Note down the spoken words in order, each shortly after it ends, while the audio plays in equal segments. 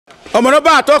ọmọ no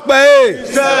ba tok pe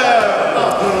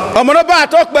ọmọ no ba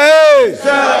tok pe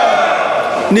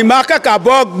ni makaka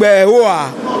bo gbe ho a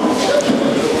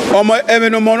ọmọ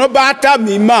emenu mo no ba ta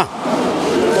mi ma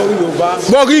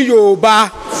bogi Yorùbá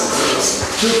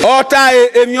ota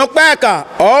emi opeka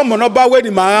ọmọ no ba we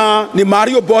ni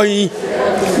Mario boyin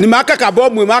ni makaka bo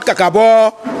mu makaka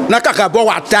bo na kaka bo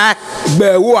wa ta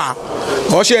gbe ho a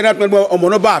o se na ọmọ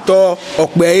no ba to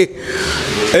ọpẹ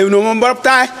emenu mo ba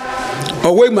ta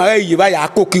owe ma yi ba ya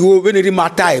kokiwo be ni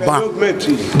mata e ba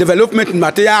development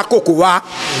mata ya kokowa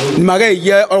ni ma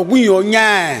ye ogun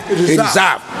onya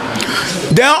reserve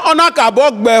then ona ka bo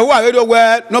gbe ho a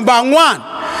we number 1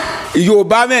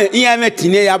 Yorùbá me iyan me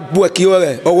tine ya bu eki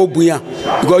ore owo buyan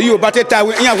because Yorùbá teta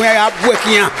we iyan ya bu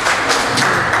eki yan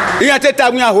iyan teta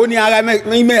we ho ni ara me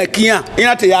eki yan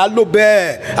iyan te ya lo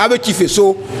be abe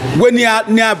chifeso we ni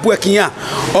abu eki yan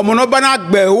ọmọ no ba na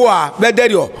gbe ho a be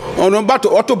derio ono ba to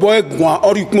auto boy gun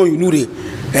ori pon inu re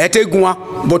e te gun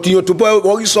but yo to boy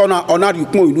ori so na ona ri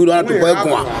pon inu na to boy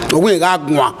gun ogun ga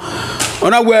gun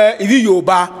ona we ibi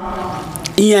Yorùbá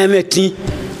iyan metin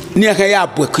ni e ya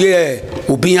bu eki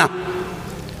obiyan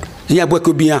iyan bu eki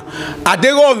obiyan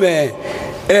adero me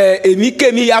emi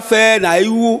kemi ya fe na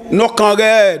iwu no kan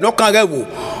re wo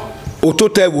o to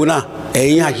te wo na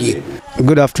eyin aye.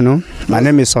 Good afternoon. My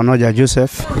name is Onoja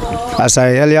Joseph. As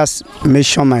I earlier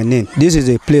mentioned my name, this is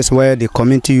a place where the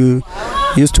community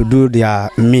used to do their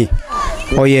me.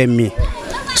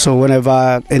 So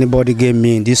whenever anybody get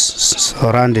me in this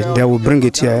surrounding, they will bring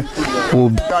it here.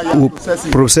 We'll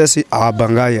process it, our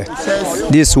bangaya.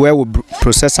 This is where we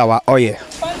process our oil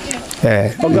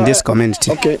in this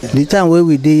community. Okay. The time where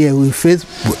we did here, we face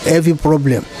every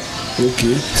problem.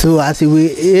 Okay. So as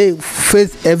we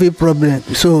face every problem,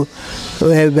 so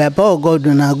by power of God,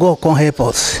 God can help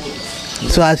us.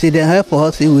 So as they help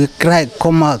us, we cry,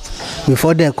 come out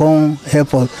before they come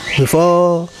help us.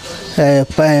 Before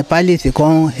police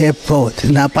come help us.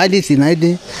 Now police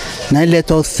now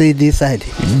let us stay this side.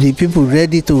 The people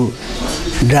ready to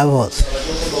drive us.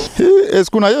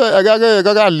 Skuna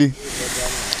gagali.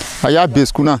 Aya be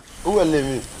skuna.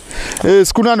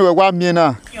 Skuna no wa mi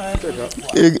na.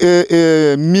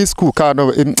 Mi school card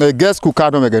no guest school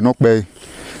card no me no pe.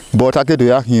 But I do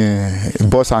ya here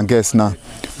boss and guests now.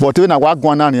 But when I walk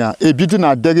one ania, a beauty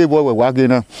na dege boy we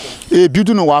wagena. A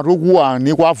beauty no wa rogwa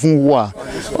ni wa funwa.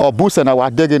 Or boost na wa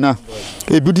dege na.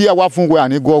 A beauty ya wa funwa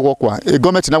ni go kwa. A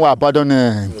government na wa abandon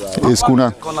a school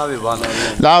na.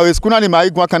 Now a school na ni mai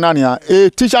gwa kanania. A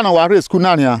teacher na wa re school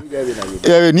na nia.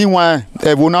 Ni wa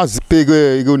e will not pay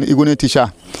igone teacher.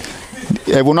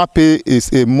 I will not pay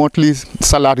is a monthly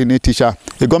salary in a teacher.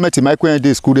 The government in my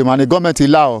day school them and the government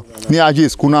allow ni aje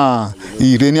school na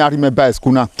I reni remember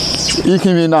school na.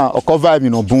 Ikimi na cover me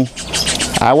no boom.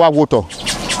 I wa water.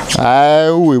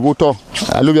 I we water.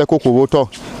 I love your cocoa water.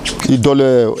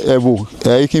 $1 evo.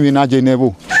 Ikimi na je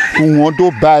nevo. Won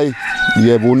do buy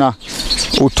yevo na.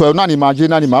 O to na ni imagine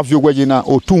na ni ma fi ogwe na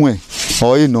o tuwen.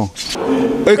 O ino.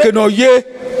 Eke no ye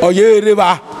oye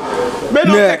reba.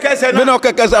 Beno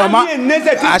kekese ma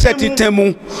aseti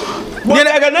temu ni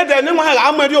na de ni ma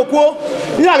amadi okuo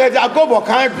ni aga agobo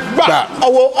kan gba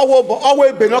owo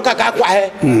ebe no kaka kwa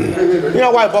he ni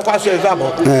wa ibo kwa se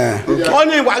zabo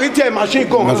oni wa ri te machine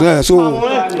gun so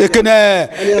ekene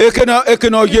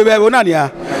oye be na ni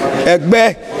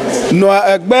egbe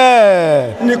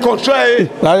ni control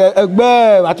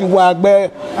egbe ati wa egbe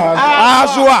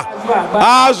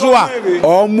azua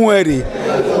omu ere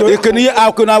ekene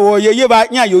akuna wo ye ba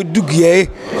nya yo dugie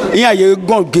nya ye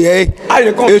gonge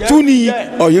etuni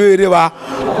oyo ere ba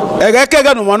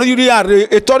egekege no manu yuri are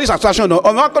a tourist attraction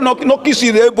no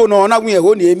kisi rebo no na gun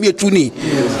eho ni emi etuni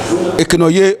ekene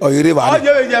oye oyo ere ba.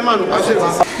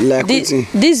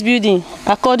 This building,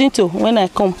 according to when I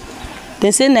come,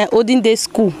 they say na olden day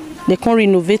school they can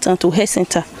renovate into health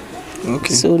center.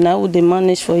 Okay. So now they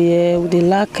manage for here, they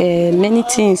lack many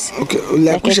things. Okay.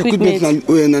 Like equipment.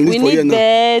 We need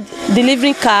bed,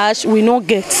 delivering cash, we don't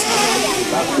get.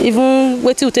 Even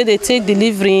what you they take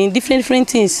delivering, different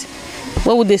things.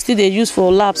 What would they still they use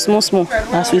for labs, small,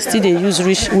 as we still they use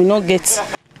rich, we not get.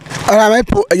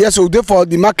 Yes, so there for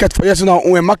the market for yes now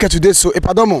we market today so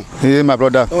pardon. Hey my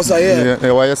brother. Also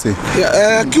yeah. Why you say?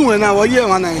 Kiwe na wo ye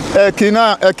wan na.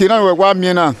 Kina we wa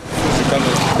mi na.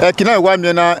 Kina we wa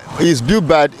mi na is built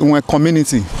by one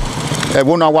community. E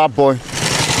won our boy.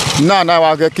 Na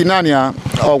wa kina ni a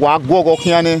o wa gwo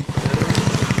kiane.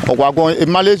 O wa go e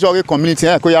manage our community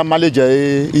e ko ya manage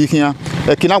e kian.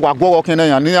 Kina wa gwo kiane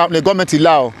ya ni government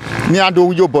lao. Ni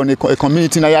ado yo bon e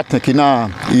community na ya kina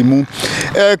imu.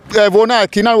 Vona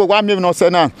kina we wa mi no say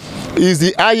na is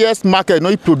the highest market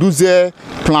no produce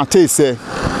plantain say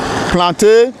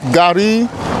plantain, gari,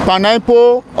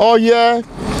 pineapple, oil.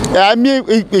 I mean,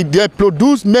 they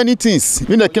produce many things.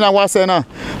 You know, kina wa sena.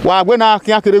 Wa when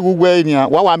kina kere gugwe ni.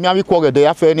 Wa mi ami ko gede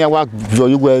afa ni wa jo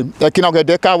yugwe. Kina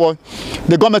gede ka wo.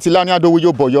 The government la ni ado wo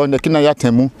yo boyo ne kina ya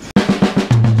temu.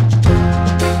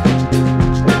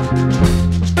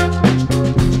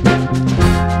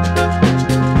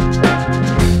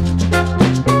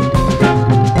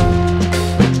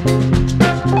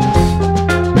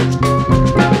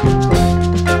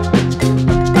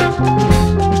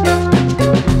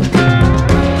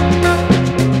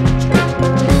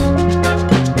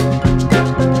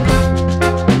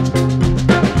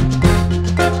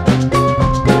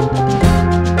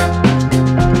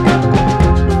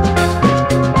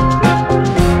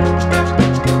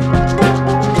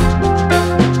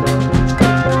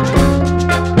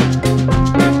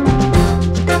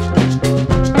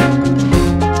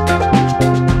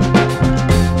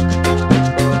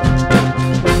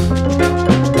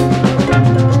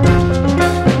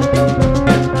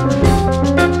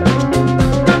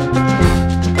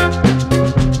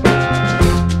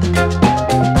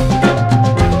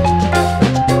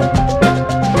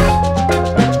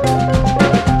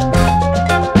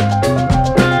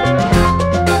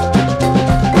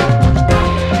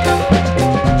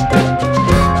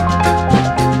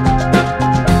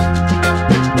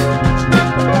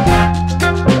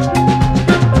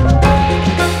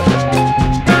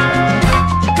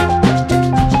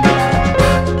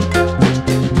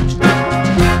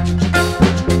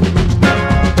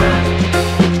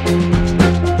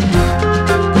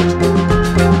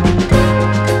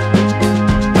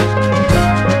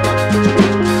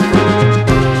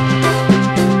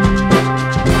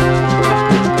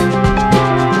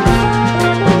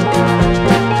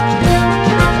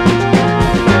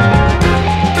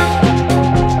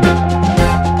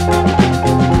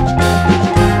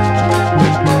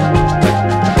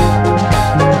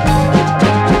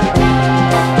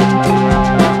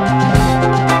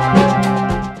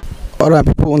 Alright,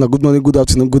 people, good morning, good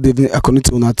afternoon, good evening, according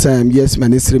to our time. Yes, my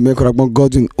name is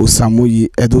Godwin Osamoyi,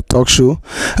 EDO Talk Show.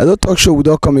 EDO Talk Show will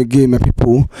not come again, my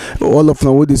people. All of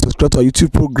them, where they subscribe to our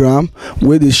YouTube program,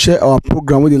 where they share our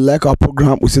program, where they like our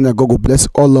program, we say that God will bless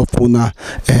all of una.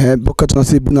 Because when I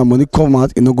say money come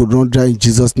out, it no go run dry in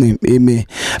Jesus' name. Amen.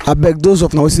 I beg those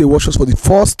of now who say they watch us for the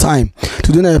first time.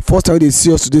 Today, the first time they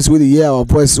see us today, so they hear our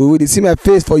voice, so they see my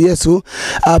face for years. So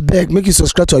I beg, make you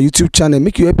subscribe to our YouTube channel,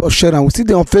 make you help us share, and we see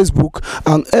them on Facebook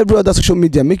and every other social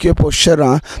media. Make you help us share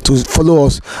to follow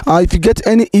us. If you get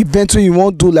any event where you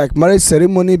want to do, like marriage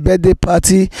ceremony, birthday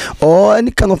party, or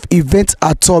any kind of event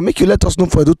at all, make you let us know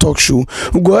for EDO Talk Show.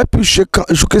 We go help you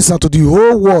showcase to the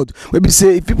whole world. Maybe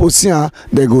say if people see her,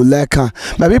 they go like her.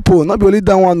 My people, not be only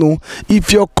that one. No,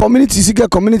 if your community, see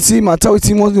community matter with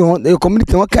your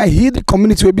community, what can hear the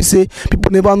community where be say people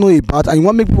never know about, and you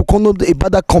want make people come know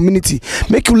about that community.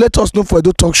 Make you let us know for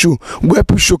EDO Talk Show. We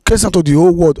help you showcase to the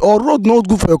whole world. Or road not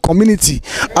good for your community,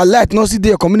 a light not see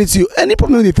your community, any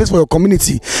problem they face for your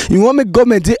community, you want make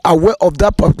government they aware of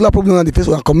that particular problem that they face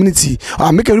for your community,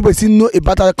 and make everybody see know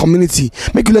about that community.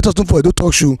 Make you let us know for EDO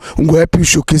Talk Show. We go help you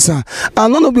showcase her.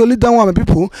 And none of the only that one, my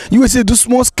people, you will say do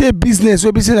small scale business,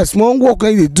 where be say that small work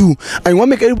like they do, and you want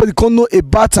make everybody come know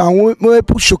about and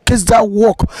we showcase that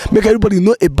work, make everybody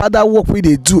know about that work where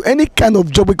they do, any kind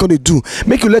of job we gonna do.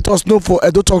 Make you let us know for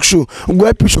EDO Talk Show. We go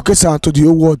help you showcase her to the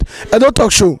whole world. EDO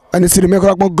Talk Show. And it's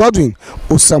Godwin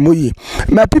Osamoyi.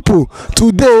 My people,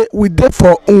 today we there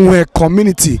for Uhen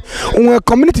community. Uhen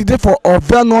community there for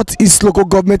Ovia Northeast local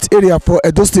government area for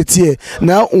Edo State here.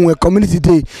 Now Uhen community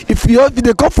day. If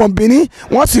they come from Benin,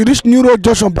 once you reach New Road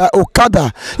Junction by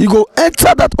Okada, you go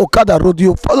enter that Okada road.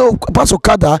 You follow past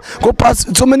Okada, go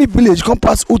past so many villages, come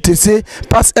past Utese,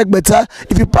 past Egbeta.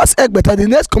 If you pass Egbeta, the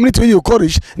next community where you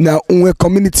courage now Uhen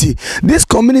community. This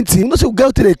community, you know, so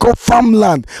go to they call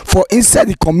farmland for inside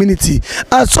the community,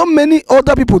 and so many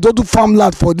other people don't do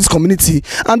farmland for this community,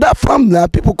 and that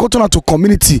farmland people go turn to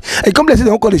community. A company say they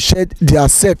don't call the shed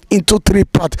themselves into 3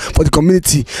 parts for the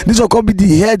community. This one could be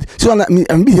the head, so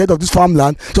I'm the head of this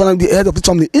farmland, so I'm the head of this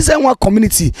family. Inside one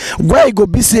community where it go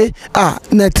be say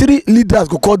 3 leaders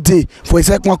go call day for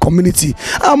inside one community,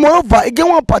 and moreover again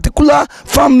one particular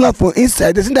farmland for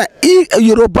inside. They say that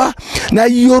Yoruba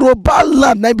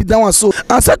land might be that one. So,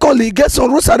 and secondly, get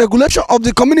some rules and regulation of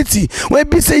the community. When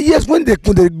be say yes, when they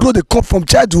grow, they come from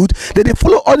childhood, they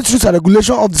follow all the rules and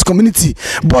regulation of this community.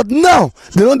 But now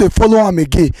they don't follow them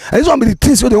again. And this one be the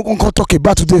things where they won't talk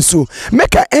about today. So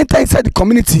make I enter inside the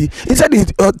community, inside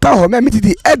the town hall, meet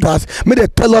the elders, may they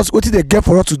tell us what they get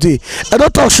for us today. EDO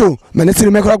Talk Show. My name is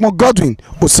Godwin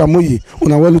Osamoyi.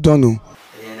 Una well done.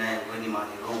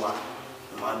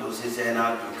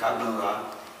 tena bikabura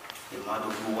imado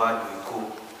buwa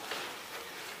biko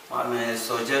mame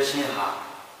suggestion ha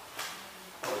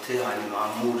ote hani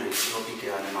mamure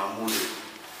topike hani mamure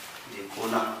de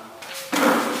kona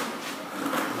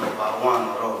number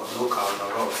 1 ro local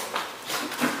ro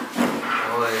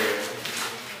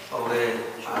owe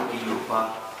abi yoba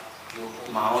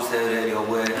ma o se re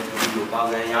owe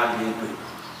yoba ga ya bi pe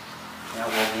ya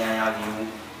wo ya bi mu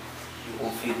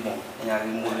o fi mo ya ri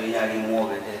mo re ya ri mo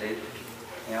ge de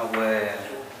ya we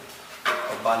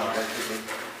oba no re ke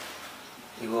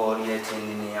igo ori e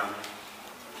tin ni ya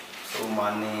so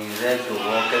mani re to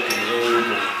wo ke ti re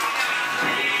do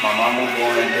mama mo bo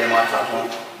en de ma ta ko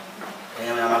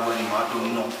ya na bo ni ma do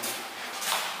no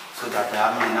so that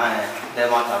I mean I de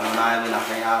ma ta no na bi na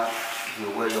fe ya bi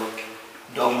we yo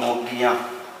do mo bian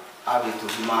abi to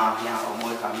ma bian o mo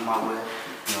ka ma we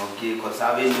no ge ko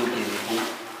sa be no ge ni bo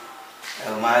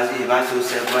ma so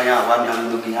se gwa ya wa mi a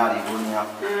lo ge ya ri bo ni ya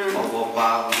o bo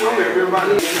pa o to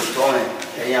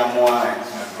e ya mo a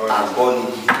go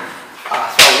ni a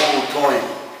so wo to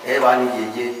e ba ni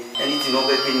jeje anything o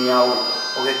ge ke ni ya o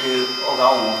ge ke o ga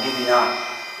won give ya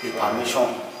a permission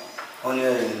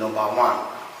only number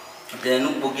 1 then no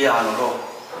bogi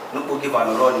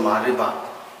anoro ni ma riba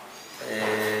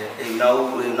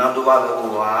na do ba be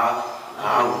wa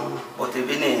o te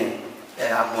bi ni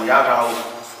agbon ya ra o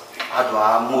ado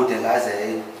a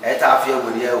modelize ta fi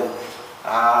egbe ye o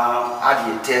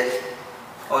adi te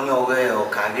oni owe o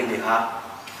ka gele ha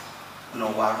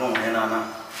no wa run ni nana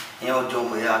yen o jo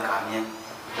gbe ya ka mi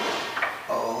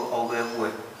o we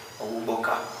o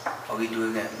gboka o ri do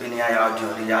ge bi ni ya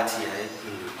jo ri ya ti e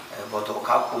but o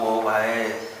ka ku o wa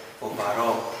o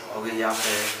baro o ge ya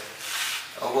fe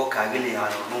o go ka gele ha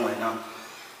no run na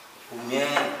o mi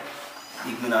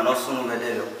igbina no sunu be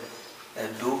de lo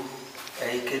edo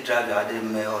ke drive ade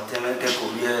me o teme ke ko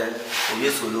ye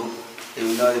solo e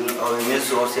na o me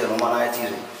so se no mana ti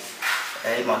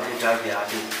re ma ke drive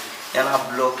ade ya na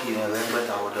block ni we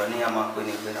gbeta odo ni ama pe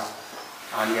ni gbera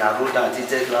and ya road and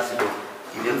teacher class do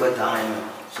ile gbeta an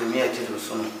so me e ti do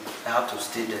sunu I have to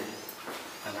stay there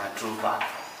and I drove back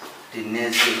the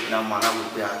next day na mana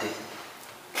we ade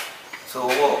so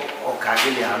o ka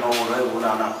gele ano ro e wo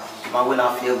na ma we na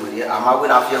fie we ama we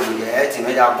na fie we e ti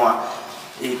me ja gwan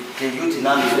ke youth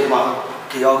na ni ma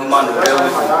ke yo gi ma no re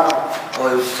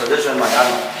o suggestion ma ya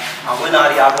a we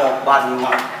na ri a ro ba ni ma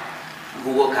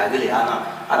go ka gele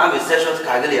ana me session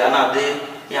ka gele ana de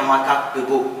ya ma ka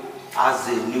pego as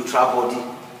a neutral body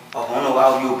o hono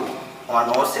wa yo bo o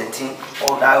na o setting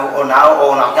o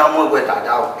na ya mo we da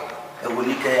o e wo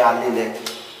ni ke ya lele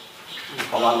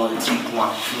o ma no ti kun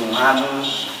no ha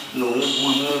no wu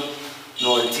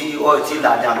no ti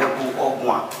la da be ku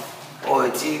ogun or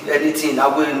anything now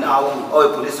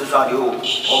or police station dey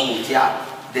o mutia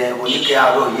then only ke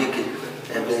aro yeke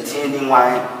everything ni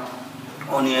wan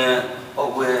oni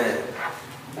ogwe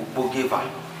ogbogiva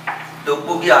do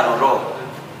gbogi anoro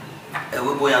e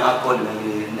we boya na call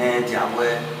ne dia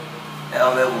we e o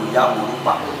we wu ya mu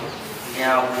pa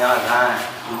ya wu ya na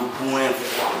rupu en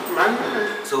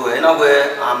so e na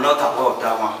we I'm not about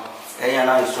that one e ya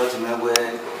na instruct me we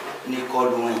ni call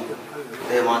we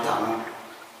e matter no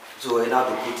so I have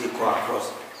to put it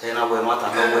across. Then I will matter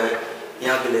nowhere.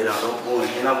 Yeah, believe I don't go.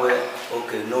 Then I will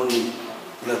okay, no need.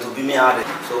 To be me added.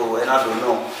 So I don't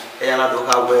know. And I don't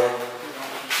have where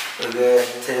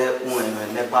te Uhen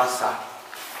ne passa.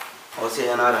 Or say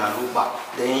another rupa.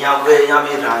 Then ya be okay,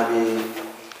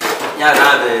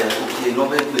 no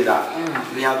big with that.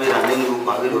 We have a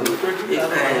rupa.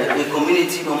 The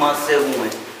community no man say Uhen.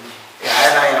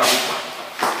 I am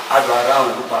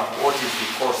around rupa. What is the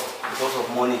cost? Because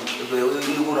of money, if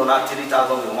you go on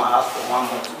 3,000 in one house for 1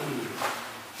 month,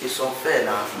 it's unfair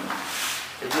now.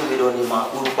 If you don't need my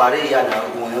Urupare,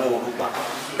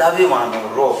 that way, man,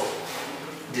 raw.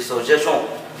 The suggestion,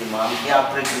 the man here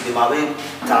break the Mabe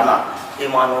Tana, a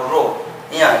man raw,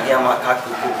 here, my cat to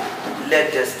go.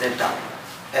 Let us stand down.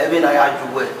 Every night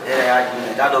you wait,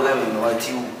 that of them in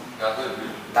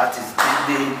that is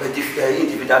the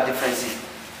individual differences.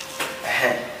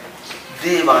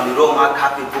 They man the wrong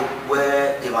capable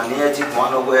where the managing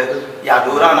one where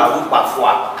Yadora na rupa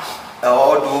for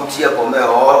or do tear for me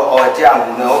or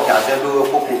jam no can do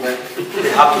they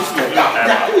have to step down.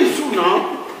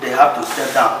 They have to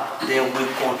step down. Then we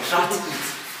contract it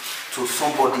to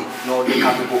somebody no the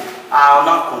capable. I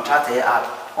not contract it at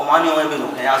o man you even no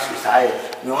can suicide.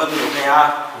 You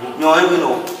even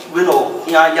no we know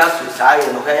here just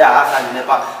suicide no can ask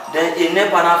never. Then in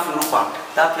never na rupa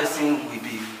that person will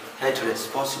be head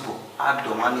responsible add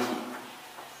the money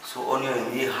so only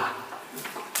in ha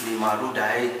the maru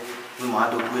die we ma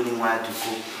do go ni wa to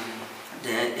go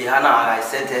then ihana I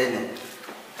said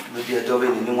maybe a dove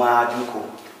in Nima Duko,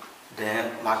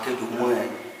 then market Uhen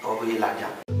Ovia Laja.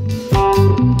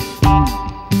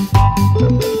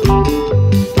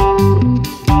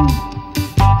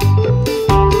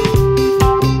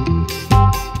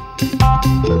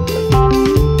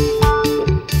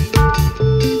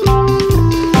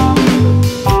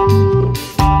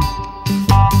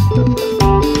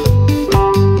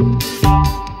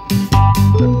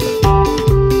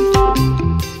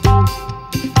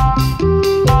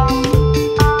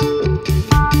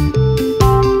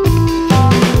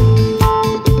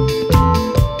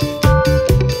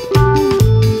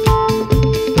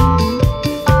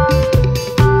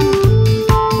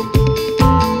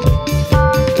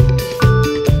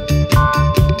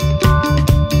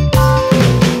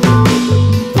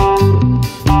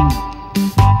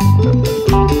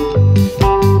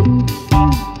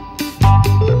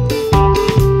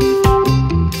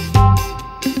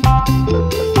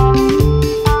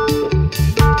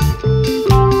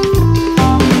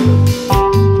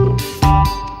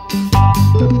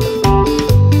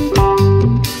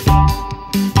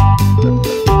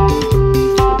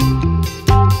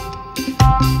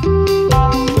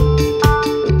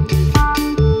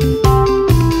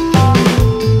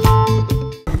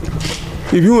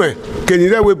 If you can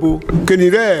either webo, can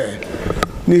either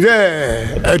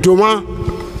a doma,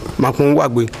 Macon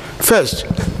Wagwe. First,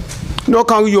 no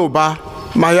can yoba,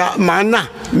 my mana,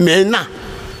 mena,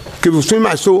 give you swim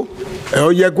my soul,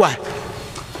 or yagua.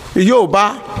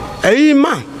 Yoba, a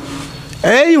man,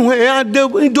 a where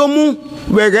domu,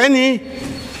 where any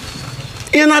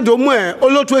in a domu,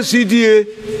 or lot to CDA.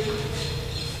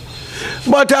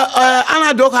 But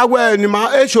Anna Doka where ni ma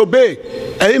HOB,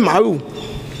 a maru.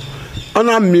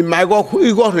 Ona mi my go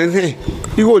ni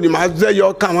ni ma ze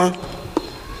yo kama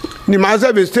ni ma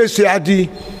ze be stay adi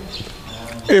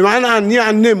e ma na ni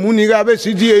anemu ni ga be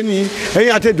sidi eni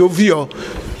eyin ate do vio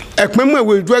e pe mu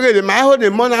ewe duere le ma ho de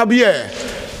mo na bi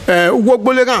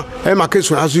ugogbole kan e ma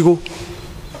kesun asiko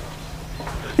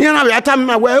yen na be ata mi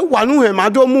ma we wa nu he ma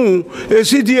do mu e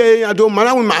sidi e ado ma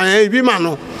na ma e bi ma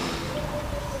no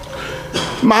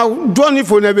ma do ni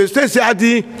fo ne be stay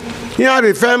adi yan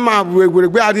refer ma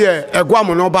gbe adi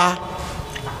egwamu no ba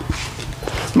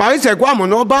ma ise egwamu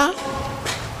no ba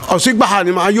osigba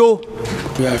ni ma yo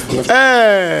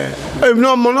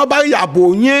no mo no ba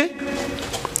yabo yin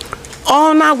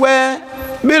ona we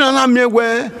bi na mi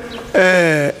we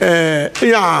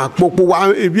ya popo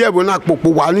wa ebi ebo na popo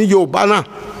wa ni Yoruba na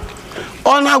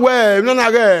ona we na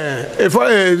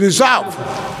reserve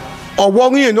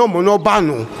owo yin no mo no ba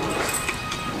no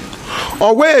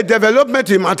Owe development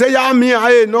material mi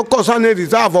aye no concern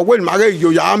reserve owe mare yo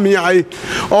ya mi aye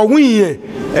owin yen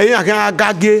eyin akin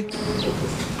agage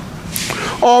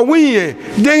owin yen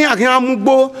deyin akin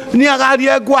amugbo ni agari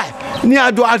egwa ni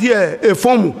ado ari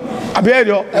efomu abi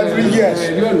edo every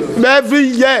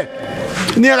year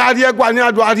ni agari egwa ni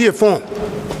ado ari efon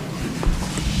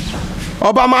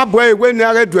oba ma bo ewe ni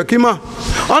are du kima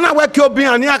ona we ki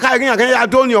obian ni akarin akin ya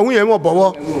do ni owin yen mo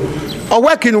bowo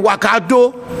owe kin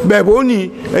wakado bebo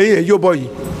ni eyin yobo yi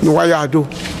ni wa ya do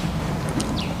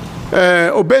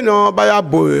obe no ba ya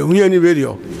bo ehun ni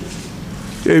radio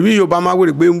ebi yo ba ma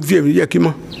we gbe nfi emi ye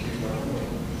kimo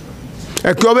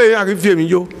e ki obe ya ki fi emi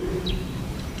yo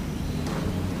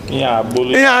ya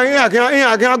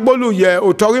kan agbolu ye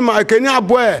otori ma ke ni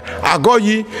abo ago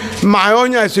yi ma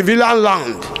onya civilian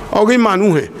land ori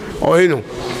manu he o eno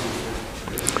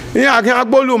ya kan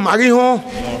agbolu mari ho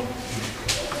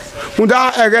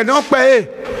Munda ere no pe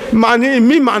mani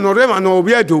mi manore mano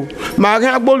obiedo ma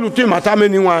ran agbolu ti mata me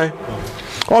ni wan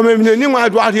o me ni wan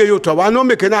do ari yo to wa no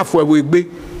me ke na fu ewo egbe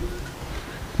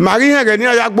mari ere ni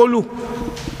agbolu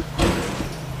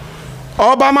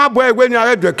oba ma bo egbe ni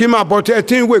are do ki ma bo te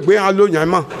tin we egbe an lo yan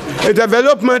ma e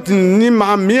development ni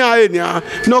ma mi aye ni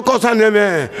no concern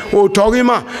me o tori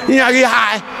ma yari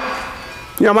high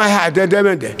yama high de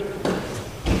mende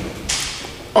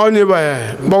oni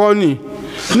ba bo ni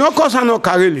no concern no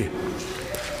karele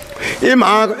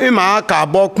ima ka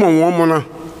bo pon won mo na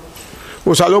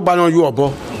o sa lo ba no yu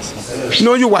obo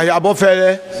no yu wa ya bo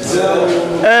fere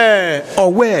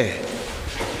owe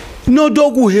no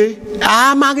dogu he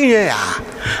a mari yen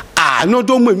no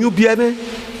do mu mi bi ebe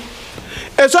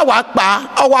e so wa pa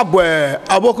o wa bo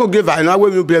aboko give na we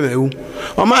mi bi ebe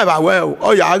o ma ba we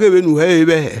o ya re we nu he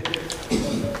ebe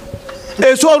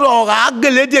eso ro ga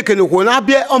gele de ke ko na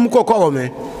bi o mu kokoro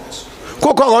me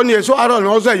kokoro ni eso aro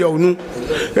no ze yo nu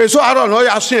eso aro no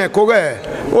ya sin e ko re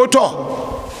o to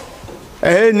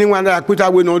ni wan da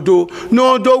pita we no do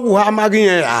wu ha mari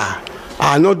yen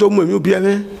no do mu mi bi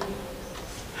ebe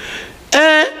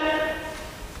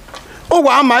o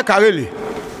wa ma karele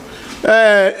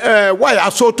wa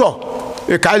ya soto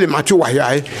e kale ma ti wa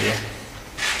ya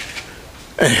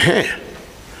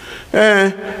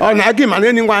ọ̀nà agi ma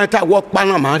ní wà ta wọ́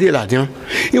kpaná ma rí la dín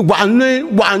ìgbà ní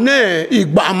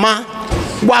ìgbà ma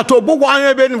wà tó gbogbo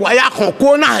àwọn ẹbẹ ni wà yà kàn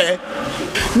kó náà yẹ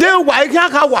dé wà yìí kí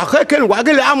wà kékeré ni wà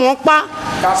gẹ́lẹ́ àmọ́ pa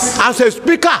as a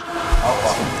speaker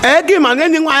agi ma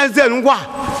ní wà ẹsẹ̀ ní wà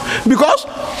because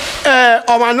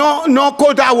ọ̀ma náà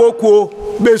kó dá wo kó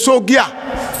bẹ so gíà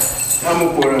àmú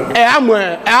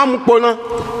kpọ́nà.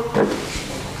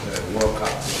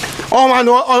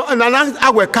 Nana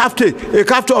awe captain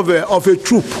of a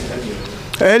troop.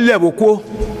 Eleboko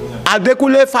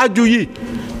Adekunle Fajuyi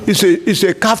is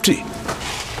a captain.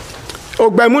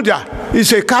 Ogbemudia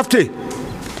is a captain.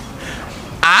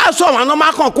 Aso mano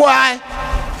makonko ai.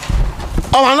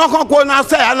 O mano konko na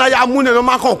se ana ya mune no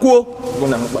makonko.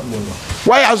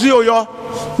 Wa ya zi oyo.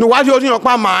 No wa ji oyin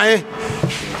opa ma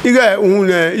ire un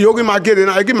yogi magere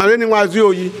na igi mare ni wa zi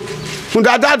oyi.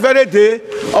 That very day,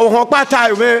 our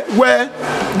party where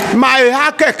my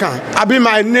hacker, I be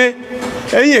my name,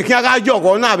 and you can't jog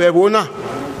on a bebona.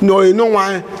 No, no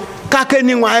one,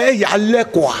 Kakeni, why ya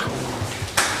lequa.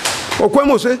 O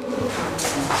como say,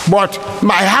 but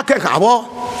my hacker,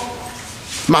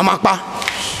 Mamma,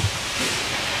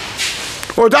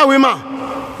 O that woman,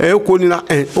 Okonina,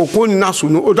 and Okonina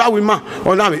Suno, O that woman,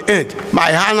 or now end,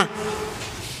 my Hannah.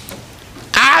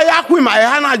 I with my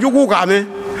Hannah, you go game.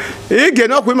 Ege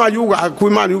na kwema yuga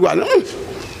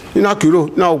ina kiro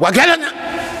na wagala na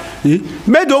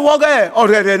medo woge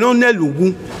orere no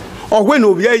nelugu ogwe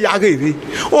no bi ya gere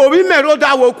obi mero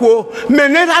da woku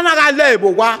menera na ga le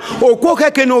bo wa oko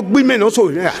keke no gbi me no so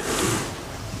re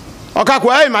oka ko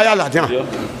ai ma ya la dia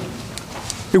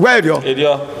igwa edio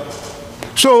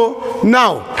so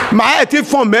now my eti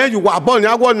form me you wa born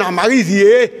ya go na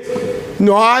marizie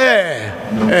no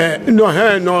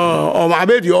no o ma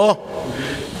be dio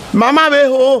mama be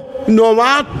ho no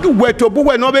ma weto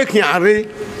buwe no be kiare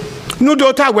nu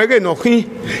do ta wege no kin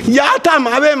ya ta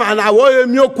ma be ma na wo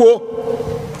emi oko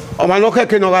o ma no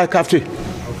keke no ga kafte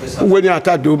we ni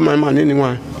ata do my man ni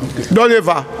wan don't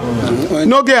ever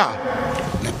no get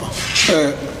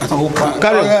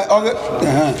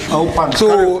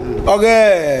so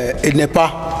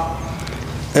Nepa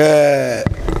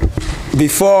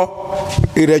before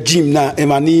a regime na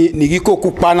emani nigiko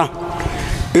kupana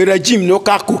a regime no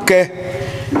kakuke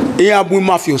ya bu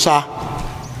mafiosa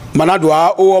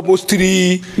manadwa almost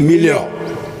 3 million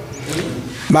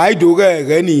my doge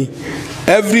gani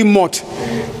every month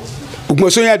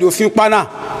ugmoso ya do fin pana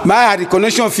my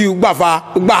reconnection fi ugbafa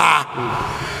ugba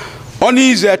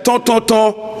oni is ton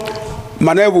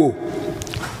manevo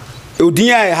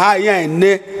odiyan ha yan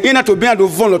ne ina to bian do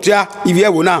volunteer ibi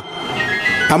ewo na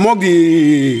among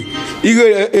the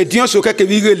edion so keke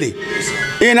vigele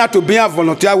ina to bian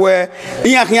volunteer we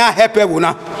iyan kan help ewo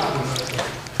na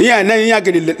iyan na iyan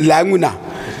gele la nguna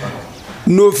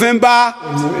November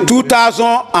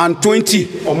 2020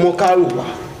 omokaruwa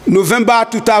November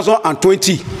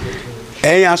 2020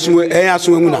 eyan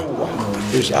sun nguna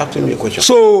is asking me a question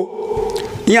so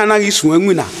iyan na yi sun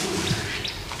nguna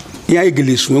ya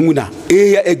egele sunwuna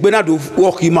egbe na do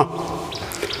work ima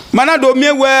mana do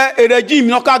miewe regime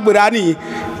no ka gbera ni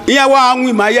iya wa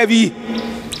anwi ma ye bi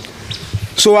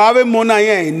so ave mona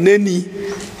ye neni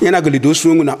ya na gele do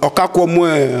sunwuna okako mu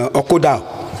okoda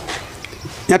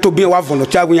ya to bi wa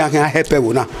volunteer gun ya help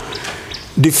we na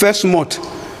the first month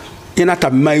ina ta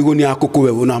mai go ni akoko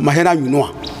we na ma hera nyunu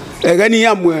a egani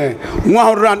ya mu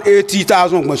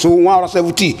 180,000 so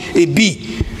 170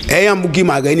 ebi ya mu gi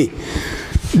magani.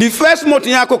 The first month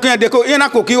in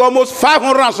Yakoki almost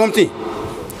 500 and something.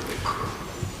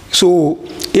 So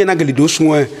in Agalidos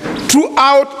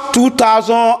throughout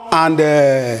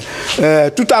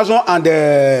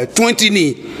 2020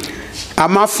 ni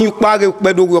ama fin pa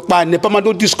pedo pa ne pa ma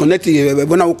do disconnect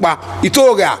bona upa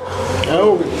itoga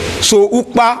so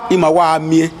upa imawa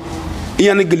mie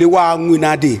yan gele wa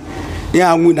nwina de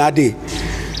ya nwina de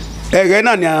ere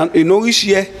na ni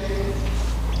inorishe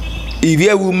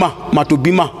ivie wuma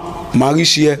matobima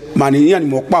marishie mani yan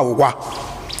mo pa wa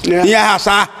ya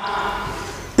hasa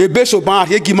ebeso ban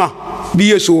agima bi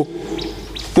yeso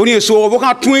oni eso bo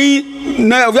kan twin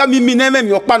na ovia mi na me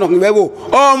mi opa no nwewo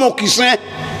o mo kisin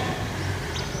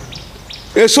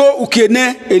eso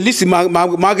ukene elisi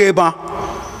mageba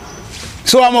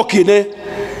so amo kine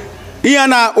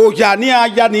iyana oja ni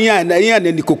aja ni yan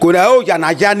ni kokora oja na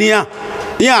aja ni yan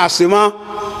asema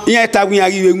yan tawin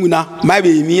ari wewuna ma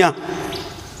be mi yan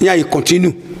ya y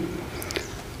continue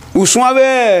usun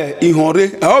ave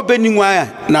ihonre o be ni nwa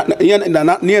na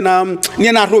ni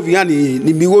na rovi ya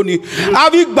ni miwo ni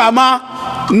abi gbama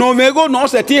no mego no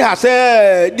se ti ha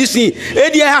se disi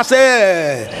edi ha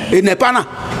se enepana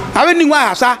abe ni nwa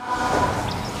ha sa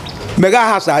mega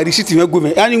ha sa risiti me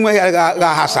gome ani nwa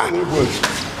ga ha sa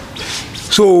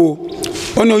so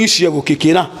ono yishie bo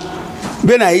kekena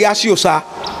be na ya si osa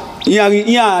yan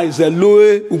is a low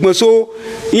ugbeso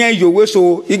yan yowe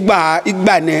so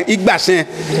igba sen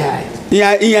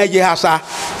yan je ha sa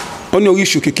ono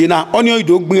issue kekena ono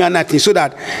ido gbin anati so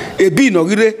that e bi no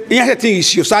rire yan se tin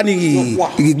issue sa ni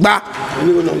igba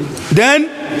then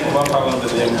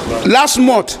last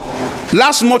month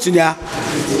nya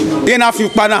ina fi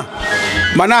pa na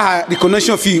mana the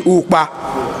connection fee upa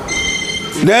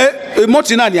ne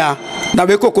motina nya na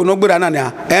be koko no gbera na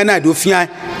nya na do fian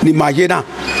ni maye na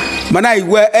mana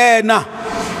iwe na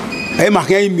ma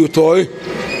kan mi to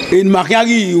in ma kan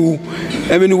ri u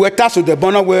e me ni we ta so the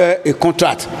bona we a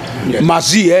contract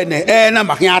mazi na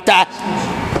ma kan ata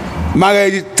ma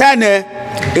re tane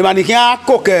e ma ni kan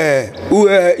koke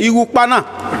iwu pa na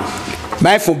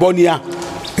ma fun bonia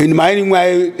in ma ni wa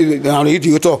na ri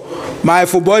to ma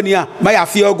fun bonia ma ya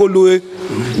fi ogolo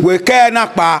we ke na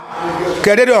pa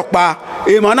ke de pa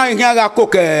e ma na kan ga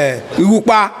koke iwu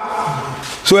pa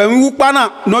so emi wupa na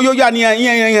no yo ya ni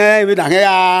yen we na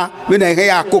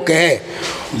ya koke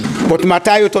but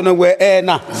matayo to no we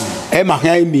na e ma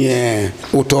han mi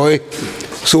oto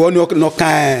so oni no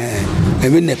kan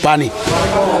emi ne pani.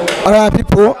 All right,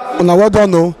 people, una well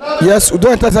done. No, yes, we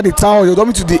don't enter the town. You don't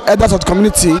meet to the elders of the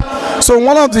community. So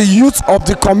one of the youth of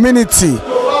the community,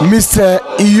 Mr.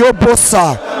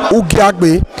 Iyobosa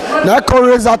Ugiagbe, now can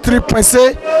raise that 3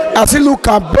 say. As you look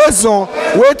at based on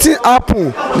waiting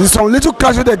happen, there's some little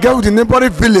clash they get with the neighboring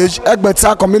village,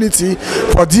 Egbeta community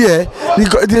for there.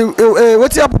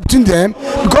 Waiting happen between them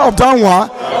because of that one.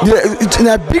 It's in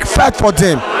a big fight for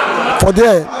them. For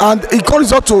there, and it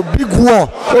comes out to a big war.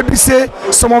 Maybe say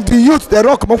some of the youth they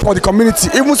rock come out for the community,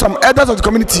 even some elders of the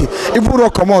community even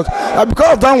rock come out. And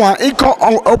because of that one, it can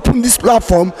open this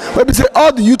platform. Maybe say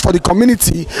all the youth for the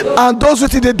community and those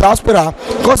within the diaspora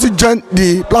because he join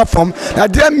the platform.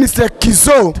 And then Mr.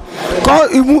 Kizo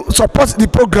can even support the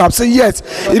program. Say yes,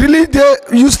 it really they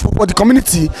useful for the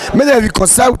community. Maybe they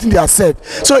reconcile within themselves.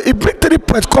 So it bring 3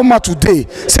 points come out today.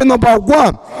 Say number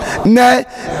one, now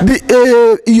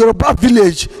the Yoruba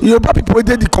village, Yoruba people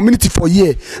waited the community for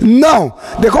years. Now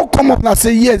they can come up and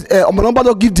say yes, Omolomba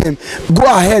don't give them go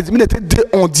ahead. I mean they take day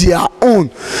on their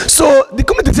own. So the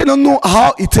community say don't know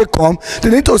how it take come. They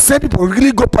need to send people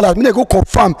really go palace. I mean they go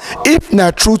confirm if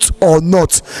na truth or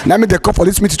not. Now I mean they come for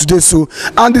this meeting today. So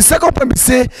and the second point we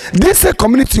say this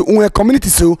community, Uhen community,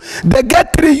 so they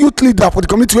get 3 youth leaders for the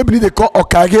community. We believe they call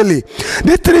Okagele.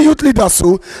 These 3 youth leaders,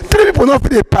 so 3 people not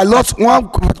be pilot one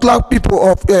particular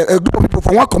people of a group of people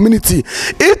from one community.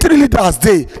 If 3 leaders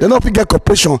they not get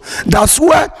cooperation. That's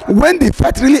why when the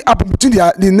fight really happen between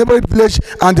the neighboring village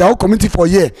and their whole community for a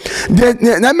year, they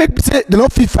make say they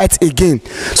don't feel fight again.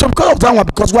 So because of that one,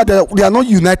 because why they are not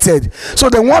united, so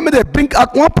they want me to bring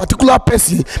out one particular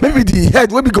person, maybe the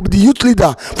head, maybe the youth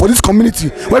leader for this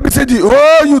community. Maybe say the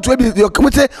whole youth, maybe the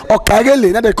community or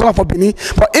Kagele, now they call them for Benin,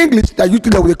 but English the youth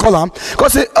leader will they call them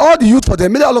because all the youth for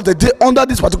them, maybe all of the day under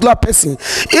this particular person.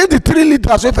 If the 3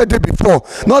 leaders were there before,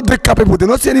 not they capable, they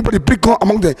not see anybody big gun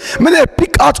among them. Maybe they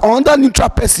pick out another neutral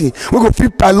person. We go feel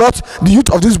pilot the youth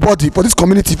of this body for this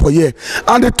community for year.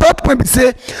 And the third point we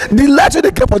say the light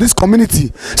they get for this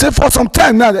community. Say for some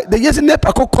time now, the years in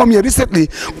Nepal come here recently,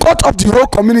 cut off the whole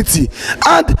community,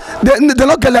 and they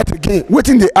not get light again.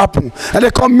 Waiting they happen, and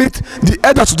they come meet the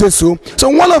elders today. So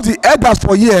one of the elders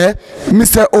for here,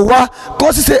 Mr. Owa,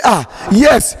 cause he say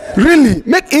yes, really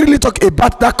make him really talk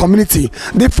about that community.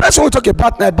 The first one we talk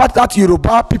about that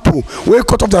Yoruba people. We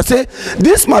cut off that say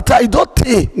this matter it don't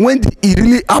take when it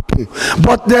really happen,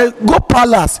 but they go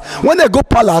palace. When they go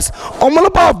palace,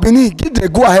 Omoloba of Benin give they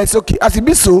go ahead. Say, okay, as it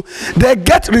be so, they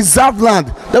get reserve land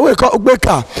that we call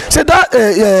Ubeka. Say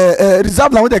that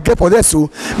reserve land when they get for there, so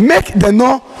make them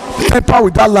not temper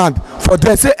with that land for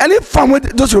there. Say any farm when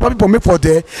those Yoruba people make for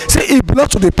there, say it belongs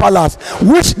to the palace,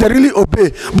 which they really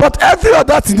obey. But every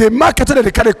other thing they market so that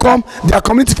they can come their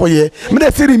community for here, may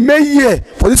they say remain here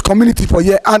for this community for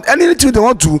here, and anything they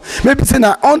want to maybe say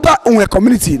now under Uhen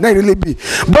community, not really be.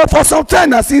 But for some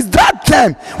time now, since that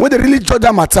time when they really judge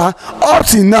that matter, up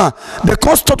till now they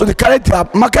can't stop to carry their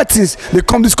market things. They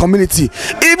come this community,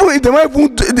 even if they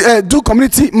won't even do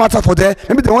community matter for there,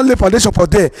 maybe they want lay foundation for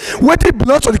there. When they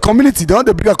belong to the community, they want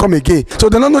the bigger come again. again. So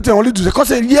they don't know they only do. They can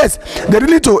say yes. They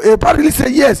really to really say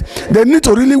yes. They need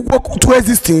to really work towards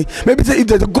this thing. Maybe say if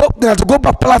they have to go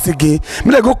back palace again.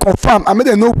 Maybe they go confirm and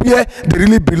maybe they know where they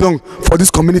really belong for this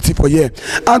community for here.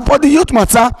 And for the youth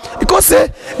matter, because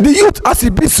say the youth as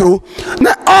it be so,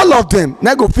 now all of them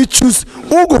now go fit choose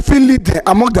who go fit lead them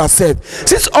among themselves.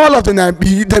 Since all of them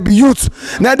they be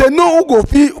youth, now they know who go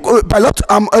fit pilot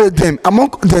them among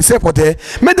themselves for there.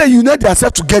 May they unite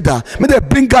themselves together. May they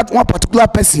bring out one particular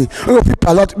person who go fit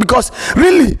pilot, because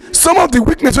really some of the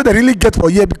weakness they really get for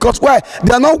here, because why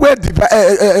they are not well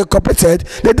cooperated,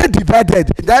 they divided.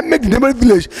 That make the neighboring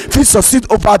village feel succeed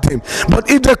over them. But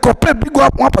if they cooperate, big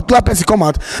up one particular person come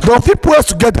out, they will fit put us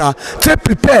together to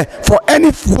prepare for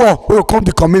any war will come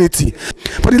the community.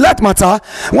 For the light matter,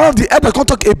 one of the elders can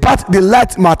talk about the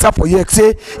light matter for here.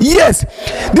 Say yes,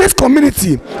 this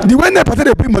community, the way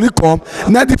they bring money come,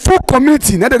 now the full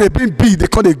community, now that they bring big, they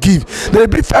call they give. They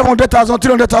bring 500,000,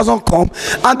 300,000 come,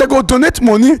 and they go donate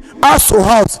money house to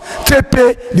house to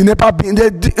pay the NEPA bill.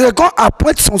 They go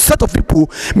appoint some set of people,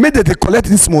 make they collect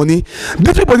this money.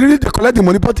 These people really they collect the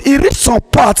money, but it reach some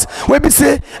parts where we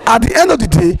say at the end of the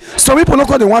day, some people not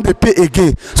they want to pay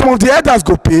again. Some of the elders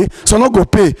go pay, some not go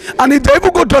pay, and if they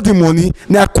even go draw the money,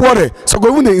 they are quarrel. So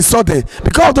go even they insult them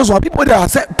because of those one people they are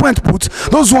set point put.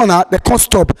 Those one are they can't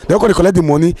stop. They go to collect the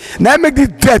money. Now make the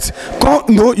debt come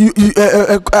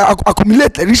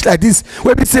accumulate reach like this.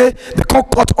 Where we say they can't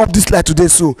cut off this like today.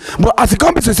 So, but as it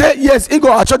comes to say yes, it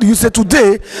go actually you say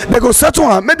today they go settle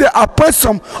and make they appoint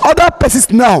some other persons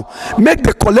now. Make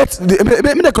they collect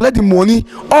the money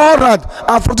all right,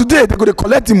 and for today they go to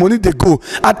collect the money they go.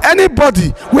 And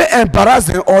anybody will embarrass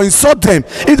them or insult them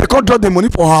if they can't draw the money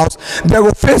for house, they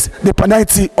will face the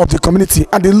penalty of the community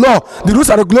and the law, the rules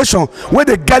and regulation when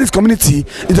they guide this community,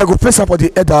 they go face up for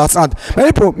the elders. And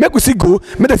many people make we see go,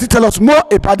 make they see tell us more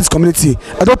about this community.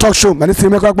 I don't talk show. My name is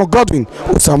Godwin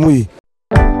Osamui.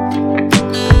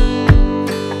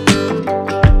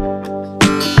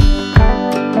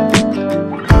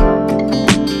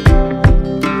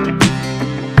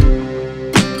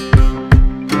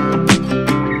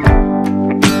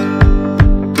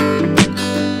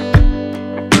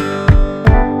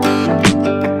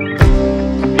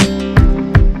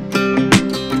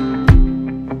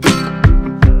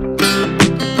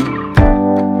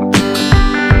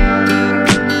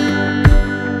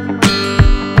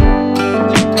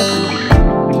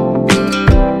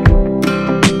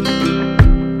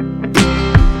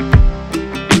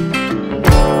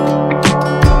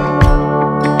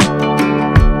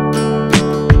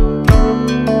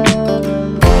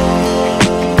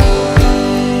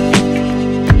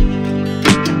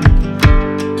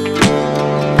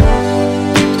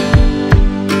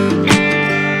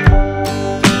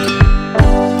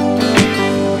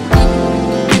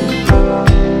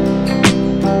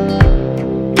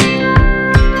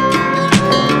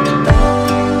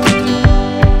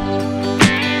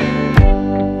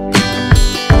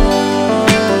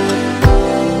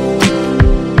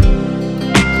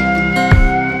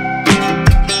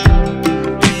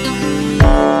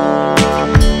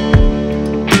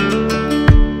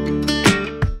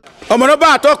 ọmọ náà bá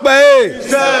àtọ́pẹ́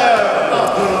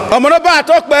ọmọ náà bá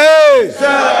àtọ́pẹ́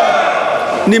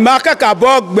ní máa kàkà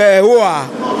bọ́ gbẹ̀ wà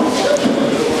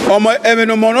ọmọ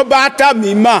ẹ̀mẹ̀nà ọmọ náà bá tà mí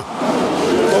mà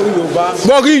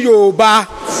bọ́rí Yorùbá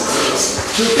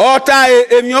ọ̀tá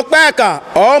èmi ọpẹ́ ẹ̀ka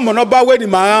ọmọ náà bá wé ní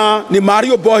máa rí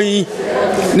òbọ̀ yín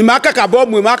ní máa kàkà bọ́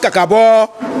mú máa kàkà bọ́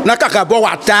náà kàkà bọ́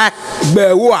wà tá gbẹ̀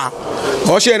wà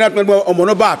ọ̀ṣẹ́ náà pẹ̀lú ọmọ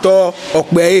náà bá àtọ́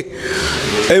ọ̀pẹ́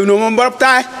ẹ̀mẹ̀nà ọmọ bá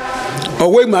tá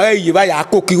ọwọ́ ìmọ̀ rẹ̀ yìí bá yà á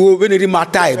kó kiri o bẹ́ẹ̀ ni ma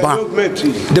ta ẹ̀ ban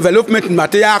development ma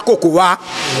tẹ́ yà á kó kó wa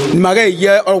ìmọ̀ rẹ̀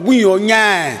yẹ ọ̀gbìn yọ̀ nyẹ́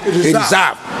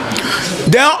reserve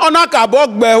then ọ̀nà kàbọ̀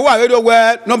gbẹ̀ wà lórí ọwọ́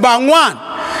number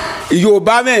 1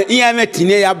 Yorùbá mẹ́ ìyẹn mẹ́ tì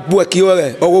ní yà bú ẹ̀ kí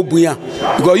rẹ̀ ọwọ́ buyan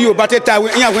because Yorùbá tẹ́ ta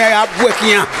ìyẹn fún yà bú ẹ̀ kí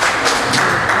yàn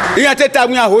ìyẹn tẹ́ ta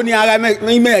ìyẹn hó ní ara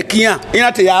mẹ́ kí yàn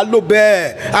ìyẹn tẹ́ yà ló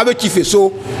bẹ́ẹ̀ abẹ́ tì fèso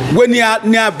wé ní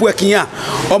yà bú ẹ̀ kí yàn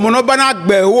ọmọ náà bá náà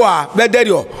gbẹ̀ wà bẹ́ẹ̀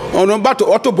dẹ́rẹ́ ọ̀nà bàtò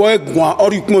ọ̀tọ̀ bọ̀ ẹ̀gùn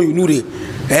ọ̀rọ̀ ìpọ́n ìlú rẹ̀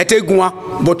ẹ̀ tẹ́ gùn wa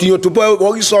bọ̀tù yóò tó bọ̀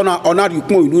ọ̀rí sọ̀nà ọ̀nà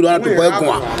ìpọ́n ìlú rẹ̀ ọ̀nà tó bọ̀ ẹ̀gùn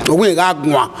wa òun ìhà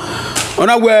gùn wa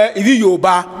ọ̀nà wẹ̀ ìdí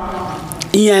Yorùbá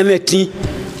ìyẹn mẹ́tì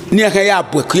ní ẹ̀kẹ́ yà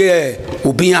bọ̀ kí ẹ̀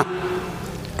òbíyàn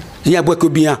ìyẹn bọ̀ kí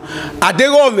òbíyàn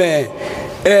àdéhùn mẹ́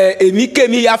èmi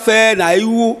kémi yà fẹ́ nà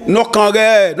ewu nọ́kàn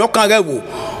rẹ̀ wò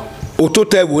òtó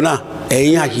tẹ̀ wò náà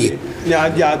ẹ̀yìn àyè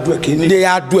ní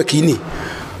yà dùn ẹ̀kíní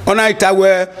ọ̀nà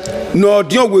ìtawẹ̀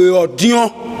n'ọ̀díọ̀n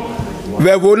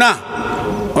vẹ̀vọ̀nà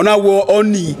ọ̀nà wọ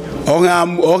ọ̀nì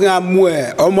ọ̀rẹ́ amú ẹ̀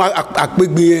ọmọ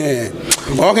àpégbé ẹ̀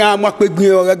ọ̀rẹ́ amú àpégbé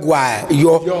ọ̀rẹ́ gbà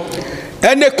yọ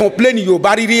ẹni complain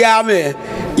Yorùbá rírí yá mẹ́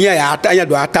ya ata ya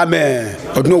do ata me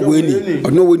odno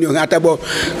weni o ata bo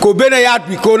ko be na ya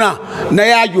biko na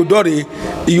ya yodore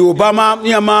Yoruba ma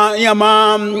yama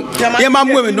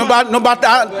mwe no ba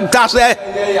ta se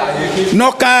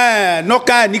no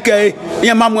ka ni ke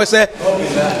yama mwe se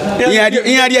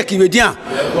yan ri ekibedian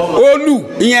olu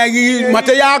yan ri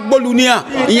mate ya gbolu ni an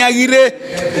yan ri re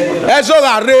ezo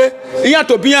ra re yan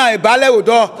to bian e bale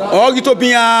odo o ri to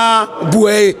bian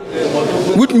bue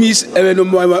which means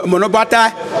no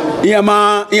bata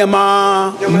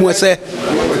yama mwe se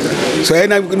so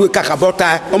we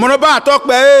kakabota omono ba talk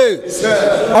pe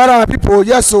all right people.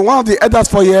 Yes, so one of the elders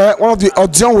for here, one of the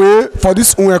Odion way for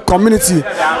this Uhen community,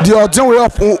 the Odion way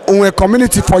of Uhen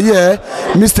community for here,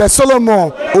 Mr.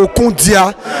 Solomon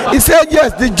Okundia, he said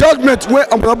yes, the judgment where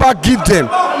Omonoba give them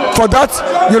for that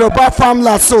Yoruba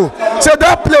farmland, so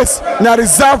that place na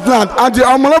reserve land, and the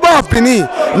Omonoba of Benin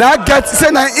now get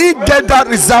say na he get that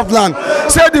reserve land.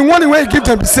 Say the one way he give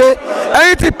them, say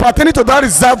anything pertaining to that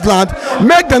reserve land,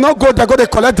 make them not go there, go they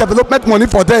collect development money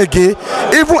for there again.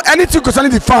 Even anything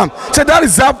concerning the farm, say that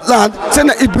reserve land, say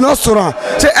na it belongs to them.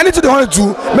 Say anything they want to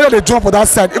do, make they do for that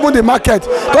side. Even the market,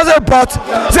 because they bought,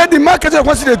 say the market they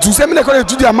want to do, say make they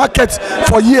do their market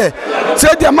for year. Say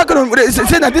their market,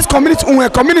 say that this community,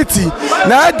 Uhen community,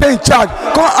 now they in charge.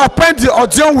 Come append the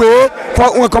Odion way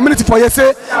for Uhen community for year.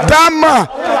 Say that man,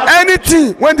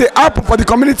 anything when they happen for the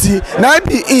community, now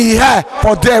be in here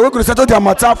for there. We're going to settle their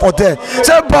matter for there.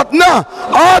 Say but now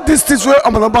all these things where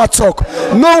I'm about talk,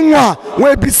 no one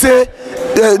will be say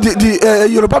the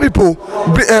Yoruba people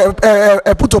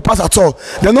put to pass at all.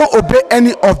 They don't obey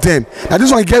any of them. Now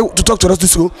this one get to talk to us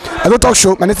this show. I don't talk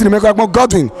show. My name is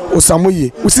Godwin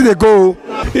Osamoye. We see they go.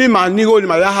 Ima nigo ni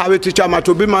maya have teacher ma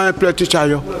to be my teacher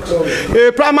yo.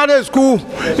 Primary school.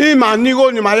 Ima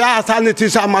nigo ni maya asani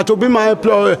teacher ma to be my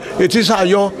teacher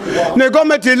yo. Ne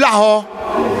government la ho.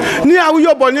 Ni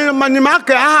awuyo bo ni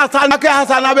manimake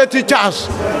asana be teachers.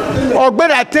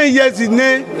 Ogbera 10 years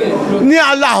ni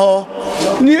ala ho.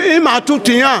 Ni ima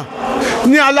tutiyan.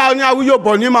 Ni ala ni awuyo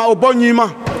bo ni ma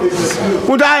obonyima.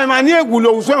 Uda ma ni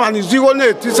egulo so ma ni zero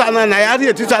na teacher na ya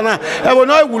ri teacher na e bo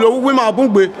no egulo wi ma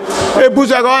bungbe e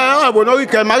buze go e bo no ri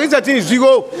ke ma ri se tin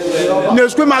zero ne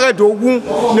school ma re dogun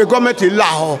ne government la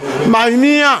ho ma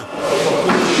niya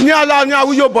ni ala ni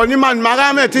awuyo bo ni ma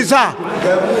ra me teacher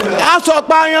aso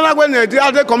pa yan la gbe ne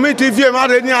ade community vie ma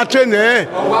re ni a train e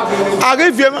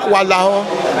arrive wa la ho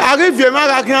arrive ma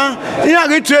ra kan yan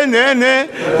ri train ne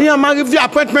yan ma ri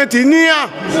appointment ni ya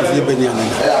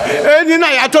ni na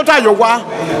ya total yo wa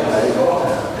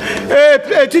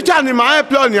teacher ni ma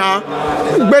employ ya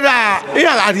gbera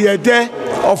yan ari ede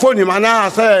ofo ni ma na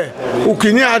say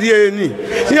ukini ari ni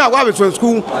yan wa be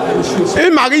school e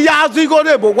ma ri ya zi go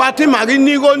de bo wa ti ma ri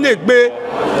ni go ne gbe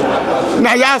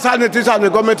na ya sa ni teacher ni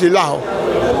government la ho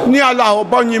ni ala ho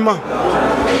bonyima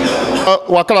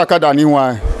wa kala kada ni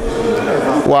wa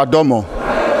domo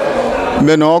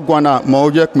me no gwana mo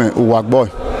je pin wa gbo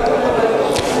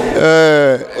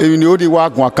èmi ni ó di wa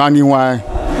gun kan ni wa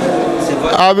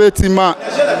abetima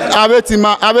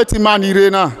ni re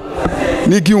na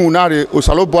ni giun na re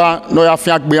osaloboa no ya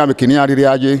fi agbe am kini arire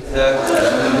aje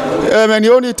me ni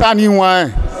ó ni ta ni wa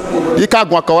yi ka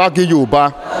gun kan wa ge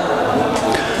Yorùbá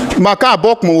maka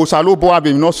bokmo osaloboa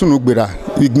be mi no sunu gbera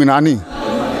igbina ni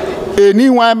eni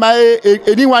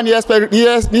wa ni expect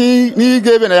ni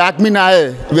give na admina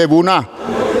e bebuna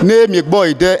ne mi gbo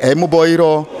ide e mo bo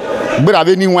iro gbera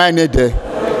be ni wa ne de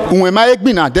Uhen ma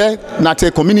egbina de na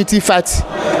te community fight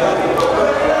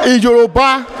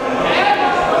Yoruba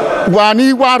wa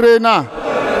ni ware na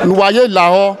nuwaye la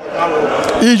ho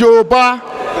Yoruba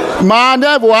ma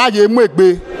ne bo aye mu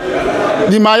egbe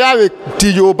ni ma ya we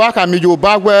ti Yoruba ka mi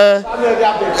Yoruba we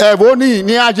evo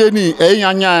ni aje ni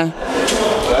eyanya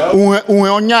Uhen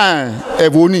onya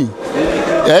evo ni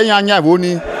eyanya evo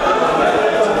ni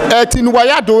tinuwa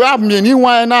ya do ya mi ni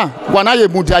wa na wa na ye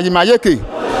mu di aye ma yeke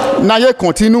na ye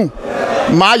continue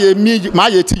ma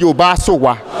ye ti Yoruba so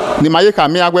wa ni ma ye ka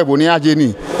mi agwebo ni aje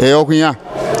ni okiyan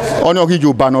oni oki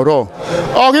Yoruba no ro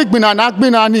ori gbina na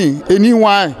gbina ni eni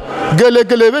wa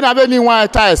gelegele be na be ni wa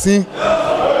ta esin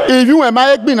iyu e ma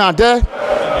ye gbina de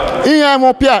iyan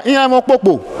mo pia iyan mo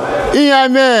popo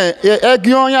iyan me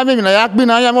egion yan me na ya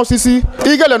gbina yan mo sisi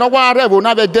igele no wa rebo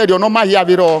na be de no ma ya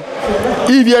bi ro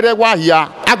iviere wa ya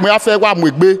agbon afe wa mu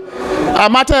egbe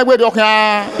amate egbe de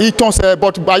okan iton se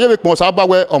but baye be pon sa ba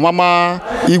we o mama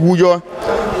iwuyo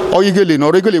o igele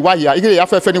no regele wa ya igele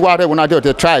afefe ni wa rebo na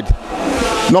de tried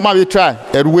no ma be try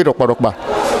eruwe roporopa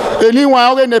eni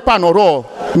wa o ne pa no ro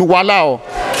mi wala o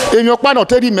emi opa no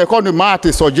teri me ko ni ma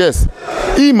te suggest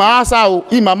i ma sa o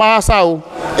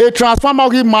e transformer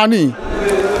gi money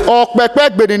ọ̀pẹ̀pẹ̀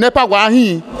gbèdè nípa wàá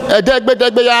hìn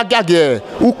ẹ̀ẹ́dẹ́gbẹ́dẹ́gbẹ́ yá gàgẹ̀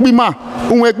ukpima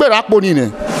òun ẹgbẹ́ rà pọ̀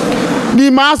nìyẹn ní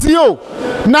màá sí o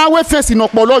náà wẹ́ fèsì nà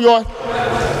pọ̀ lọ́yọ̀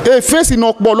èfèsì nà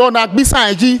pọ̀ lọ́ na gbísàn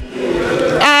ẹ̀jí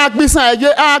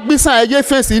agbísàn ẹ̀yẹ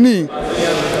fèsì ní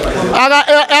ara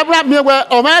ẹ̀rọ mi wẹ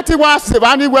ọmọ ẹ̀ ti wá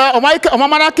ṣèwá ní wẹ ọmọ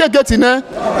mara kéèké tì ní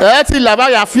ẹ̀ ti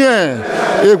làbáyà fíẹ̀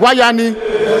èwáyà ni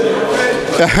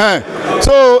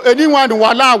so anyone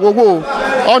wà láàwòwò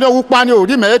ọ̀nà òwúpa ni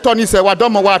òrí mẹ́tọ́ ní sẹ̀wá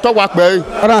dọ́mọ wa tọ́wà pẹ́.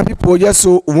 Other people, yes,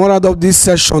 so we round up this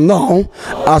session now.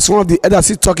 As one of the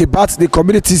elders talk about the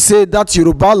community, say that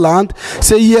Yoruba land,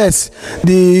 say yes,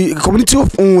 the community of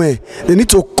Uhen, they need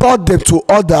to call them to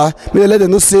order. May they let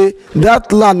them know say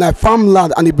that land, a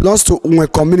farmland, and it belongs to Uhen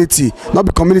community, not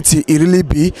the community it really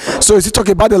be. So if you talk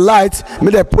about the light,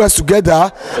 may they put us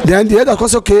together. Then the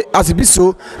elders say okay, as it be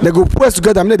so, they go put us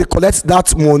together. May they collect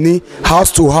that money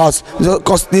house to house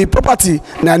because the property.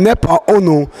 Na NEPA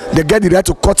owner, they get the right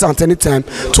to cut at any time.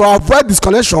 To avoid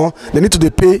disconnection, they need to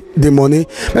pay the money.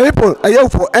 Many people are here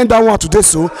for end that one today,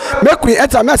 so make we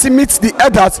enter. May I meet the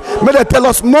elders. May they tell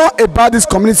us more about this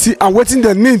community and what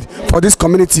they need for this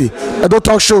community. EDO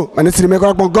Talk Show. My name is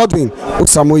Godwin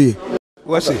Osamoye.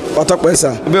 What's it? What talk about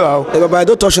sir? About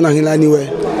EDO Talk Show na hila anywhere.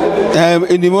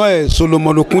 In the more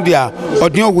Solomon Okundia,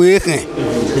 audio way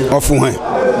of Uhen.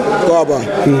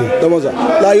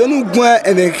 La yonu gwa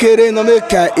enekere no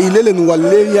meka ilele nu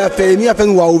wale ya fe ni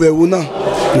afen wa obewu na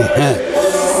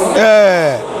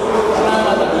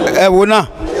ewuna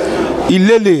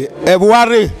ilele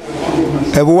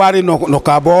ebuware no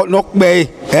kabo no pe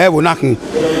ewuna kun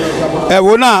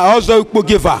ewuna ozo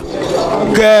ipogefa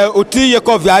ke oti ye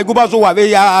ko via iguba so wa be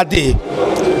ya ade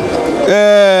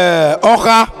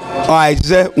oka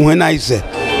aize Uhen ize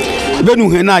benu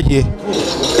Uhen aye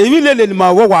èmi lele ni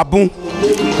ma wo wa bun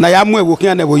na ya mu ewo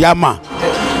kian na wo ya ma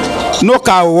no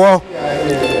ka wo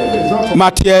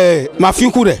ma tie ma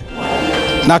finku re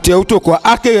na tie utoko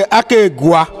ake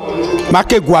gua ma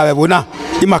ke gua ewo na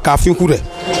I ma ka finku re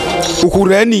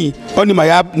ukure ni oni ma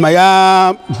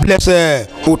ya bless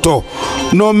uto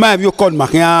no ma bi ko ma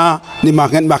kian ni ma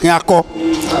kian ko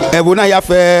ewo na ya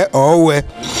fe owe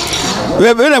we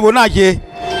ewo na je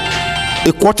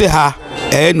ikote ha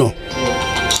no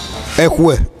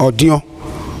ekwe odion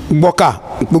gboka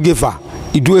gbogefa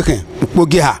idueken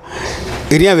gbogeha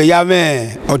erian be ya me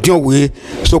odion we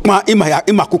so pa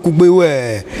ima kuku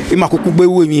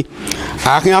gbewe mi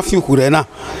akin afin kure na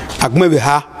agbon be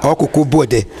ha okoko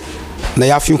bode na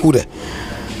ya fin kure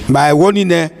ma woni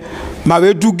ne ma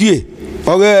we dugie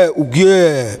ore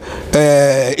ugie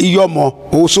iyomo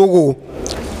osogo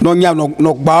no nya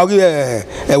no gba ori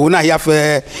ewona ya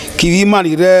fe kiri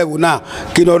mani re ewona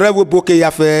kino re wo boke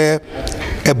ya fe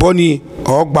eboni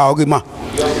ogba ori ma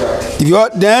yo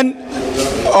then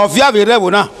Ovia be re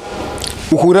ewona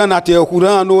ukura na te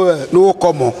ukura no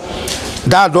komo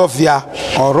that Ovia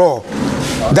oro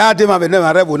that de ma be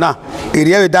na re ewona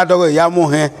eri e da do ya mu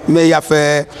he me ya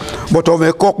fe but o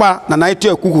me kopa na na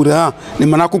ite kukura ni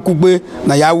mana kukugbe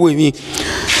na ya wo mi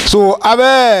so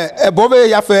abe ebobe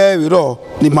ya fe wiro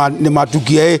ni ma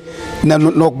dugie na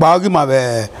no gba ori ma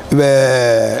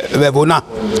be bona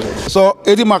so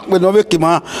edi ma pe no be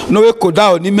kima no we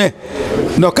koda oni me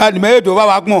no ka ni me do ba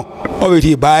wa gbon o be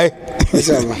ti bai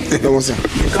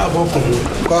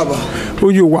Kaba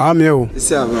oju wa me o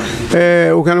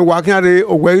o kan wa kan re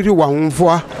o gbe ri wa hun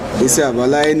fo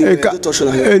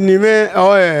ni me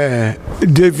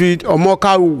David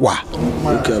Omoka wa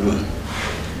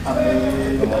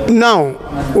now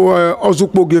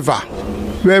Ozukpo Geva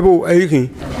Bebo Eikin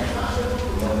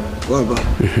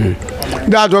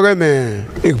that okay me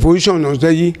exposition on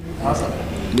say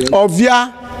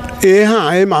Ovia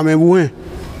han ma me Uhen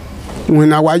when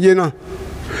awaye na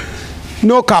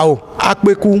no cow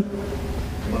akpeku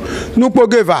nupo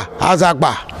Geva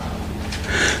azagba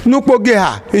nupo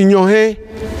geha inyohe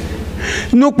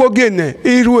nupo gene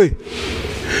irwe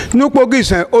nupo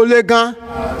gisen olegan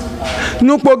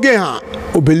nupo geha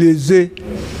obeleze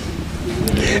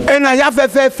ena ya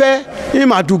fefefe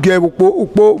imaduge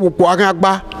upo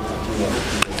agagba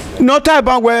no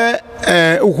type we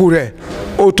ukure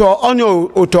oto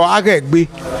onyo oto agegbe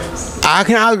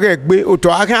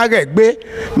oto agegbe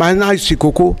ma na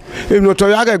sikoko emi oto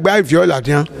agegbe iviola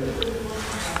dian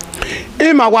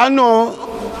ima wa no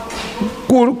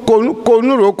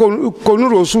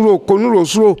konuro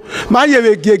suro ma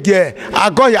yewe gege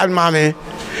agoya ma me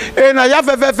ena ya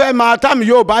fefefe ma tam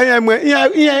yo ba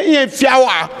yen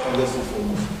fiawa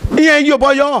yen yo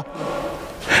boyo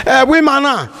we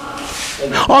mana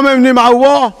o me ni ma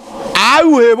wo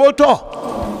awe boto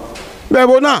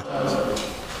bebo na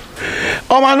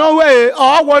o ma no we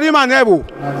o wo ni ma nebo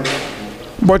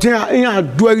but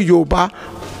in do Yoruba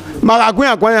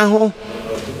Maragua Guaya home.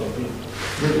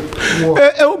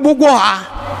 Bugua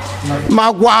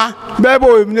Magua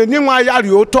Bebo Nima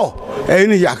Yarioto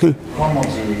any yakin.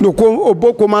 No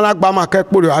Oboko Malagbama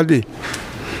Kekpuri Adi.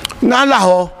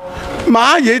 Nalaho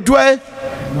Ma ye dwe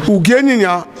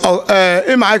Ugeninia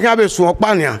Emma Gabe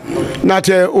Swapania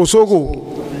Nate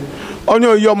Osogo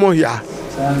Onyo Yomohia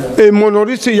a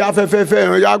monorisi Yafefe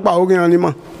Yagba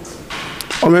Oganima.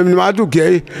 Or maybe Madu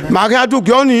Gay Magadu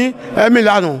Gioni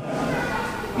Emilano.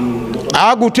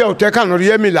 I go tell Tekan or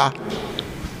Yemila.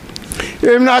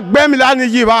 If not Bemilani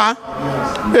Yiva,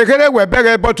 a get away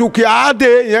better, but to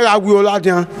Kiade, Yella will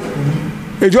Ladian.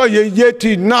 Enjoy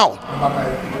yeti now.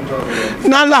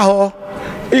 Nalaho,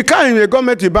 you can't even go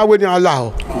met it by when you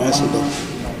allow.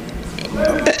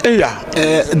 Yeah,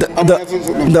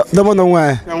 the one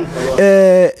why.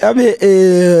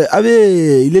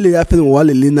 Lily happened while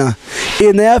Lina.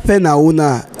 In the Afena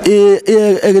una,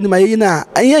 Mayina,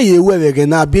 and you were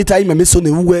again. I beat I miss on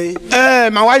the way.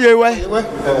 My way.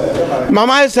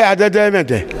 Mamma said that they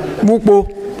Mupo.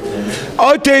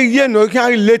 I'll take you no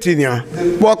carry Latinia.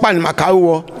 Walk by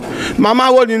Macau.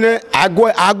 Mamma was in a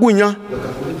Aguina.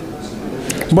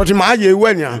 But my ye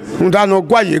when ya, Undano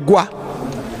Guayegua.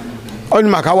 On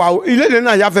Macau, 11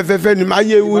 I have a fefeni, my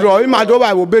ye would or my door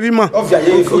I will bury ma.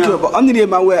 Only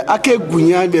my way, I can't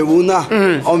Gunya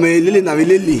Bewuna or may Lily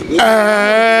Navilli.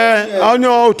 Oh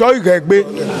no, toy gag be.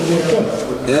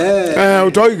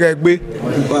 Toy gag be.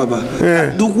 Baba.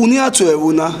 Do Gunia to a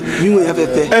Wuna, you have a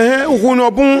pay.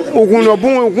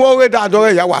 Ugunobun, War that door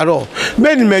Yawaro.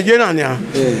 Many Majanania.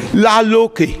 La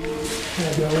Loke.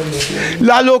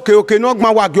 La Loke, okay, knock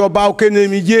my work your bow, can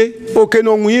name ye, okay,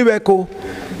 no Miveko.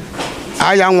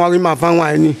 I am working my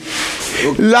family.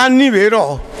 Lani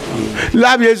Vero,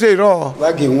 Labiezero,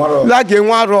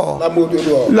 Laguero,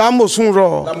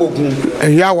 Lamosunro,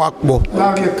 and Yawakbo.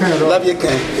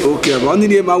 Okay,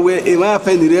 only my way, if I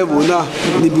find the Revuna,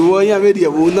 the Buoya Media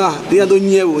Wuna, the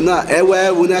Adonia Wuna,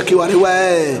 Ewa Wuna Kiwa,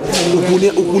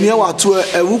 Ukunia to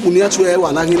a Wukunia to a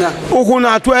Wanagina.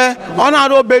 Ukuna to on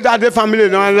our bed at the family,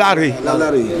 no Larry.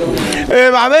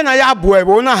 If I went a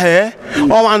Yabuena hair,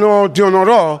 or I know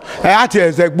Dionoro, at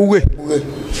a Buwe.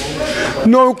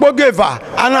 No Pogeva,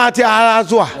 Anate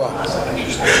Arazua.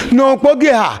 No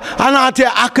Pogeha, Anate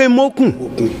Akemokun.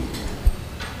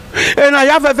 And I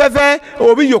have a fefe,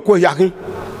 Obi Yoko Yakin.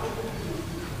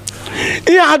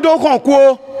 Iado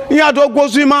Conquo, Iado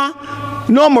Gozima,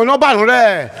 no Monoban,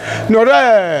 no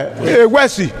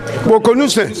Wessi,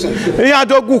 Boconuse,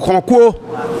 Iado Guconquo.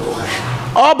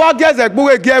 All about gets a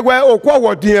boy get where or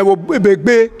what dear will be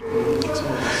big.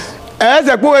 As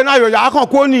a boy now, you're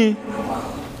Yakoni.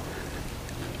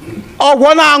 Or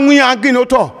one arm we are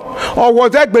Ginoto, or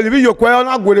was that believe you quell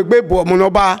not with a baby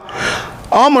Monoba?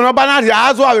 Or Monobana, the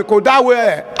Azwa, could that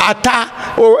way ata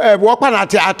or a walkman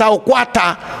at ata or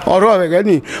quata or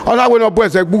any. Or I will not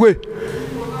boys a boy.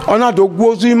 Or not do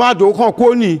Gozima do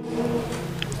Conconi.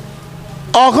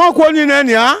 Or Conconi,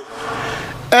 Nania.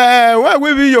 Where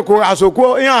will be your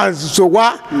Asoko? So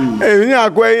what? And are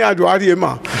going at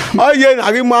Wadiema. Oh, yeah,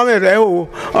 I give Mamma Reo.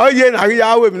 Oh, yeah, I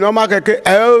give no market.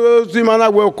 Simana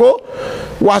Woko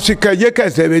was a Kayaka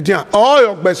Sevedia. Oh,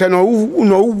 your best and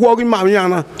no walking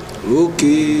Mariana.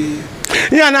 Okay.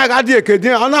 Yeah, I got the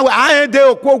Academy. I had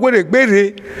their quote with a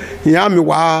baby.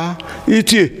 Yamiwa,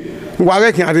 Iti,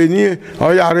 Wagakin,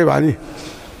 or Yarivani.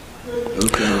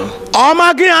 Oh,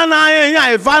 my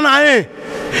Giana, Fana.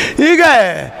 Ige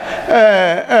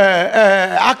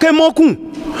Akemokun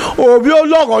Obi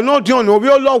Ologo no John Obi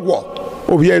Ologo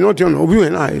Obi no John Obi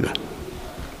when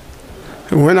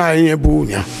I in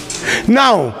Bunya.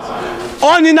 Now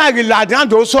only na Ladian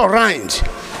do so right.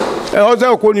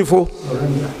 Ozo Konifo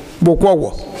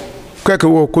Bokwo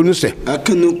Kekewo Konuse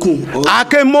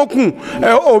Akemokun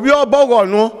Obi Obogo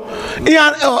no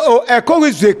Ian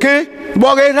Ekorizeke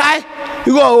Bore Rai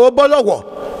Igo Obologo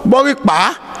Bore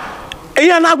Pa.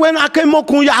 Eya na gbe na ke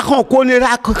mokun ya kan ko ni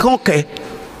ra kan ke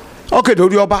o ke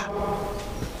dori oba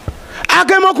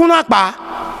ake mokun na pa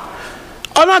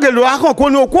ona ke lo akan ko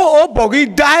ni o ko o bori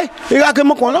dai ira ke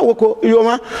mokun na wo ko yo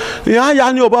ma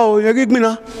ya ni oba o yen gbin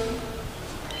na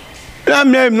la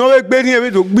me no we gbe ni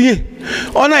e do gbin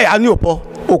ona ya ni opo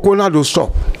oko na do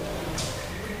stop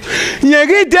yen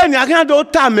ri de ni akan do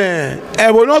ta me e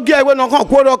wo no ge e no kan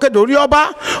ko ro ke dori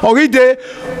oba ori de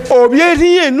Obi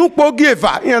ri enu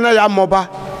Pogeva yana ya moba.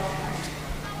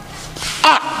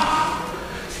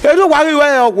 Edo wari we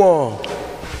owo.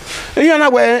 Yana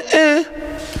we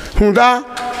hunda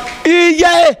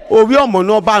iye obi omo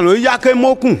no ba no yake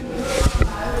mokun.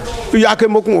 Yake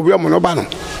mokun obi omo no ba no.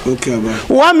 Okay ba.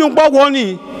 Wa mi gbowo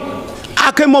ni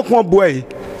akemokun boy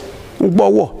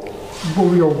ugbowo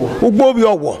ugbobi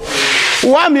owo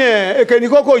wa mi ekeni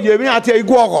koko ye mi ati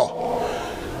igu oro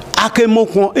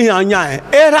akemokun iyanya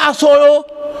era solo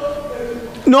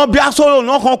no bia solo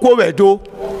no kan ko wedo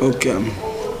Okay.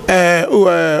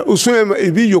 usun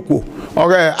ibi yoko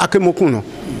ore akemokun no.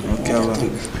 Okay.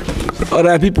 All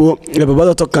right, people. The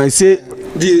Baba talk can say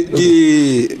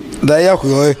the na ya ko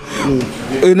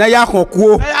na ya ko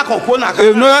na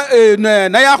kana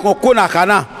na ya ko na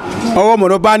kana owo mo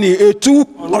no ba ni etu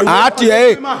ati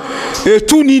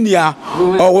etu ni ni a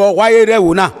owo waye re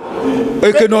wo na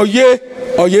ekeno ye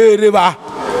oye re ba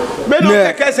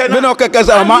beno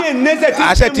kekese ma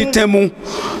ase ti temu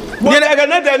ni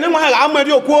na de ni ma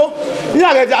amadi okuo ni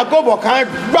are ja gobo kan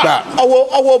gba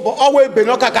owo ebe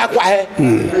no kaka kwa he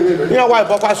ni wa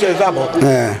ibo kwa so ezabo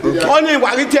oni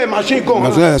wa ri tie machine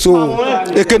gun so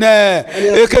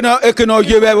ekeno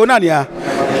ye be na ni a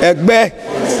egbe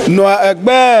no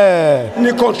egbe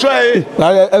ni control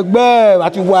egbe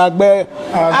àti wa egbe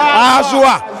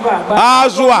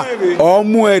azua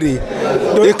omu ere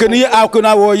ekeni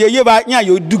akona wo ye ba yan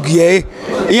yo dugie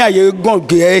yan ye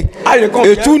gonge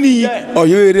etuni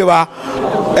oyo ere ba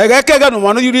egekege no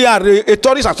manu yuri are a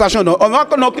tourist attraction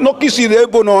no kisire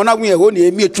ebo no na gun eho ni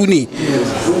emi etuni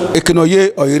ekeno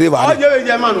ye oyo ere ba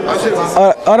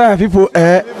all right, people.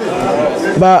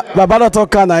 But Baba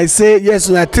talk and I say yes,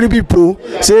 na 3 people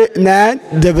say na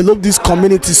develop this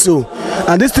community so,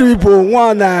 and these 3 people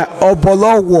one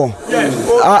Obolowo,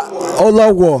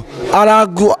 Olowo,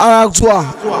 Arazua,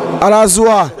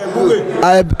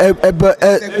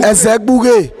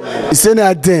 Ezegbuge. He say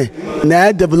na then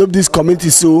na develop this community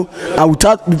so, and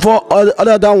without before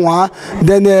other than one,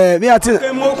 then me I think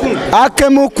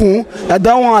Akemokun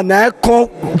that one na come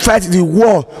fight the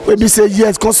war. We be say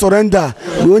yes, come surrender.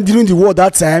 We won during the war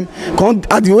that time. Come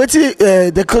and the waiting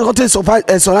the country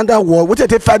surrender war. We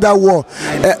take fight that war.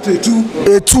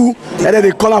 Two and then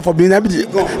they call out for being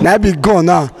now be gone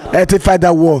now. They fight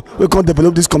that war. We can't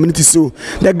develop this community so.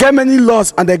 They get many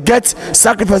laws and they get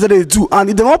sacrifices they do, and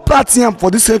if they want platinum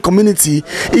for this community,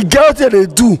 it get what they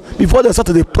do before they start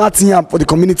to the platinum for the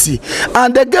community,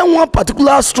 and they get one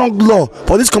particular strong law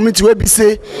for this community where we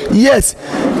say yes,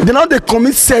 they not they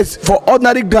commit sex for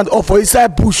ordinary ground or for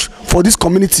inside bush for this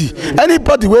community.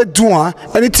 Anybody will do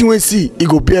anything we see, it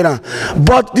go better.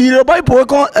 But the Yoruba people we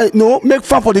can make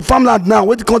fun for the farmland now.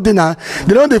 What they call dinner,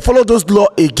 they don't they follow those law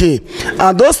again,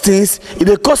 and those things it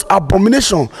they cause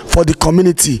abomination for the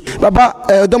community. Baba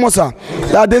Domosa,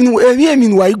 that then we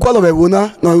mean why you call over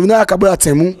wona no wona akabo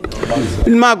atemu.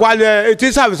 Ma gwale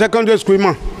teacher be secondary school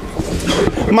man.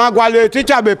 Ma gwale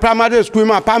teacher be primary school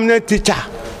man, permanent teacher.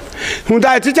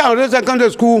 Munda teacher on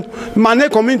secondary school, mane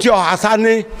community or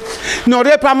hasane. No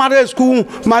re primary school,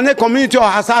 mane community or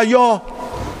hasayo.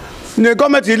 Ne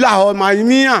government la ho ma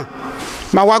imian.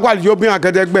 Ma wa gwale yo bi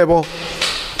agedegbe bo.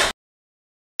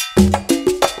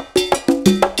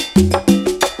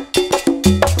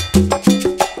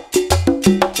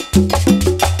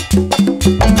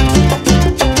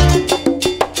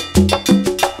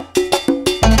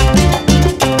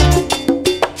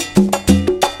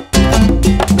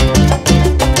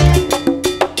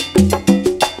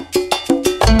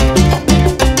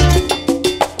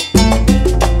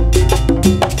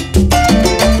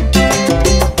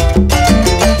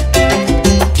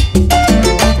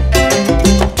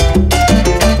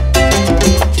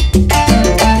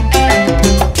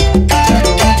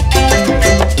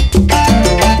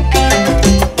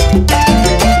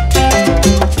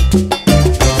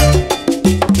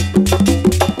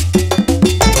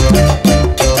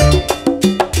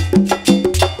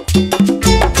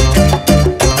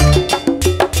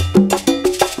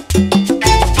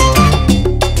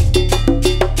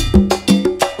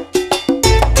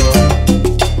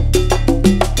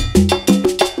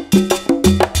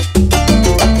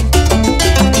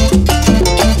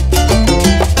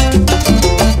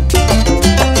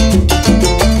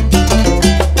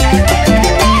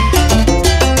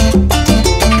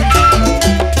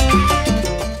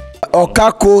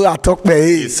 Okako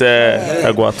atokpe se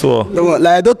egwato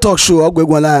la Edo talk show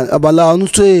ogwegwala abala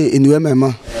onto eniwe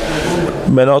mema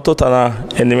mena ototana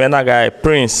eniwe na guy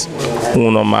Prince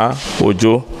unoma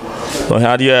ojo no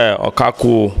harie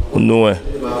Okako nuwe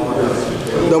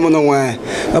domo no wa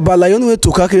abala yo nuwe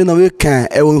to kakere na we kan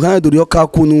e won kan do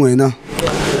Okako nuwe na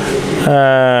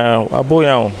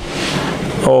aboya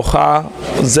oha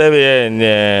zebe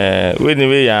ne we ni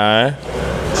we ya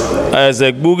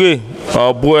ezegbuge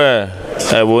obue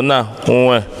ebona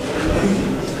unwe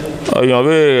oyan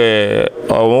be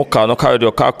ohun ka no ka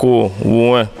Okako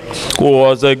unwe ko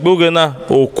ozegboge na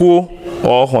oku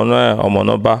ohun omo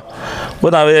no ba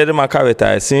But na we maka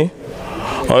betaisi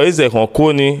o ize kon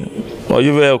koni o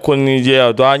yiwe koni je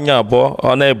odo anya bo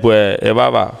ona ebu e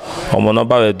baba omo no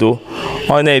ba we do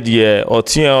ona die o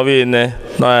tin o we ne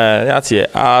na yati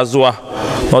azwa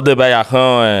no de ba ya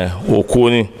kan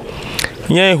okoni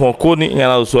yen hon koni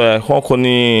yana so hon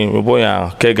koni bo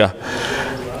ya kega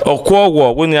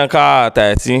okwo wo ni aka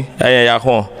taisi ya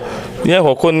hon yen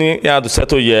hon koni ya do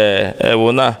seto ye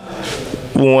ebona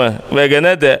Uhen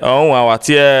wegene de on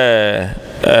awati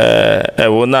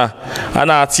ewona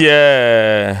ana ati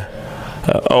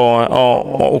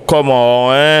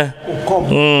ukomo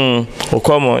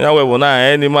ukomo ya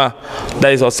wewona anima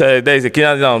that is also there is a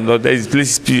kingdom there is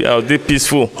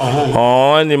peaceful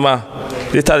anima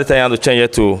later ya do change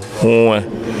to Uhen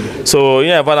so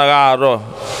yeah bana ro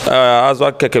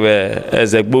azwa kekebe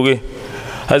ezegbuge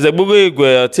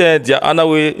igwe tie dia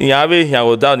anawe yawe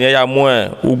yawoda ne ya mu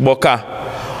ugboka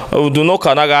udunu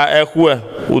kanaga ehwe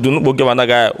udunu gboge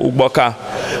banaga ugboka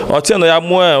otie no ya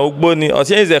mu ugboni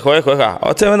otie ize ko ka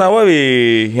otie na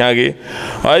we yage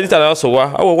o dita na so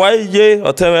wa awo wa ye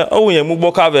otie o yen mu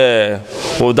gboka be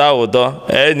odo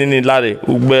ni lare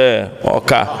ugbe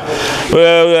oka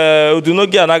udunu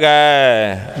gi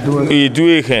anaga idu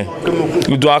ihe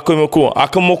udu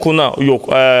akomoku na yo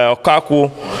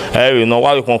okaku no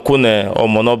wa kon ku ne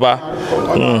omonoba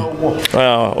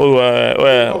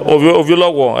Ovia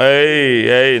logo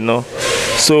no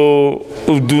so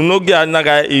udu no gi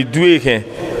anaga idu ihe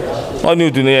oni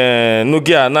udu no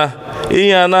gi ana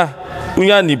iyana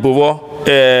unya ni bowo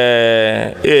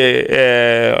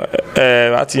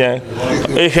atiyan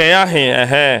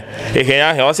ihe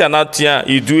ya o se na tiyan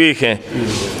idu ihe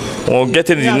on get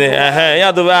it in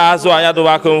ya do ba aso ya do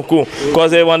ba konku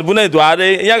cause one buna do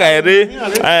are ya ga ere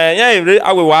ya ere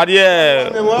awe wari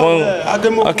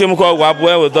akemu ko wa bo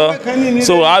e do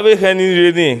so abe khani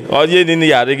re ni o ye ni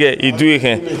ya re ge idu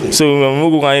ihe so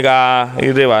mugu kan ga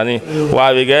ire wa ni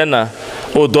wa be ge na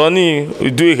odo ni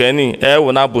idu ihe ni e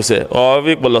wo na bose o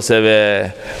bi polo se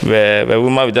be we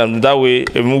ma bi dan that way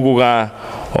mugu kan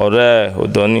ore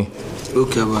odo ni.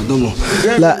 Okay, but no more.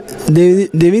 La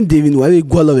David, why we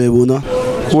go all over bona?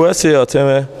 We say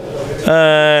oteme.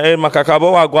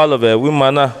 Makakabo wa go all over we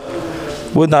mana.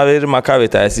 We na very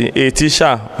makabeta si e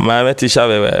teacher, my teacher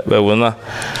we bona.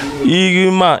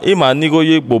 Ima ni go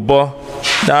ye bobo.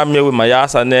 Na me we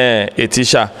mayasa ne e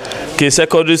teacher. Ke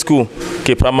secondary school,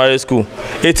 ke primary school.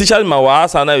 E teacher ma wa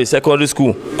sana we secondary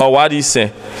school. O wa di sen.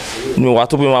 Ni wa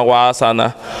to be ma wa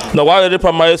sana. No wa we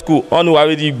primary school, on wa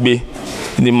we di gbe.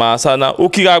 Ni masana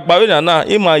ukira agbawe na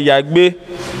ima yagbe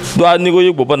do anigo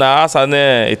yegbo na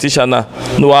asana etisha na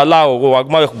no ala o wa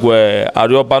gma gwe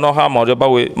arioba no ha ma arioba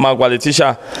we magwale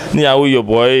tisha ni awo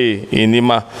yobo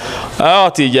inima a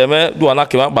ti jeme do na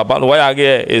ke ma baba no wa ya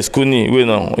ge school ni we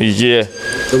no ije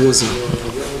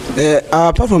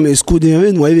apart from a school they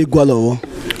when we go all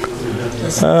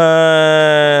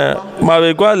ma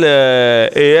we go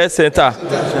le center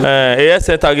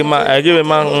gi ma give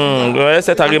ma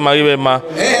center gi ma give ma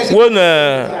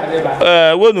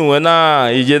wonu na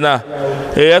ije na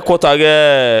quarter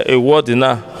ge award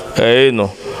na no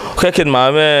keken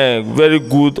ma me very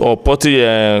good or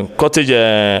cottage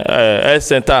health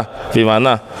center vi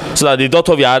mana so that the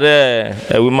doctor vi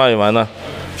are we ma mana.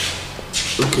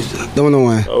 Okay, don't know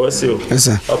why. Oh, yes sir.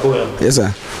 Yes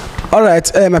sir. All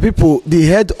right, my people, the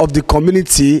head of the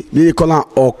community, they call her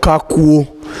Okakuo,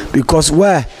 because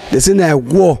where they say na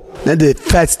war, then the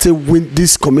fight still win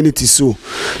this community. So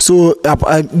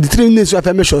the three names we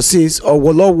have mentioned since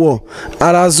Owolowo,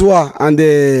 Arazua, and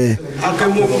the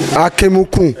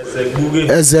Akemuku,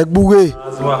 Ezegbuge,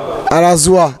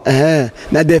 Arazua.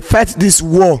 Now they fight this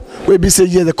war. We be say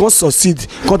yeah, they can't succeed,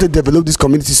 can't develop this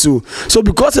community. So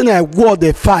because in a war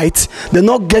they fight, they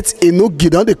not get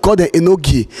enogi. Now they call them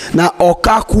enogi. Now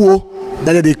Okakuo.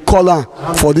 That they call her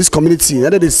for this community,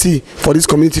 that they see for this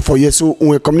community for years. So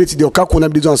when community they okaku na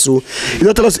be done so, you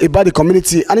don't tell us about the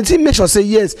community, and it make sure say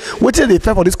yes. What they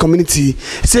fight for this community?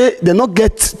 Say they not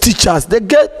get teachers. They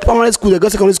get primary school, they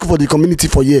get secondary school for the community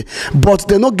for year, but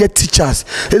they not get teachers.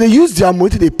 They use their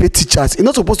money, they pay teachers. It's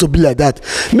not supposed to be like that.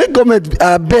 Make government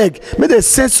beg, make they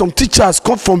send some teachers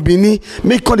come from Benin,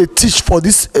 make come they teach for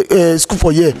this school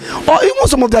for year, or even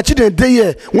some of their children they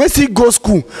here when see go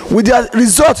school with their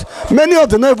result. Many many of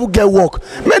them not even get work.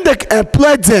 Make they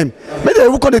employ them. Make they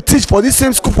even come to teach for this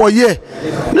same school for a year.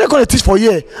 Make they come to teach for a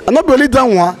year. And not be only that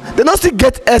one, they not still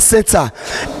get health center.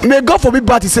 May God forbid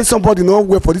bad to say somebody no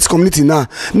work for this community now.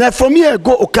 Now from here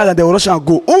go Okada, they will rush and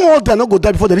go. Who want them not go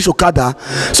die before they reach Okada?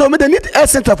 So may they need health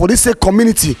center for this same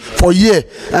community for a year.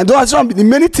 And those are the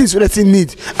many things we still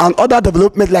need and other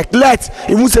development like light.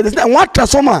 Even say there's one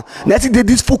transformer. Now they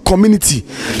this full community.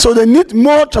 So they need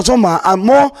more transformer and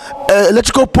more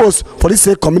electrical posts for this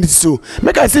same community. So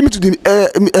make I say me to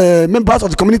the members of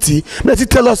the community. Let it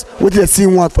tell us what they see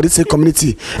want for this same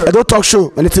community. I don't talk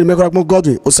show. And it's make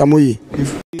Godwin Osamoyi.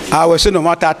 I was saying no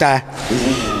matter that.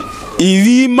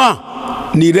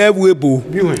 Ivima ni rewebo.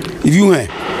 Uhen.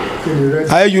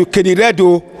 Ayo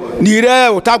keniredo ni re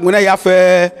otaguna ya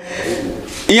fe.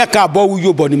 Iya ka bo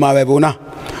uyo bo ni mawebo na.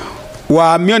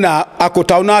 Wa miona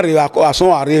akota una re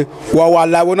ason are wa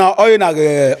la wona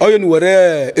oyo ni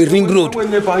were ring road. We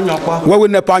ne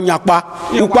pa nyapa.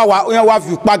 Upa wa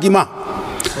view pa gima.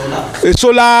 A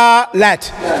solar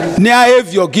light near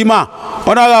Ovia gima.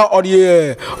 Ona or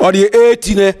the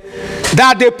 18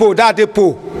 that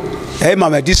depot eh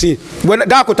mama this when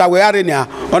that kota we are near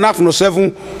ona from 7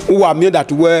 who are made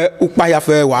that we upa ya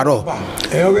fe waro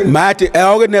mate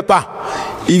e nepa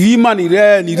ivi man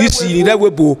ni risi ni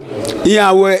webo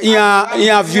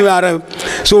iya view are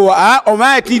so o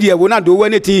ma ti die we na do we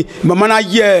neti mama na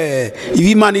ye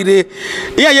ivi man ire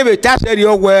iya ye be tax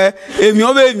area we emi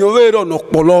o ro no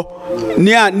polo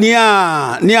nia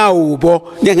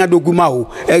obo nia nga doguma o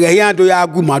ege ya do ya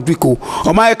aguma duko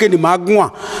o ma yeke ni magun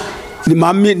a ni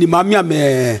mami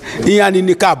ame iya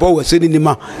ni ka bo we se ni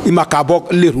ma ima ka bo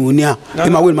lerun ni a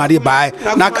ima we ma re bai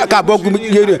na ka bo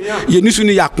ye ni su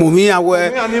ni yakpon mi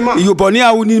awe yobo ni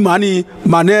awu ni mani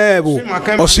manebo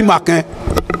osimaken.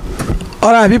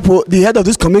 All right, people, the head of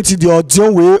this community, the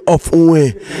audion way of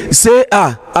Uhen, say,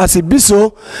 as a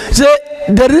biso, say,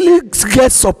 they really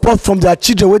get support from their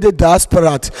children with the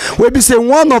diaspora. We be say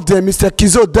one of them, Mr.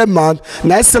 Kizo Deman,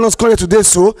 nice send us calling today,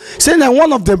 so, say that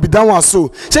one of them be that one,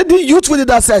 so, say the youth with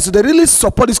that side, so they really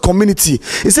support this community.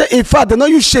 He said, in fact, they know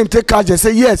you shame, take charge, they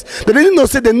say, yes, they really know,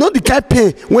 say, they know the kind of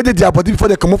pain when they their body before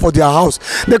they come up for their house.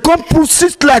 They come put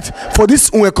street light for this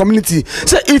Uhen community.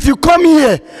 Say, if you come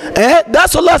here,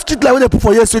 that's all that street light when they put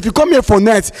for years. So if you come here for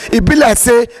night, it be like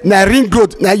say na ring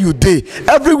road na you day.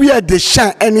 Everywhere they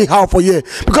shine anyhow for here.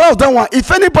 Because of that one,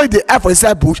 if anybody they have for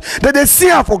inside bush, then they see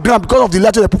her for ground because of the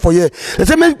light they put for here. They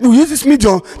say we use this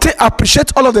medium to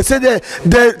appreciate all of them. Say they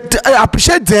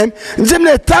appreciate them.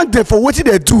 They thank them for what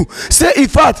they do. Say in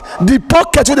fact the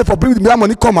pocket where they for bring that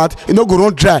money come out, it no go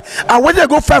run dry. And when they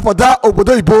go fight for that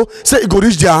obodo ibo, say it go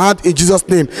reach their hand in Jesus'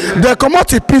 name. They come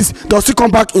out in peace, they'll still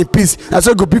come back in peace. And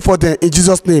so it go be for them in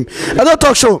Jesus' name. I don't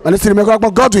talk show. And it's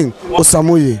Godwin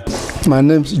Osamoyi. My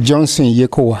name is Johnson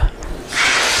Yekowa.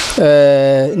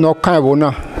 No kind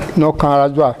bona, no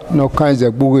kind Rajwa, no kind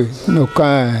Zebuge, no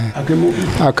kind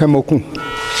Akemokun.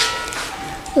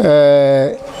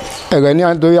 Egani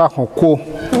Andoya Hoko,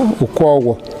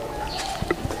 Ukowo.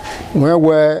 We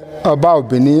were about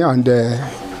Benin and the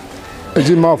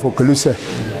Ejima of Okeluse.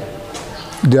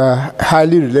 They are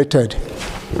highly related.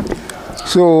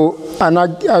 So, and I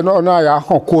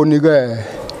Hoko nigga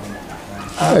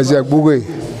as a boogie.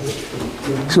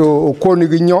 So,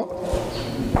 Okonigino.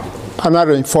 And I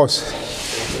reinforce.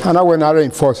 And I went I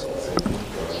reinforce.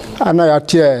 And I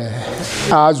tear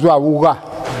as well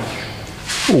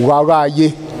Uga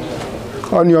ye.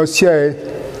 On your share,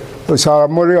 was our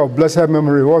memory of blessed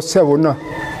memory was 7.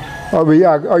 Or we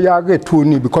are get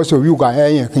 2 because of you got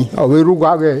anything. Or we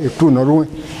ruga get 2 no.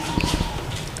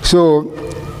 So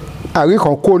I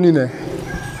reckon Conine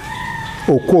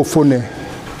or Cofone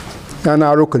and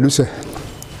I rock loose.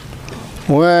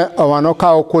 When I want to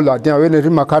call cola, then when I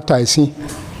remarkata, I see.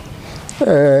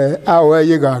 Our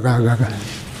Yaga.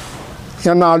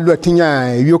 Yana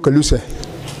Latina, Yokaluse.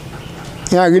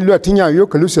 Yana Latina,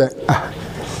 Yokaluse.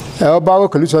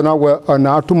 About Kalusa now are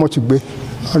now too much be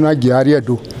on a Giaria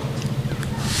do.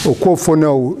 O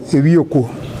Cofono, Evioko,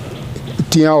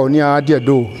 Tia or near Adia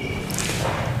do.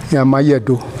 Yamaya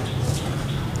do.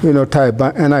 You know, type,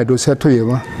 and I do settle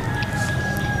you.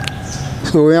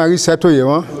 So when I settle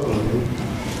you,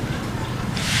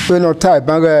 we no type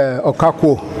bang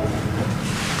okako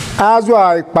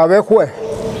azwa pawekwe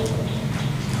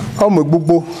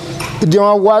omugbo the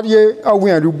one warrior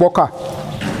Owen Uboka.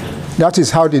 That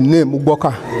is how the name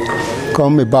Uboka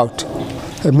come about.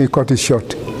 Let me cut it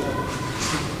short.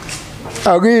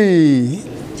 Agi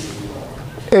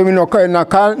emi no ka na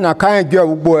kan gbe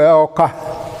ugbo oka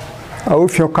awo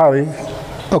fi okare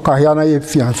oka ya na ye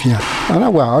fian ana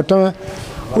wa otan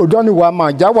odoni wa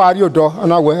ma jawari odo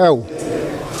ana we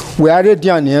we are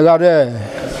dian ni ga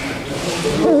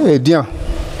dian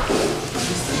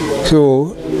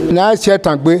so na se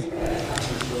tangbe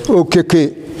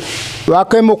okeke wa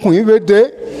ke mo kun ibe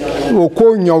de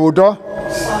oko yan odo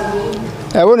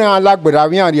e wo na alagbera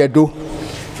wi an edo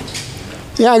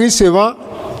ya ri sevan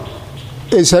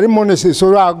a ceremony is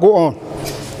so go on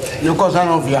no concern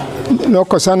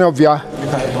Ovia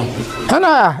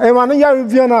ana e ma ya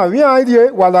Ovia na wi an ri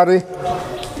walare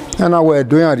ana we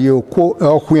do yan ri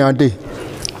oku yan de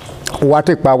wa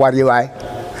te pa wari wa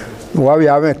wi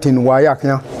ave tin wa ya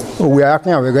kan o wi ya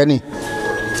kan we gani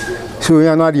so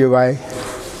yan na ri wa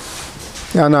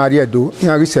yana ri edo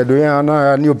yan ri sedo yan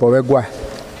na ni obo we gwa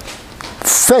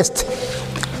first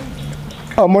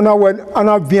amona we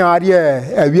ana bien ari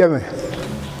ewie me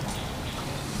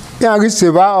yan ri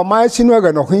seva o ma sinu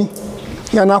ege no hin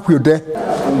yana kwode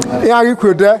yan ri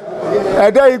kwode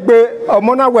ede igbe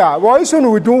amona we wo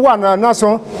isunu widun wa na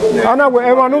so ana we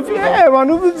evanu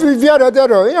via de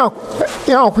ro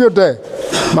yan kwode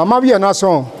mama bi na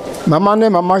so mama ne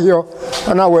mama hio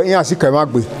ana we yan sika ma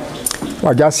gbe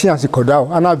waja si asikoda o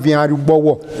ana bien ari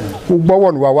gbowo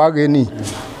no wa ge ni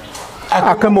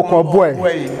akemo ko boy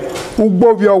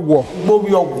ugbo bi owo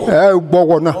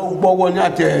ugbo na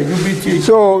ate UBT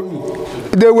so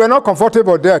they were not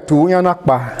comfortable there too yana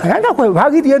pa ana ko ha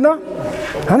gi die na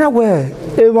ana we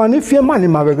e wa ni fie mani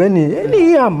ma be ni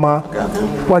ni ama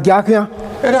waja kan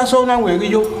era so na we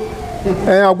ri yo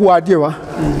agu adie wa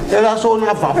era so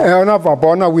na fa na fa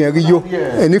bo na we ri yo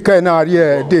eni kai na ari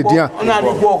de dia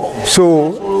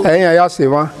so ya se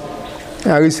wa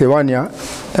ari se wa nia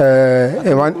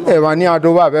Evani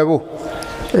adoba bebo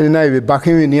na ibe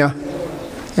bakin ni ya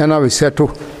na we settle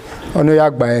ono ya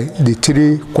gba the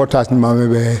 3 quarters ni ma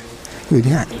be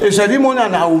e ceremony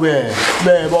na wo be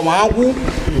bo ma ku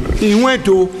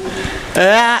inweto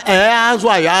azo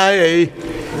ya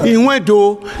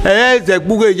inweto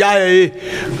zegbuge ya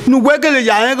nugbekele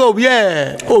ya yen go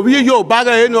obi yo ba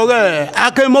ge no ge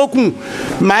akemokun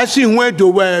ma si inweto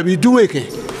we bi duweke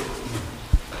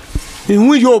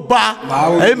ìwú yóò bá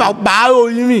èyí máa bá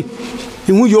oyin mi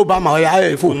ìwú yóò bá máa yá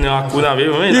ẹ̀ fò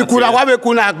ìkùnà wà bẹ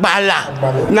kùnà gbàlà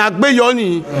nà gbé yọ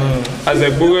ni.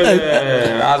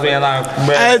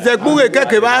 ẹ̀zẹ̀gbúre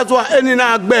kẹ̀kẹ́ bá sọ ẹni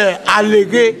náà gbẹ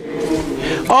àlèké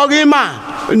ọrí mà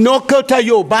nọ́kẹ́tẹ̀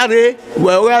yóò bá rẹ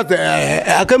wẹ̀wẹ̀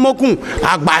akẹ́mọ́kùn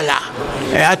àgbàlà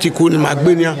ẹ̀ àti kù ni màá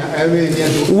gbé ni à.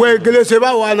 wẹ̀ gẹlẹ́sẹ̀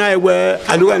bá wà náà ẹ̀wẹ̀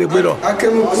àdúrà ní gbé lọ.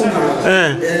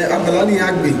 àgbàlá ni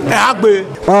àgbè.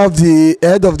 One of the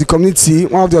head of the community,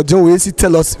 one of the John Wesi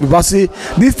tell us about say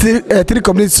these three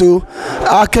communities, so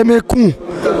Akemekun,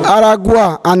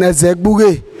 Aragua, and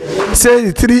Ezegbure, say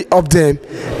the 3 of them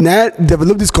now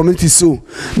develop this community so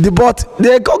but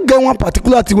they go get one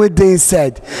particular thing when they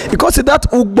inside because say that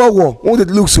Ugbowo when they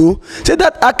look so say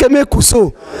that Akemeku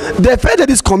so they fed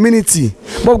this community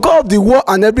but because of the war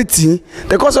and everything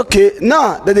they cause okay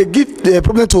now that they give the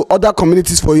problem to other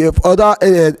communities for other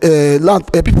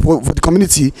land people for the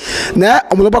community now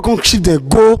Omoloba come shift them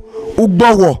go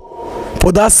Ugbowo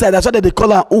for that side. That's why they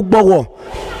call her Ugbowo.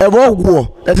 Ever war.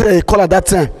 That's why they call her that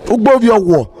time. Ugbovia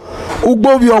war.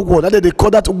 Ugbovia war. That's why they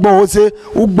call that Ugbowo. Say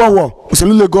Ugbowo. It's a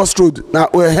Lagos road. Now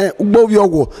Ugbovia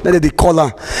war. That's why they call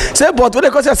her. Say but when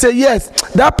they call say yes,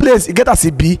 that place it get as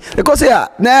it be. They call say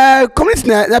nah community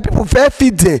nah people fair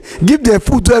feed them, give them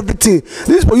food to everything.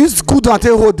 This people use good and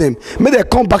take hold them. May they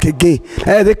come back again.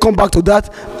 They come back to that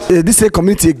this same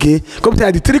community again.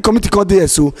 Community the 3 community called there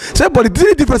so. Say but the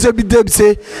 3 difference will be there.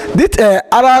 Say this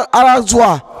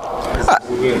Arazwa,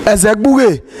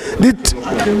 Ezegbure,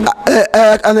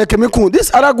 and Kemekun.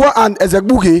 This Aragua and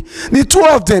Ezegbure, the 2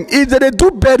 of them, if they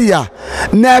do burial,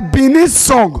 na Benin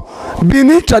song,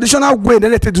 Benin traditional way,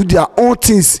 then they do their own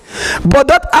things. But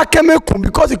that Akemekun,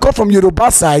 because it come from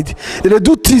Yoruba side, they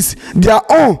do things their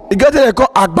own. It get they call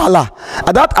Agbala,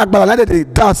 and that Agbala now they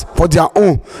dance for their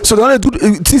own. So they only do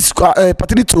things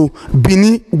particularly to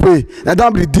Benin way. Now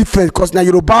that will be different because now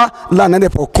Yoruba land and they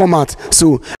for come out.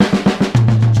 So.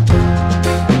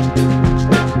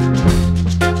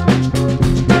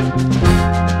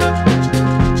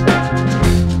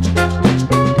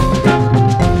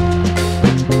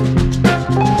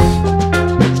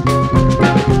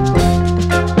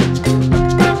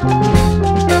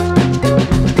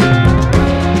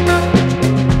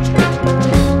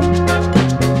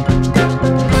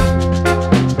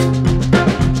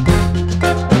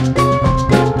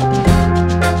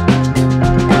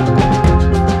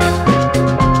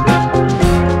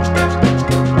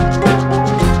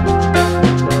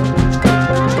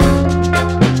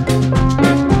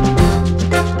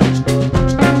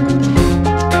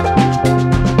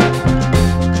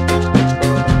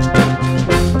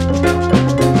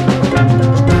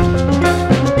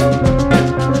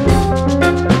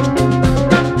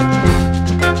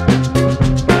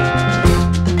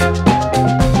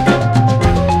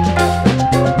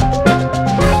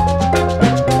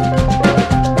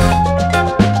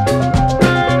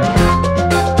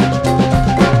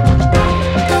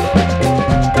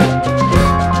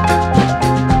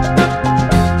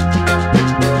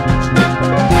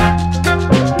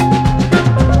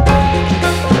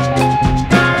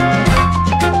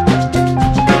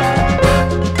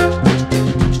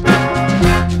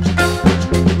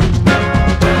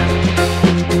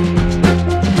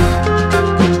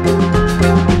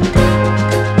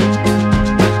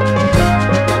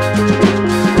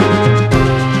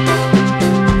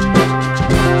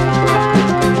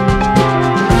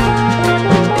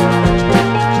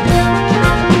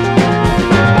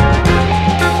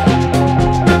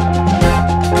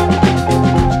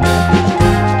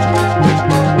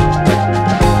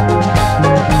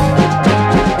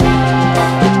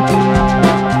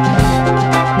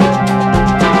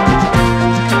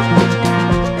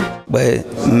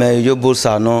 me yo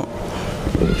bosa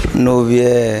no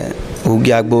vie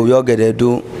ugiagbo yo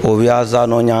gededu Ovia za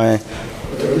no nya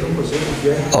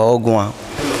ogwa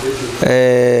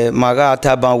maga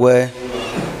tabanwe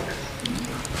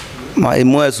ma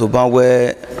emoeso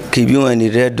banwe kibiun ni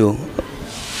redo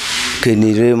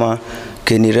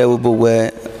kenire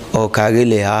ubowe o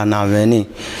kagele ha na meni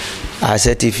a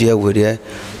certify we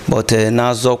but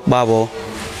na zokpabo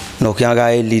no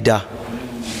kiaga leader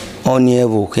oni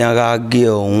evo kiaga ge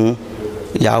ohun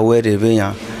yawe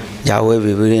rebeyan yawe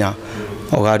bebeyan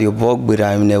o ga ri bo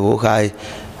gbera mi nevo kai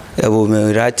evo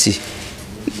merati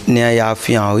ni ya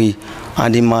fian wi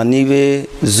and the money we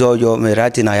zoyo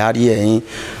merati na yari yin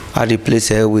a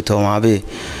replace with omabe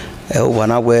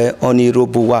wana we oni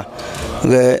robuwa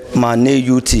we mane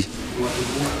yuti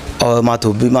o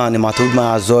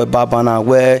matobima azo baba na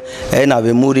we na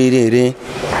be murire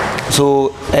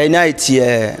so night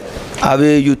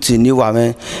abe yuti ni wa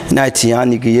me night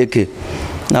ani giyeke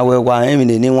na we wa emi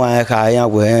ni wa ka ya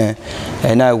we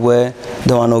na we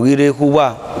do wanogire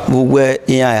kuwa bugwe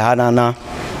ya hanana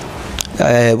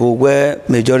bugwe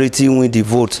majority win the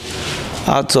vote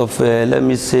out of let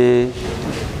me say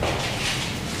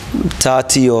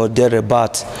 30 or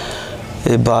thereabout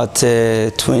about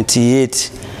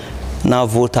 28 now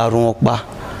vote arun okpa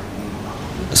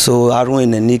so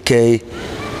arun in nike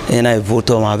and I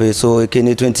vote on my so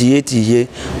ekene 28 ye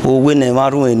o we na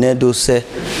arun in do se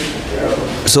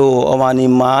so o mani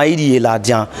ma iri la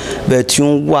jan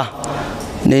betun wa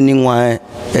neni wan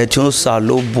etun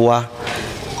saloboa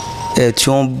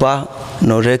etun ba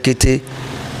no rekete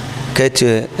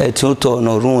kete etun to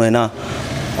no run na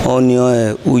oni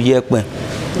uyepe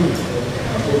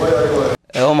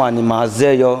o mani ma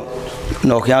zeyo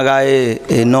no kiaga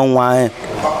no wan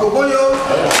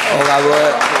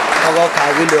oga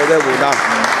kagile oge down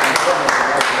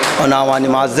ona wani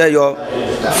ma zeyo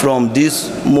from this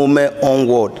moment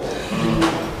onward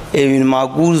even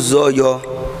maguzo yo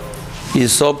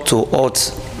is up to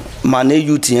us mane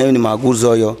youth even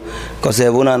maguzo yo cause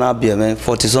ebona na be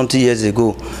 40 something years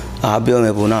ago I be on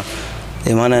ebona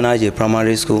e man na je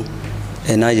primary school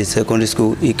e na je secondary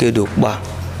school ikedo pa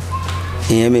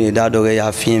iyen mi ni dadoge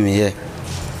ya fin mi here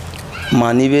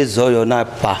mani be zoyo na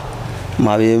pa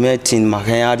ma be meeting ma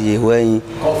kan ari eweyin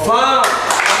confirm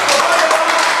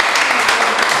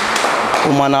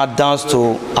umana dance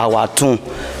to our tune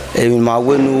even ma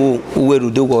wenu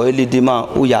uwerude go elide ma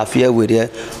u ya fi ewere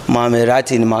ma me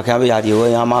right ni ma kan be ya de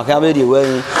eweyin ma kan be de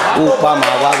eweyin u pa ma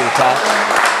wa ruta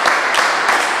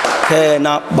ke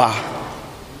na pa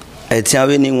etian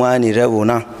we ni wan ni rewo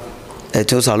na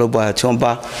eto salobo eton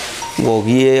ba wo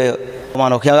ye ma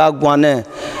no kan ga gwan na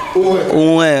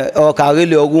Uhen o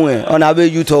kagele ogun ona be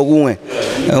youth ogun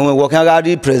en wo kan ga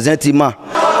represent ma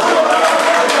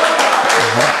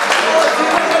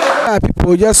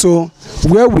people just so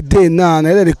where we dey now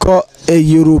na they call a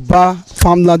Yoruba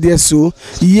farmland there so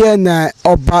here na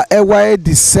Oba Ewaye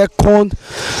the second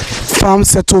farm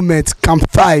settlement camp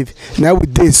 5 now we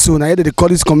dey so now they call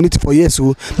this community for years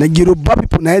so na Yoruba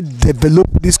people now develop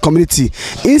this community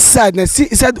inside na see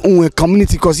inside Uhen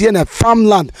community because here na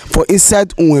farmland for inside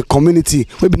Uhen community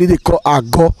we be need to call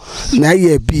Ago na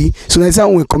here be so na inside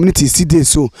Uhen community still dey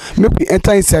so make we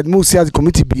enter inside make we see how the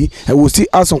community be and we'll still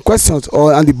ask some questions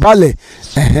or and the Bale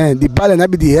na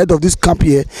be the head of this camp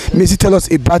here may he tell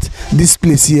us about this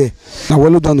place here na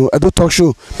well done Edo Talk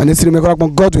Show and it's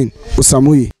Godwin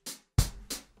Osamuyi.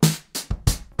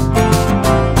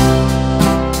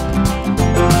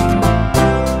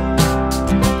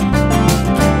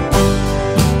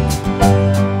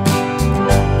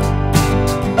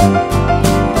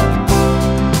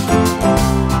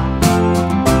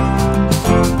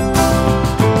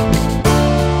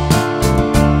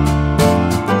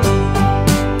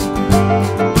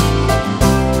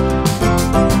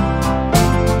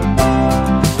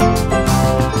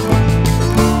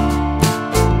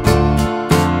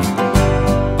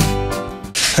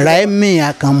 Raimi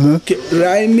Akamu. Okay,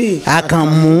 Raimi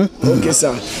Akamu. Okay,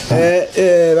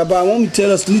 sir. Baba, I want to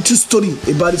tell us a little story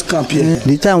about this camp here.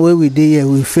 The time where we dey here,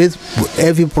 we face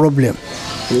every problem.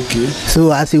 Okay.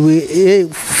 So as we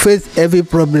face every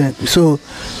problem, so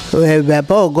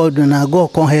Baba God na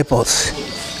God come help us.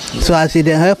 So as they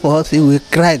help us, we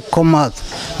cry, come out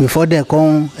before they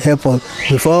come help us.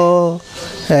 Before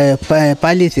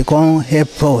police come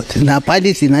help us. Now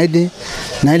police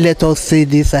now let us stay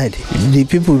this side. The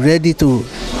people ready to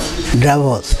drive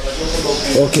us.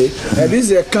 Okay.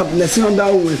 This is a camp. Let's see under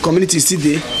Uhen community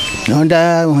city.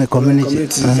 Under Uhen community.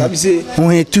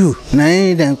 Uhen 2.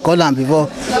 Now then call them before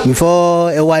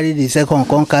Ewari the second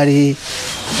come carry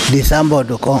the sambod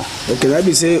to come. Okay, that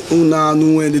be say una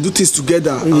no when they do things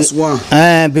together as one.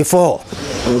 Before.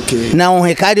 Okay. Now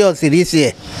he carry us this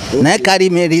year. Okay. Now carry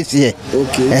me this year.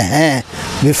 Okay.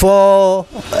 Before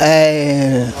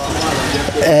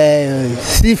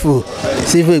Sifu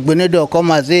Igbonedo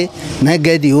come and say, now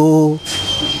get the whole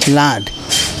land.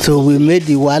 So we made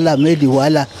the wala.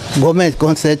 Government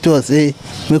consent to us say,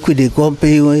 make we dey come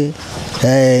pay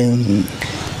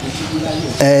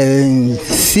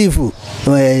Sifu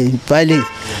pilot.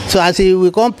 So as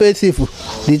we come pay Sifu,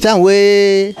 the time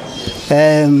we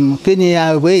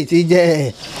Kenya wey ti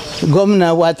jẹ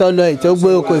gómìnà wa tọ́lọ́ tó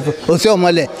gbé oko òsì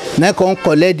ọmọlẹ̀ náà kàn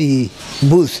collect the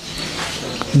boost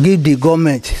give the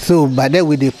government. So by then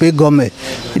we dey pay government.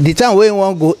 The time wey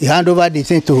wan go, he hand over the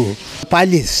thing to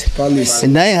palace.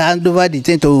 And now he hand over the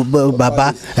thing to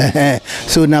Baba.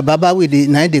 So na Baba we dey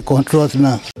now dey control us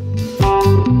now.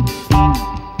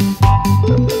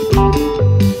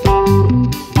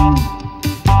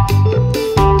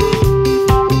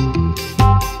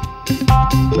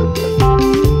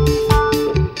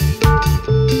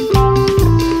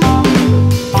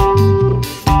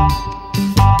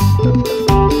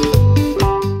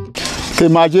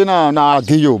 Imagine na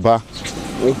agi Yoruba.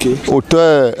 Okay.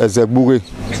 Ote ezegbure.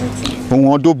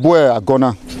 Won do boy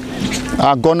agona.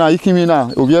 Agona ikimi na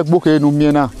obi egboke nu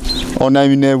mie na. Ona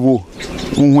mi na wo.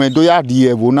 Uhen do ya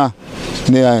die wo na.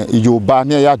 Ne Yoruba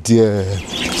ne ya die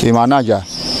e manager.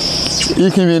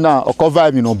 Ikimi na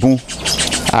okova mi no bun.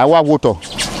 Awa woto.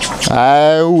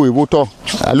 Uwe woto.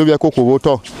 Alobi ekoko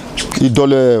woto.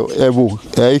 Idole ewo.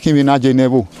 Ikimi na je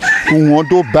newo. Won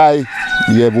do buy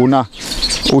yewo na.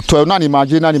 Oto na ni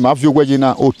imagine ni ma fi ogwe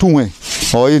na otunwe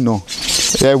o ino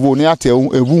ewo ni ate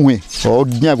ewuwe o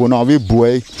nya go na we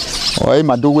boy o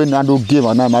ma do we na do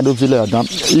game na ma do vile adam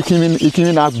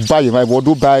ikimi na buy my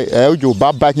do buy ojo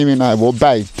ba buy kimi na wo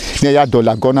buy ni ya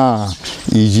dollar gona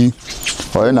iyi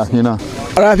o na hina.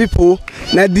 Alright people,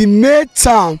 now the main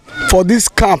town for this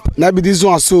camp now be this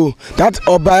one. So that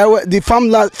Obaewa, the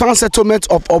farm settlement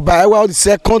of Obaewa, the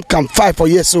second camp 5 for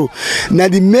years. So now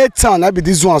the main town now be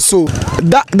this one. So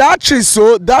that tree,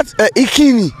 so that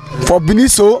Ikini for Benin,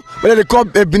 so whether they call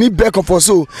Benin Beko for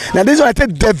so now this one I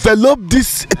think develop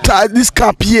this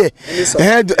camp here.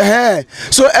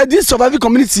 So this surviving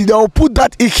community they will put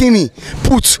that Ikini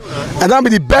and that be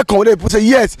the Beko they put say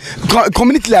yes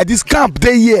community like this camp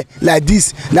they here like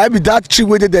this now be that tree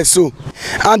where they so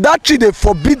and that tree they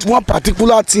forbid one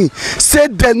particular thing say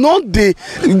they not they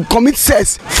commit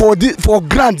sex for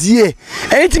grant here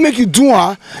anything make you do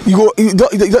you go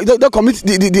you commit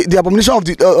the abomination of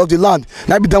the land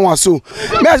now be that one. So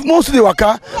most of the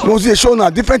waka most of the show now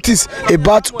different things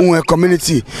about Uhen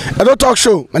community. EDO Talk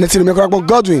Show my name is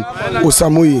Godwin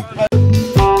Osamoye.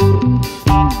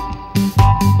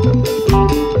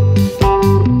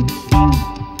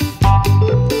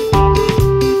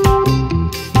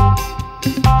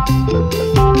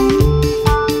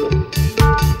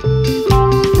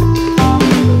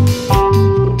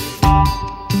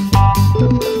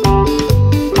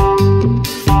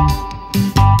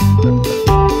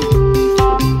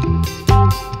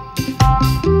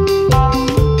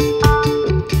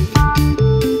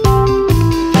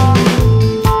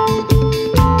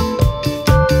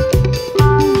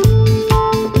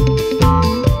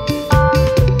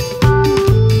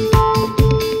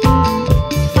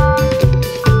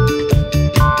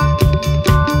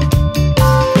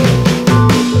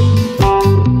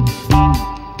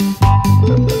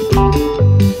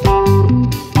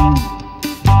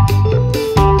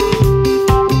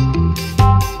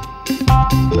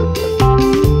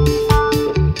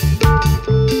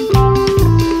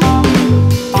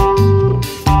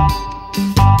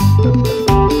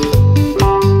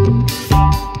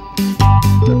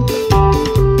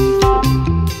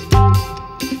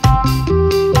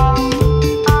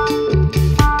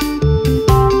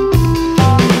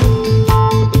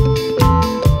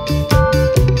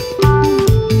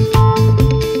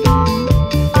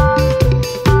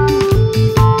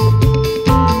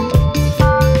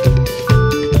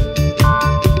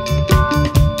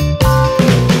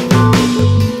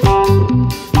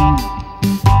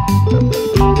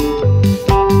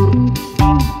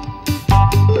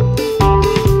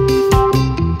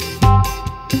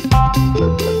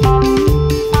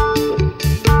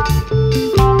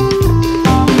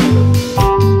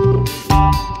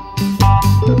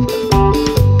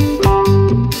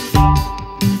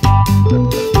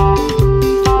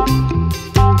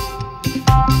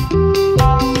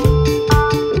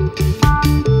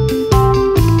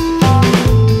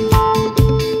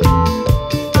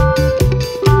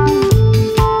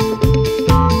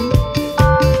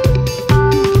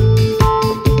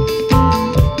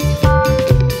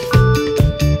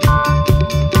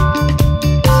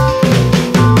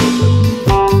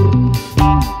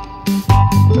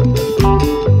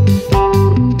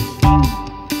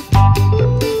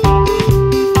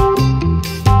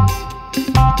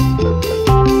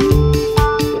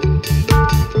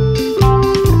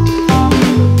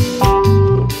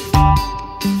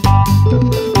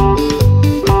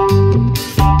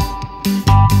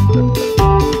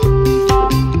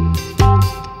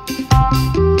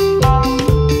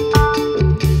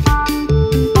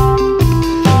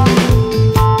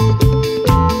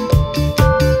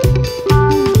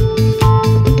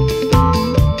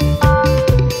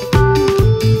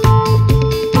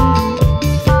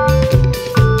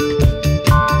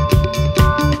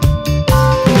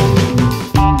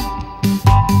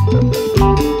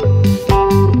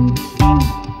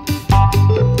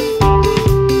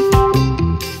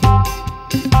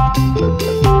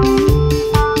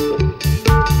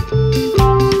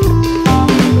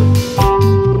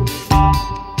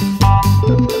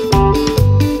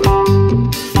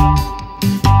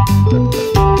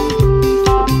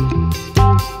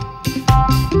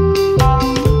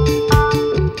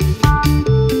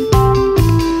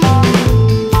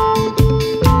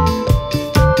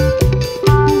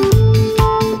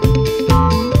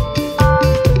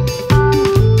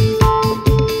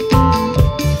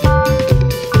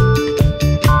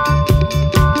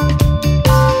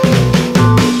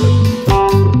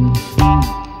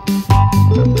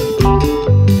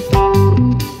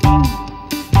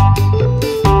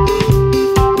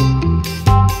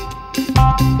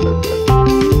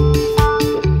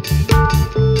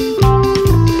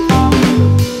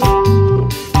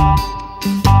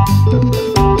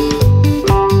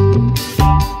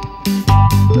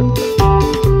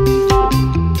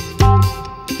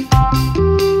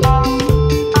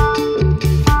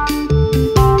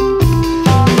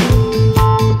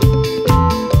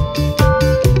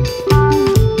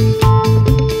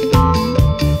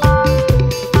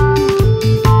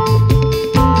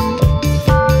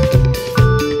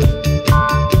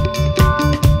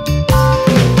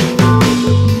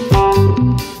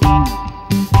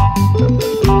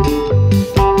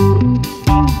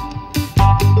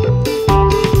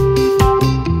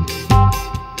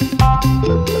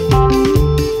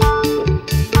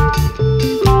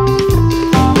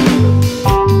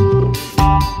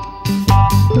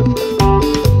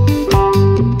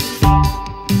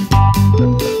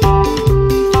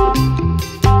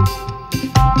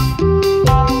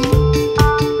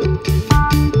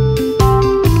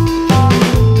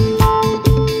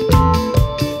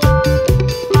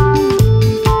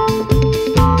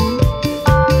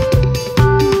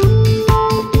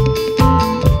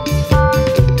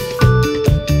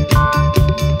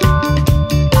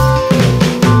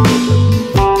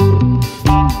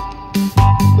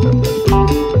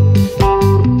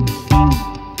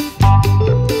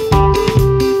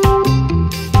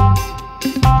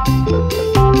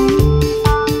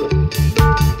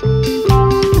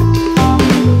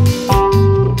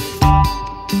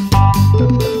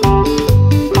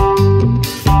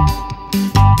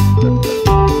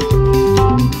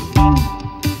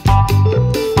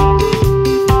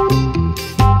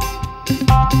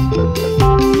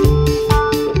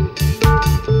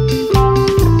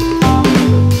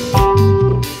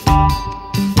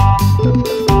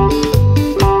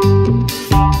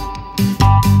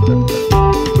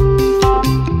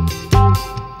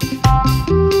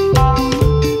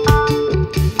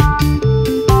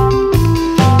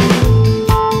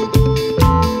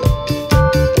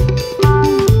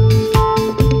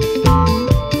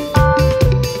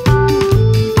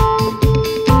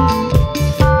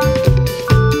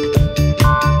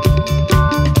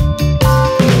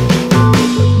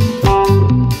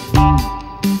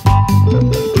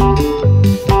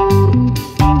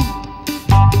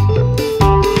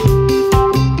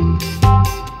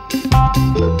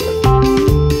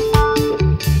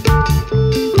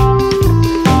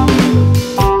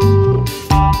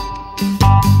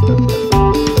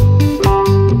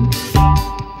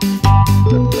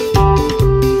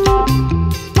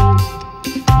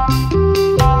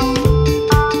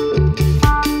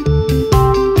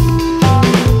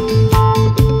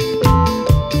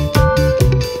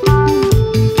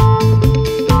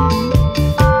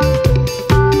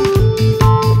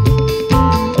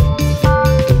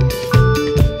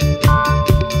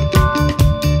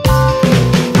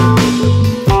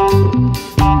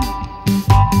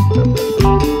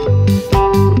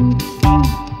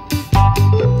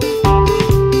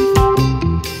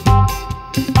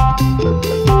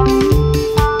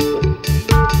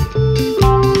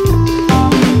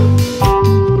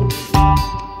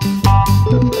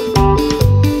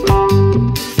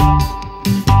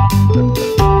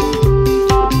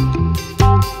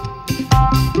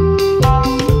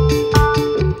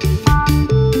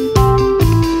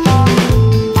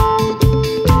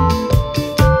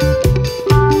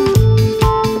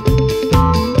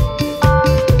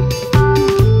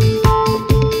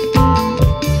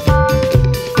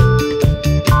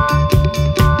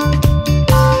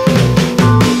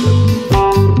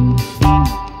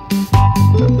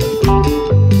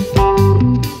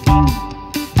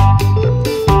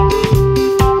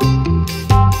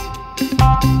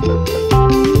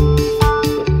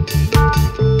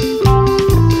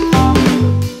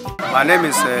 My name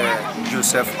is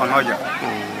Joseph Onoja.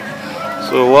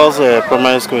 So what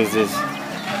primary school is this?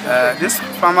 This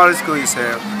primary school is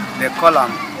they call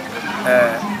them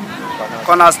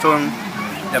Cornerstone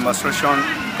Demonstration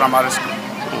Primary School,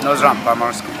 Northern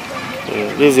Primary School.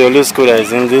 This is the only school that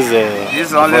is in this. This is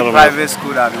the only private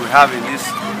school that we have in this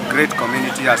great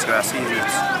community as we are seeing it.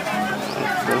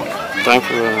 Thank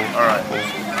you very much. All right.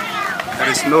 There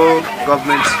is no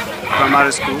government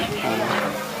primary school,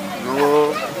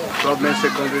 no government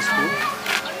secondary school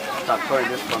that are in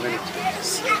this community.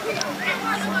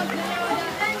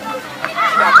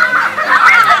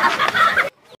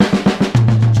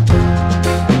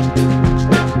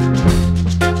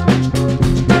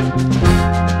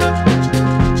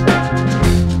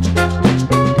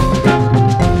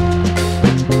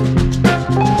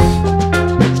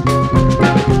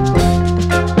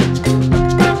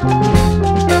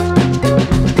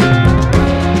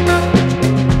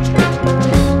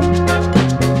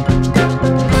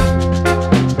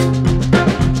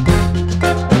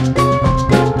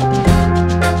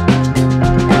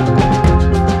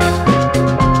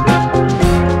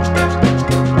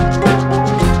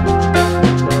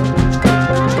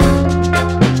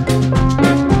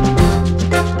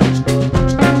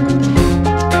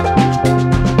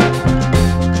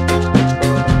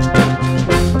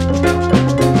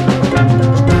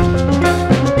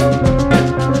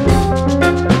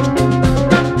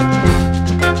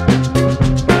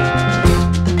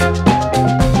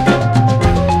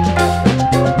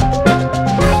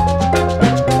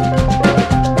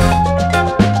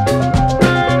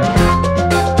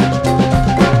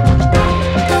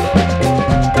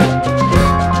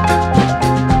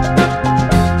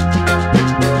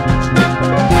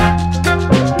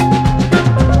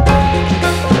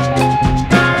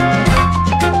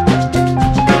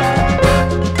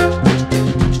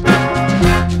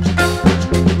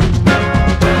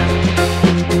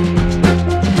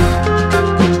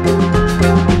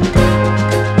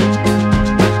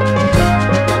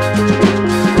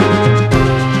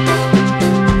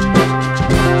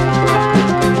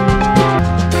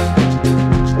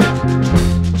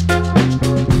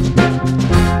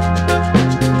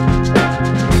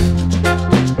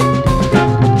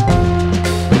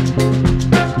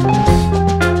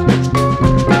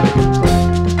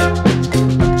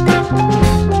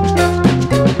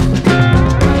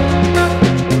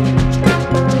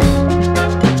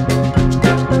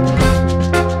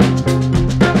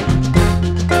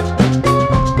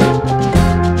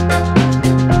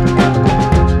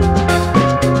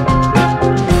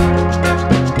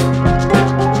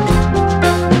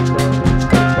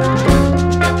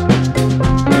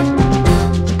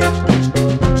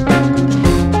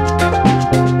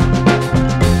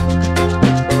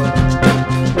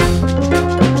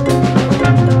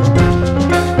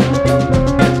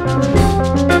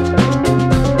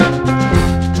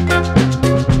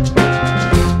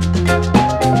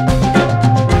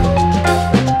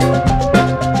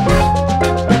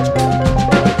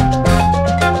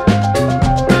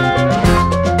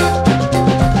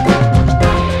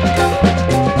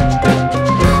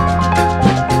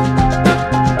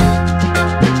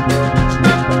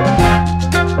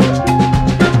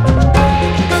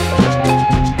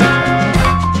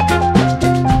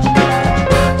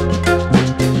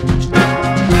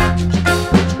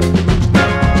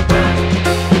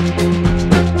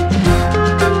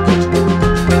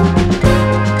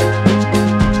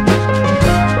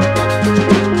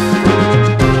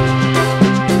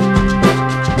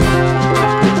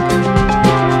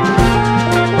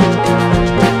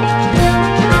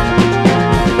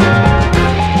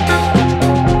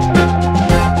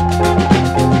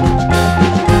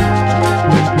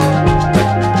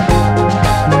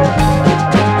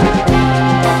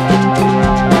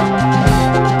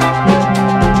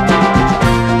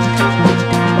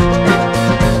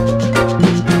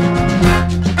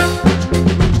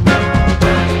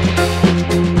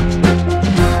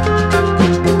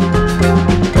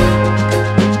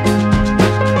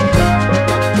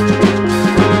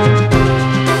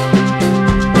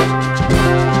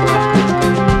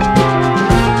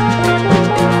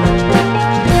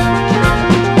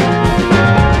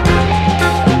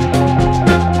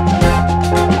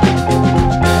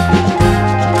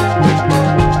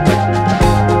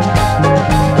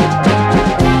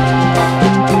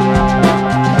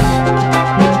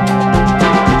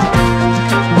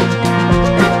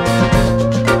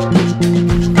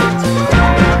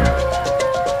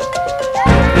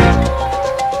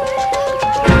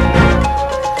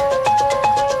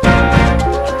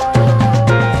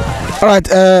 All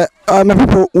right. my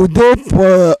people, we do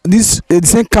for this the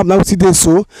same camp now we see there.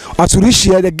 So as we reach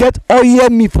here, they get all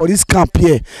me for this camp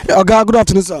here. Okay, good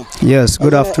afternoon, sir. Yes,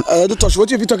 good afternoon.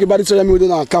 What if you talk about this me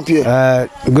within our camp here?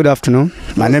 Good afternoon.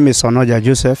 My name is Onoja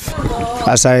Joseph.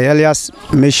 As I earlier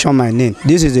mentioned my name,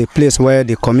 this is a place where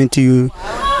the community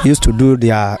used to do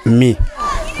their me,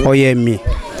 me.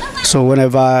 So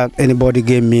whenever anybody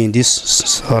gave me in this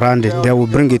surrounding, they will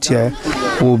bring it here.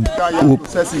 We'll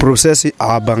process it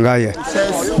our bangaya.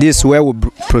 This is where we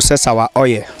process our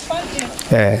oil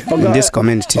in this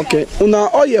community. Okay. Una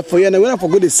oil for you, and when I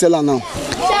forget the seller now.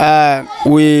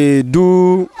 We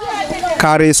do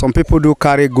carry. Some people do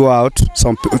carry go out.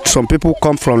 Some people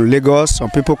come from Lagos. Some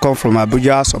people come from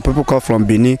Abuja. Some people come from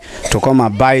Benin to come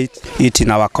and buy it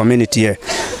in our community here.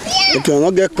 Okay,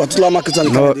 not get particular market.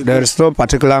 No, there is no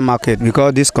particular market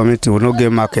because this community will not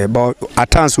get market. But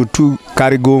at times we do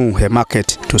carry go a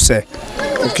market to sell.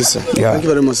 Okay, sir. Yeah. Thank you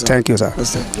very much, sir. Thank you, sir. Yes,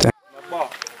 sir.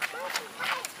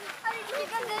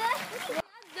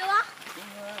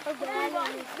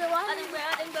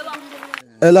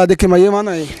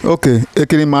 Okay,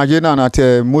 ekirimayena na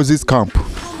te Moses camp.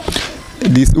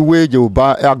 This way you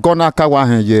ba agona kawa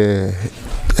ye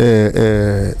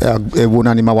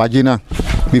wonani mawajina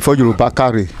before you ba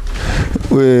carry.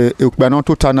 We ukbana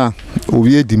to tana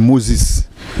owie di Moses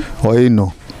or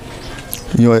no.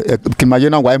 You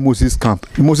ekirimayena why Moses camp.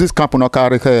 Moses camp no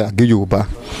carry agi Yoruba.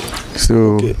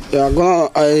 So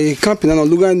I camp na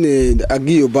luga ne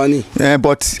agi Yoruba ni.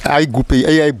 But I gupe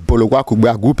bologwa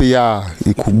kugbe gupe ya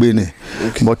ikugbe ne.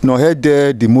 But no head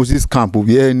there the Moses camp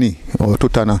we any or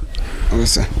totana. Okay,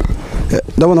 sir.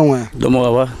 Don't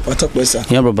know. What up, sir?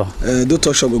 Yeah, brother. Don't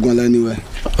talk shop go anywhere.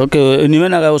 Okay, ni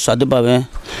mena ga usade ba ben.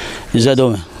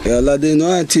 Izado. La de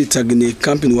no anti tagni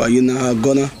camping wa yina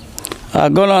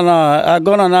agona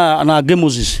na game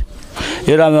Moses.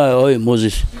 Era me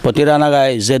Moses. But era na ga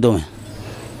Izado.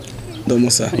 Domo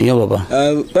sir. Yeah, brother.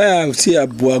 Ba see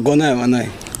abu agona wa nai.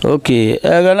 Okay,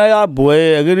 agona ya abu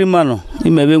egiri mano.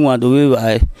 Imebe nwa do we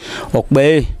ba.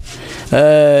 Okpe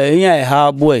iya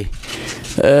ha boy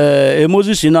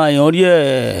Moses na yon ri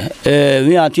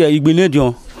mi ati igbine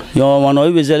dion yon wana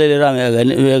ibe zele ra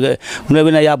me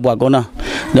be na ya bo agona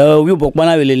na wi bo pa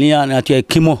na wele ni ati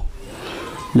kimo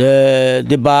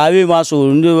de ba wi ma so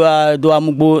ndo do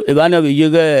amugbo e ba na be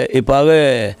yege e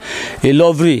pare e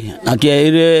lovely ati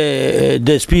ere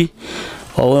despi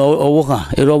owo kan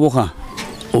ero bo kan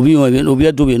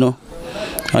obi do be no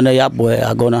ana ya bo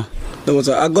agona.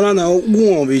 Agona na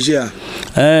gun obejia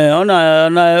ona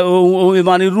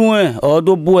imani ruin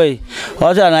odo boy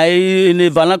o sa na ni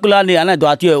vernacular ni ana do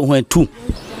ati Uhen 2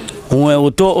 Uhen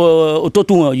oto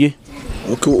 2 ye.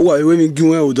 Okay, wa we mi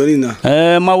gun odo ni na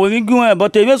ma we mi gun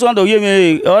but e me so do ye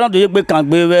mi ona do ye pe kan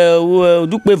gbe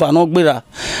odu pe vano gbera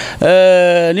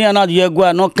ni ana do ye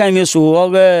gwa no kan mi so o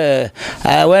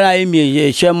when I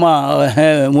mi shema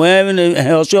when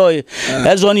o so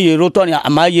ezo ni ero to ni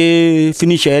amaye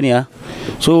finish e ni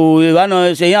so we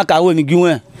no se yan ka we mi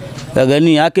gun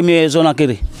ni akemi ezo na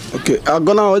kere. Okay,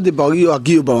 agona o de ba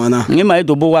agi o ba wana ni ma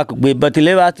do bo wa gbe but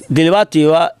deliver ti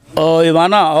wa o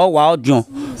Ivana o wa ojon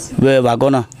we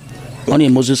agona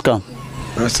on Moses camp.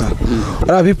 Yes, sir.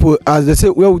 Other people, as they say,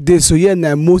 where would they? So here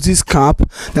na Moses camp.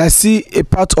 I see a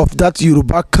part of that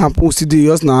Yoruba camp. We see the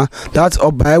years now. That's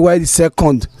by why the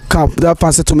second camp that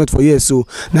fan settlement for years. So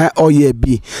now all year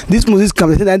be this Moses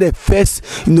camp. They say that the first,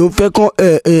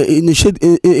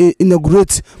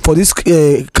 inaugurate for this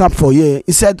camp for year.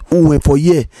 It said Uhen for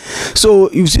year. So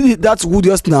you see that's good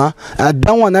just now. And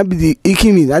that one that be the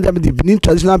Ikimi. That be the Benin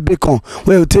traditional bacon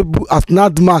where you take as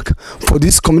landmark for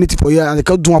this community for year and they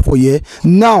can do one for year.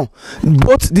 Now,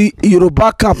 both the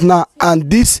Yoruba camp now and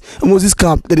this Moses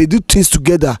camp, they do things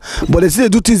together. But they say they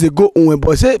do things they go on.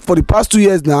 But say for the past 2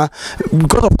 years now,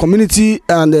 because of community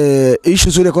and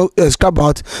issues so they can scrap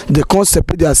out, they can't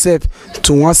separate themselves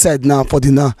to one side now for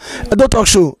the now. I don't talk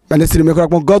show. And let's remember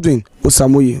Godwin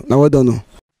Osamoyi. Now, well done.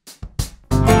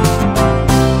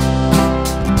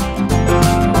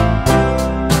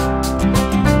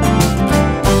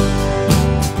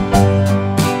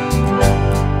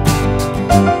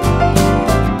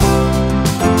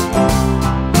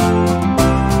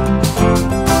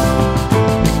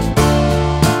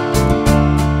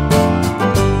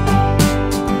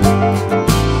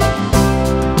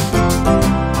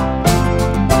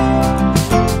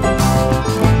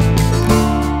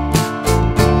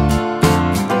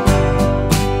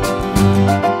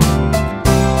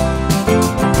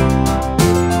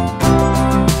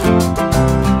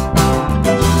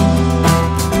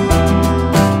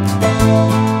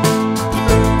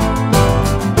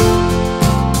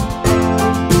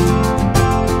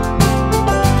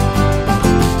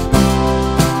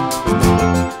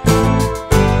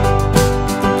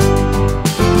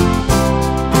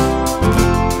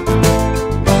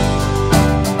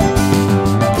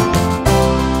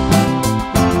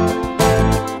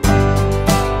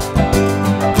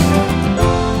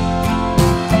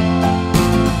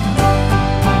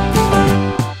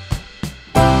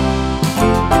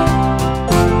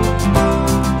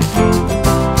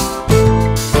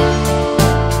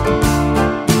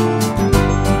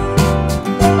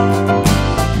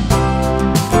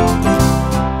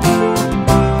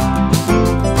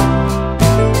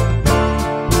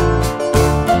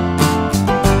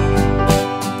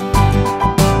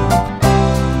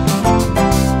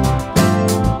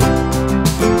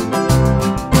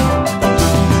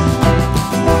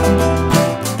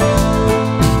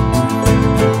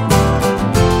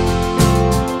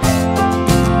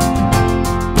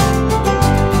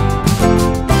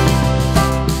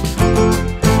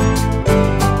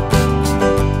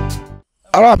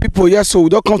 Alright, people, yes, so we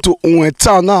don't come to Uhen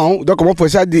town now. We don't come up for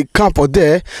inside the camp or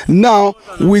there. Now,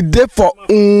 we there for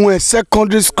Uhen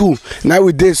secondary school. Now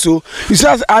we there, so you see,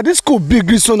 at this school big,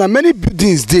 so now many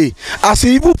buildings there. As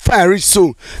you even find rich,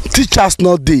 so teachers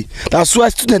not there. That's why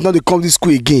students not they come to this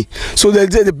school again. So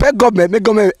the beg government, make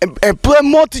government employ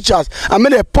more teachers and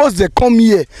make the post they come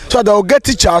here so that they will get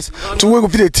teachers to work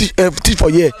with the teach for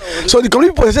year. So the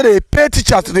community people they say they pay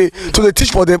teachers to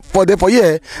teach for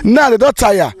year. Now they don't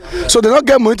tire, so they don't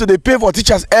get money to they pay for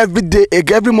teachers every day,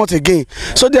 every month again.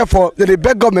 So therefore, they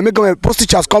beg government, make government post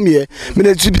teachers come here.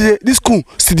 This school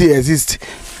still exists.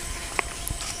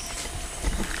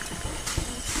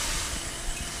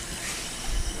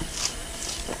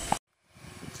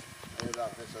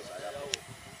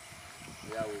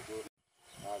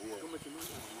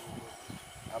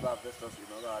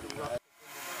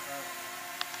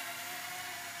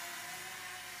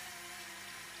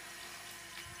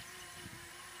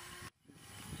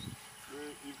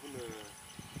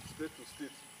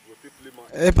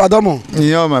 Pardon.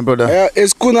 Yeah, my brother.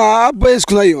 Eskuna, boy,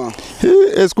 eskuna you man.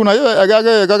 Eskuna,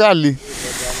 I ali.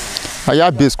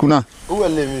 Aya be eskuna. Who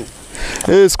live?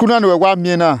 Eskuna no wa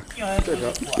mi na.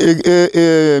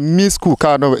 Mi school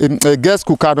card no, guest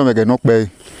school card no me get no pe.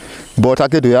 But I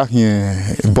get ya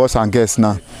here boss and guest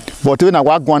na. But when I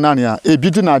wa gwan na ya, e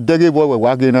bidu na dege boy we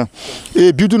wa ge na.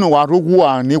 E bidu no wa rogu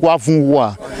a ni wa fun wo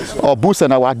a. Obusa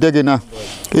na wa dege na.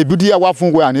 E bidu ya wa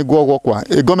fun wo a ni go kwa.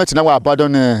 E government na wa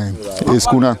abandon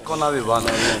school na.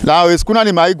 La school na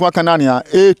ni ma igwa kanani ya.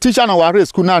 E teacher na wa re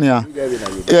school na ya.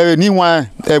 Ni wa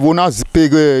e will not pay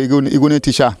go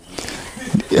teacher.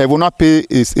 I will not pay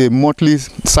is a monthly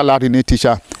salary in a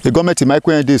teacher. The government in my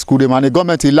day school, the man, the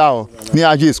government allow ni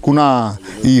aji school na,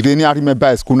 I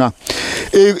remember school na.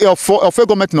 Of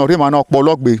government no rema no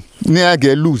bologbe ni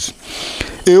get lose.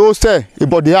 E o say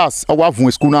about the house our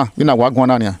fun school na ina wa gwan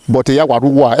na but e ya wa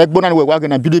ruwa egbo na we wa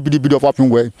gana bidi of afun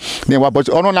we ni wa but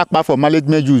ono na pa for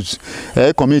management use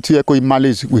community e ko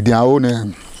manage with their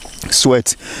own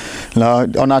sweat la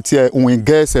on a tie Uhen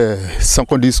girls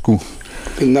secondary school.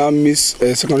 Now miss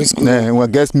secondary school. We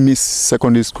guess miss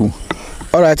secondary school.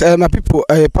 All right, my people,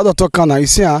 part of talk now. You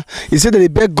see, he said that the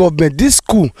beg government. This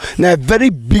school, now a very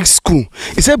big school.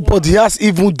 He said, but he has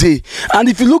even day. And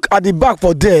if you look at the back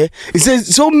for there, he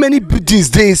says so many buildings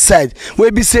there inside.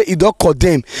 Where we say it don't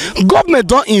condemn. Government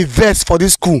don't invest for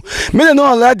this school. May they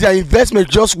not allow their investment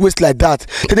just waste like that.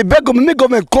 Then the beg government, make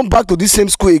government come back to this same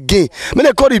school again. May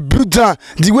they call it build down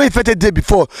the way it felt day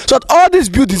before. So that all these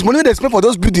buildings, money they spend for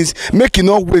those buildings, make it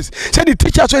not waste. Say the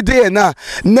teachers were there now.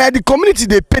 Now the community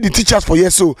they pay the teachers for.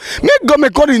 Yes, so make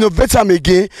government call innovate them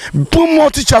again, put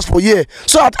more teachers for year.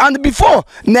 So that, and before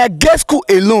na girls school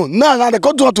alone, now they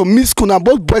go to miss school now,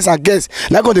 both boys and girls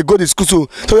now going to go to school. So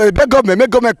the government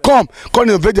make government come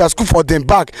innovate their school for them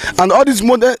back, and all this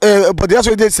modern but that's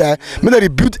what they say. Make they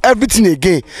rebuild everything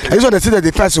again. And this one they say that they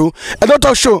find so. I don't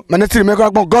talk show. My next remember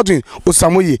Godwin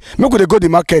Osamoye. Make they go the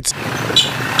market.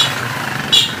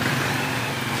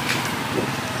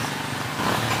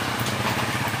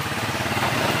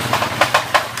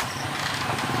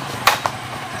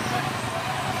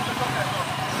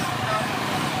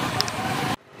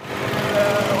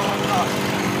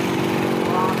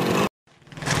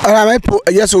 Alright,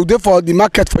 yes, so there for the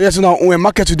market for yes now. We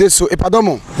market today, so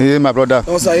pardon. Hey, my brother.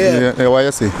 Oh, so yeah. Why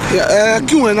you say?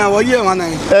 Kiwe na wa year one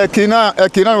nine. Kina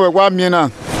we wa miena.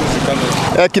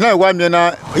 Kina we wa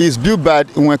miena is built by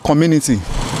Uhen community.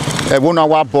 One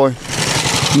our boy.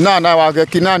 Na wa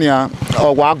kina nia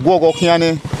o wa go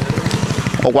kiane.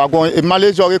 O wa go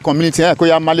manage our community ko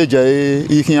ya manage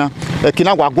ihian.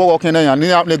 Kina wa go kiane ya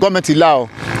ni government allow.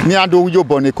 Ni ado yo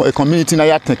bon a community na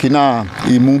ya kina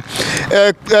imu.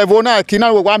 Vona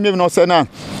kina we wa me no say na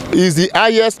is the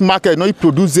highest market no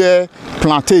produce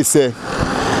plantain say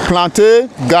plantain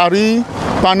gari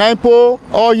pineapple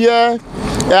oil.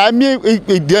 I mean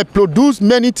they produce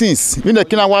many things in the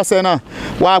kina wa say na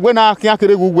wa gbe na kian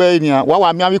kere gugwe ni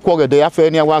wa mi ko gede afa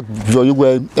ni wa jo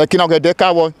yugwe kina gede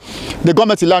ka wo the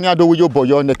government la ni ado yo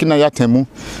boyo na kina ya temu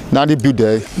na the build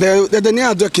there the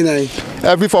near ado kina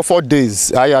every for 4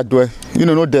 days I ado you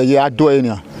know the ya ado ni.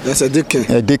 That's a deacon.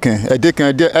 A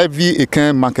deacon. Every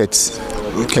market.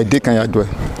 Okay. A deacon ya do.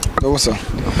 What's up?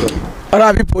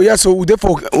 Other people, yes, so they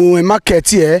for market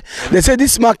here. They say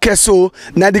this market, so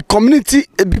now the community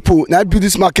people now build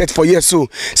this market for years. So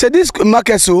say this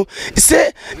market, so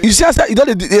say you see, you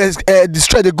don't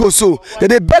destroy the go. So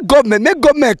they beg government, make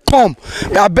government come.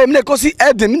 I beg me because see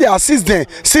help them, they assist them,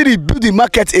 see rebuild the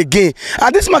market again.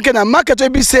 And this market, a market will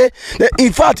be say that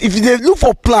in fact, if they look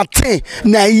for plantain,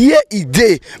 now here it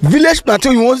day village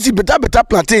plantain, you want to see better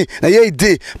plantain. Now here it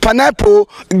day pineapple,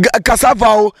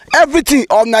 cassava, everything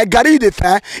on Nigeria. They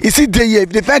find you see they here if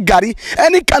they find gari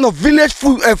any kind of village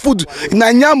food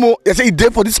na nyamo they say it dey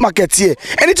for this market here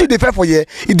anything they find for here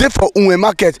it dey for Uhen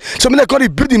market so me they call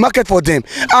it build the market for them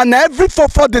and every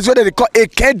 4 days where they call a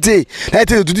day they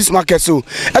do this market so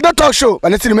EDO talk show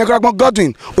and let's see the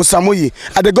Godwin Osamoye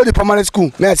at the go the primary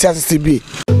school may I see CCTV.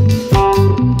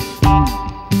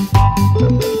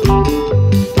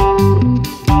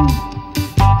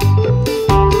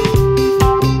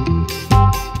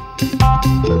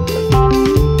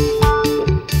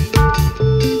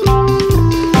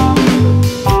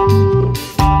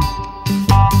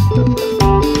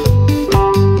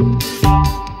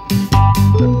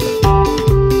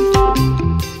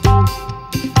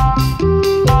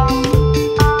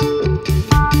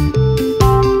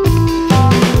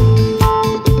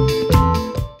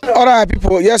 Alright,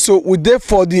 people, yes, so we there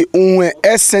for the Uhen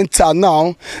Health Center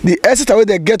now. The health center where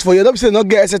they get for you, don't say not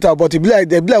get health center, but it be like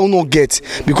they will not get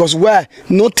because why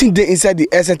nothing there inside the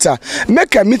health center.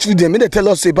 Make a meet with them, make they tell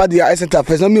us about the health center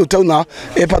first. Let me tell now.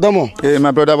 Pardon. My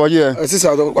brother, boy, yeah.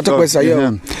 Sister, what a question,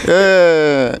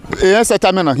 yeah. Health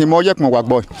center man, he more yet more work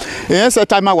boy. Health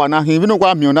center man, one, he even know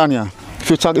what Mionania.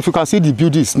 If you can see the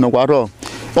buildings, no waro,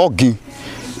 ogi.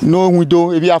 No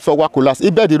window, if you have for work last,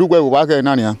 if the room where we work in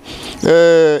Nania,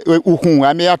 Uhen,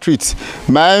 I may treat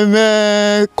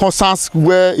my concerns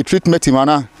where a treatment in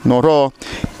Mana, no raw,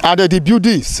 and the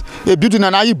buildings, a building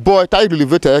and I boy, I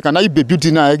elevator, and I be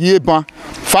building a year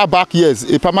far back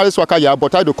years, a primary swakaya,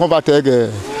 but I do convert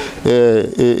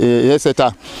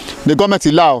etc. The government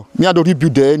allow near to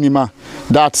rebuild the anima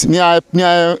that near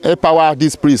power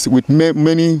this priest with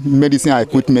many medicine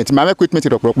equipment. My equipment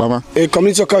is a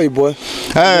community soccer boy.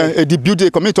 The building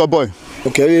community boy.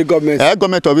 Okay,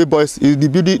 government of boys. The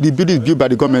building is built by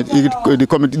the government. The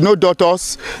community, no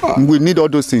doctors. We need all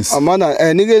those things. Amanda,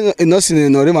 nigga, nothing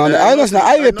in Norima. I know.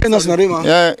 I pay nothing in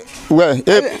Norima. Well,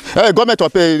 government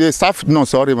of pay the staff. No,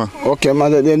 sorry, man. Okay,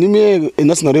 madam. The name is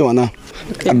nothing in Norima now.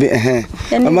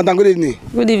 Madam, good evening.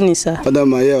 Good evening, sir.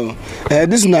 Madam,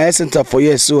 this is my health center for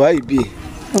years, so how it be?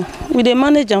 We the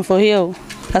manager for here.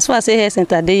 As far as say health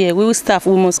center dey here, we staff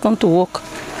we must come to work.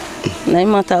 No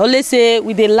matter. Always say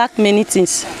we dey lack many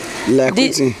things. Like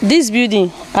this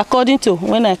building, according to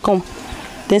when I come,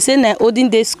 they say na olden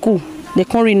day school they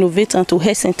can renovate into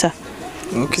health center.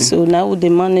 Okay. So now we dey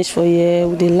manage for here.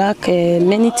 We dey lack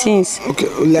many things. Okay.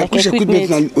 Like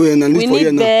equipment. We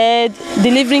need bed,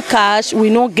 delivering cash. We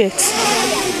no get.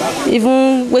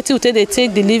 Even wait till they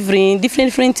take delivering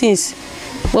different things.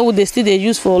 What would they still they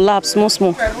use for labs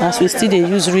small as we still they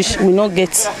use rich we not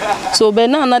get. So but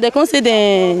now they can say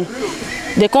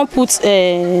they can put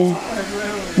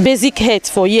basic head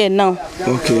for here now.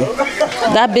 Okay.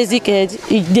 That basic head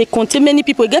they contain many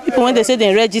people. Get people when they say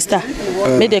they register,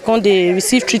 maybe they can they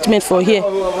receive treatment for here.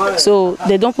 So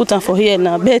they don't put them for here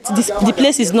now. But the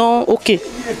place is not okay.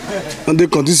 And they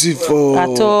conducive for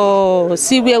at all.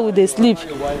 See where would they sleep?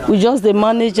 We just the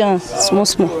manager small.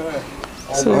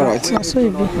 So, all right. So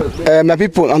it be. My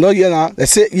people, and all here now, they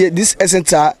say yeah, this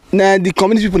center. Now the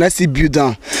community people still build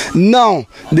down. Now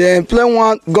they employ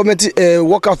one government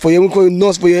worker for here. We call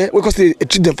nurse for here. We call they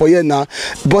treat them for here now.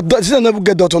 But they never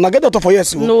get doctor. Now get doctor for here.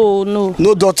 So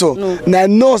no doctor. No. Now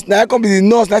nurse. Now I come be the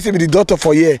nurse. Now say be the doctor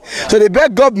for here. So they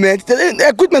beg government. The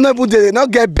equipment not put there. They not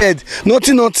get bed.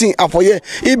 Nothing. And for here,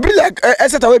 it be like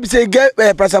center where we say get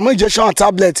paracetamol injection and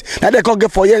tablet. Now they can't get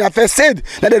for here. Now first said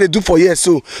now they do for here.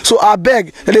 So I beg.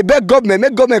 They beg government.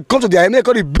 Make government come to their area. They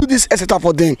call build this center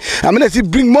for them. I mean they see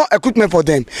bring more equipment for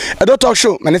them. EDO talk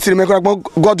show. My name is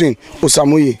Godwin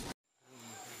Osamoye.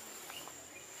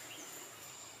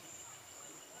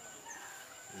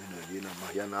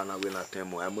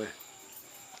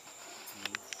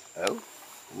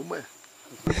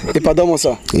 Pardon,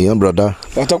 monsieur. Yeah, brother.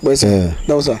 I talk about it.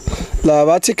 No, sir. La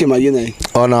va take my yene.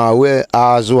 On our way,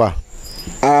 Azua.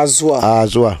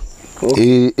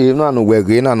 No no we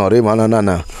green and ore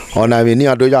manana. On a ni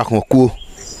ado ya konku.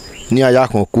 Ni aya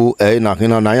konku na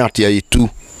kina na ya tie itu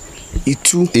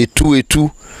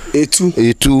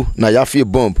na ya fi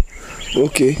bomb.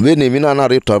 Okay. We ni mina na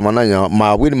reto mananya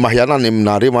ma we mahiana ni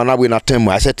na re mana we na tem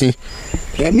aseti.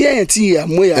 Mi enti ya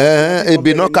moya. E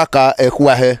bi no kaka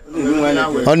ehua he.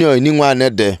 Oni o ni nwa ne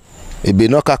de. ebe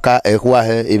no kaka ekwa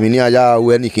he emini aya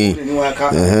we nikin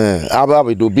aba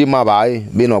be do bi ma bai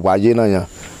bi no gbaje na yan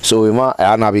so e ma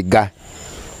ana be guy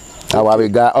awa be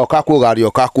guy okako gari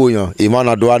okako yan e ma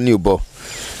na do ani ubo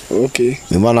okay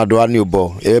e ma na do ani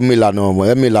ubo emila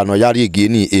no yari igi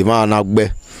ni e ma na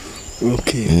gbe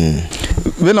okay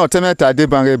we no temeta de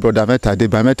bange brother meta de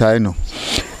ba meta no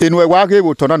enu we wage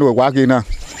wo tona no we wage na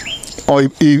o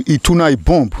ituna I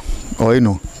bomb o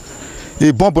no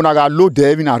e bomb na ga load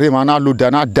there na rema na load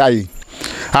na die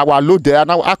our load there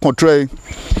na a control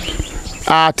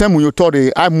a temu yo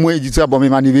tore a mwe jisa bo me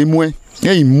mani be mwe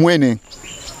e mwe ne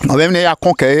o be ne ya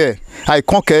conquer ai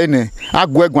conquer ne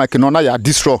agwegun ke no na ya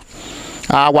destroy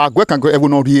our gwe kan go e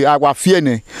no ri our fear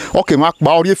ne okay ma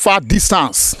pa ori far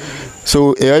distance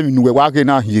so we wage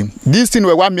na here this thing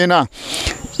we wa me na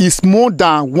is more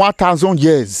than 1,000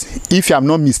 years if I'm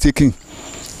not mistaken.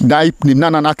 That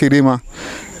na kerema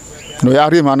no ya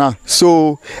rema na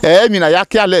so me na ya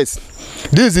careless.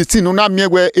 This is thing na me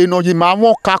we enoji ma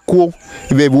won kako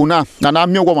bebu na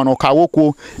me wo ma no kawo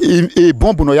ko e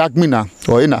bomb no ya gbina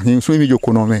o na hin so mi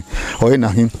joko no me o na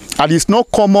hin and it's not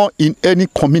common in any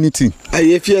community.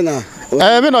 Aye fie na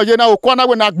me no je na o kwa na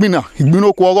we na gbina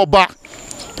igbino ko ogo ba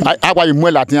agwa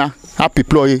imwe latin a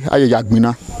deploy aye ya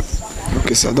gbina.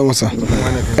 Okay, sir, don't sir.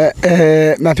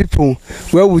 My people,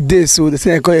 where would they? So they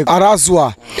say I call it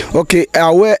Arazua. Okay,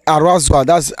 where Arazua?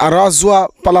 That's Arazua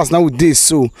Palace now with this.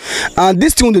 So, and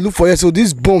this thing they look for here. So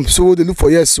this bomb, so they look for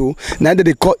here. So now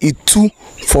they call it 2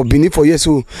 for Benin for here.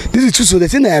 So this is 2. So they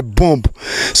say a bomb.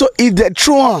 So if they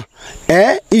throw,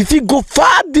 if it go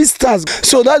far distance,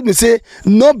 so that means say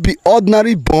not be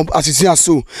ordinary bomb as you see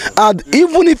so. And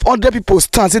even if 100 people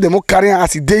stand, say they more carry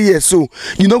as it day here. So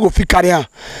you know go fit carry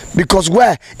because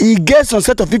where he gets some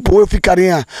set of people who fit carry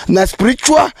now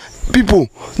spiritual people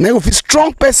now fit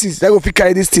strong persons that go fit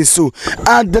carry this thing so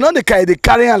and they know they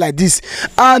carry like this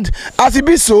and as it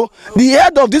be so the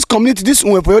head of this community this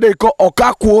Uhen for they call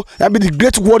Okakuo that be the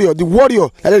great warrior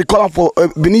that they call him for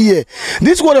Benin here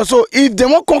this warrior so if they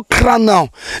won't come crown now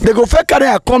they go fit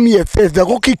carry come here first they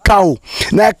go kill cow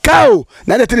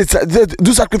now they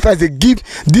do sacrifice they give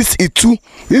this itu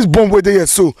this bomb where they here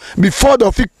so before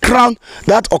they fit crown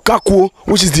that Okakuo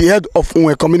which is the head of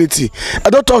Uhen community. I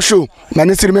don't talk show. My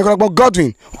name is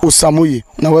Godwin Osamoye.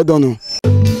 Now well done.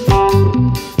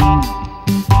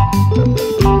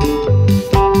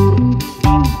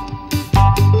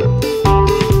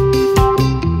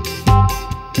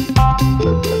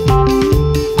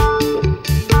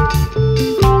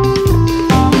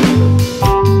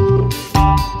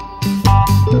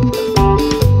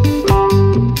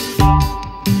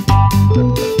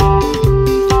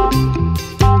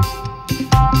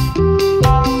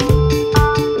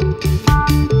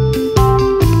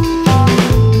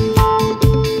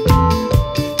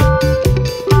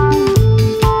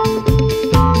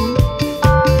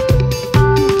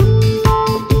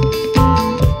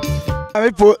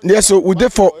 Yes, so we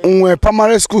did for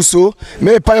primary school. So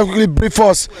may I quickly brief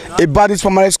us about this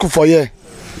primary school for here.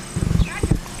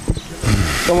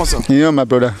 Come on, sir. Yeah, my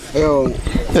brother.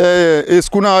 A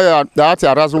school now that's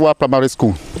Arazua primary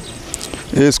school.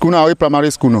 A school now primary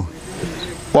school no.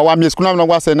 Wa mi school now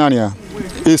was senania.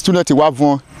 A student wa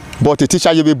but a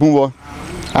teacher you be boom.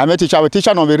 I met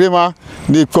teacher no verema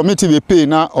the committee we pay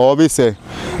now or we say.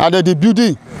 And the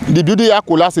building I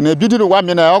collapse in the building one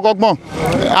minute ogogbon.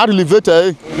 I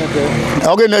elevator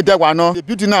okay let that one no the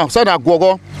building now so that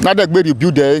go na that be the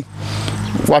building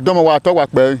what don't what talk what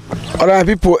all right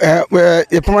people a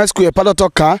primary school a part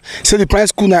of car say the primary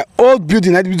school na old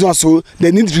building that building so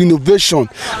they need renovation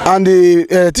and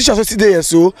the teachers also there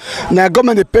so now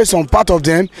government they pay some part of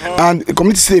them and the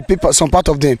community say they pay some part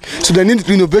of them so they need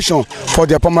renovation for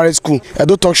their primary school. I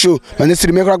don't talk show my name is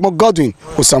Godwin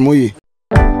Osamoye.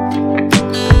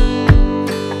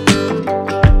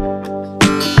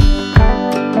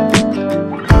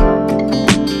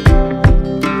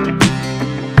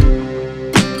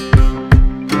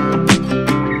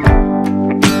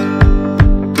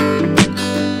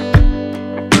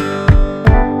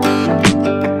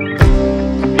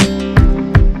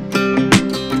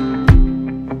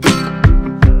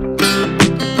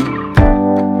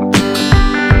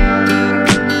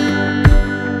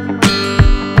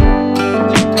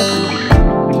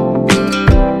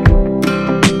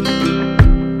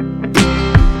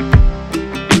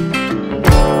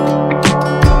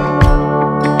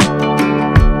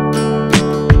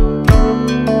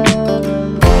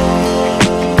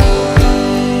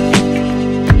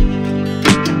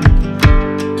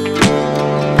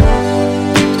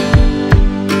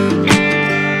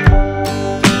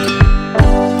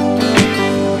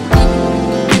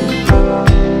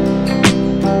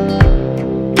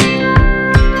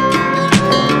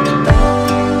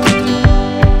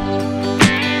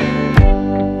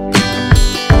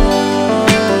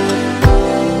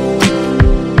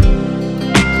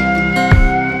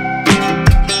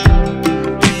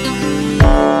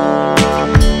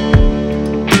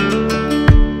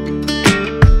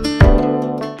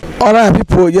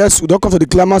 people, yes, we don't come to the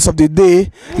climax of the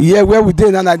day. Yeah, where we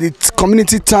did now at the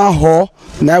community town hall.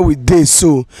 Now we did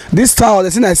so. This town,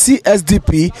 the thing I see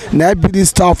SDP, now build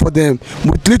this town for them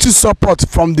with little support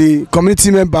from the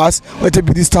community members. We to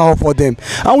build this town for them.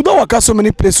 And we don't work out so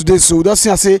many places today, so we don't see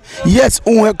and say yes,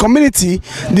 our community,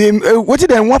 what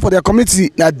they want for their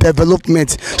community na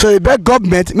development. So they beg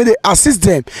government, may they assist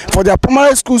them for their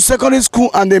primary school, secondary school,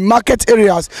 and the market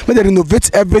areas. May they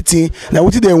renovate everything. Now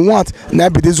what they want, now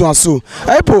be this one so.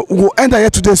 I will end here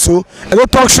today so. Hello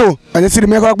talk show, and you see the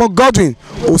maker Godwin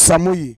Osamuyi.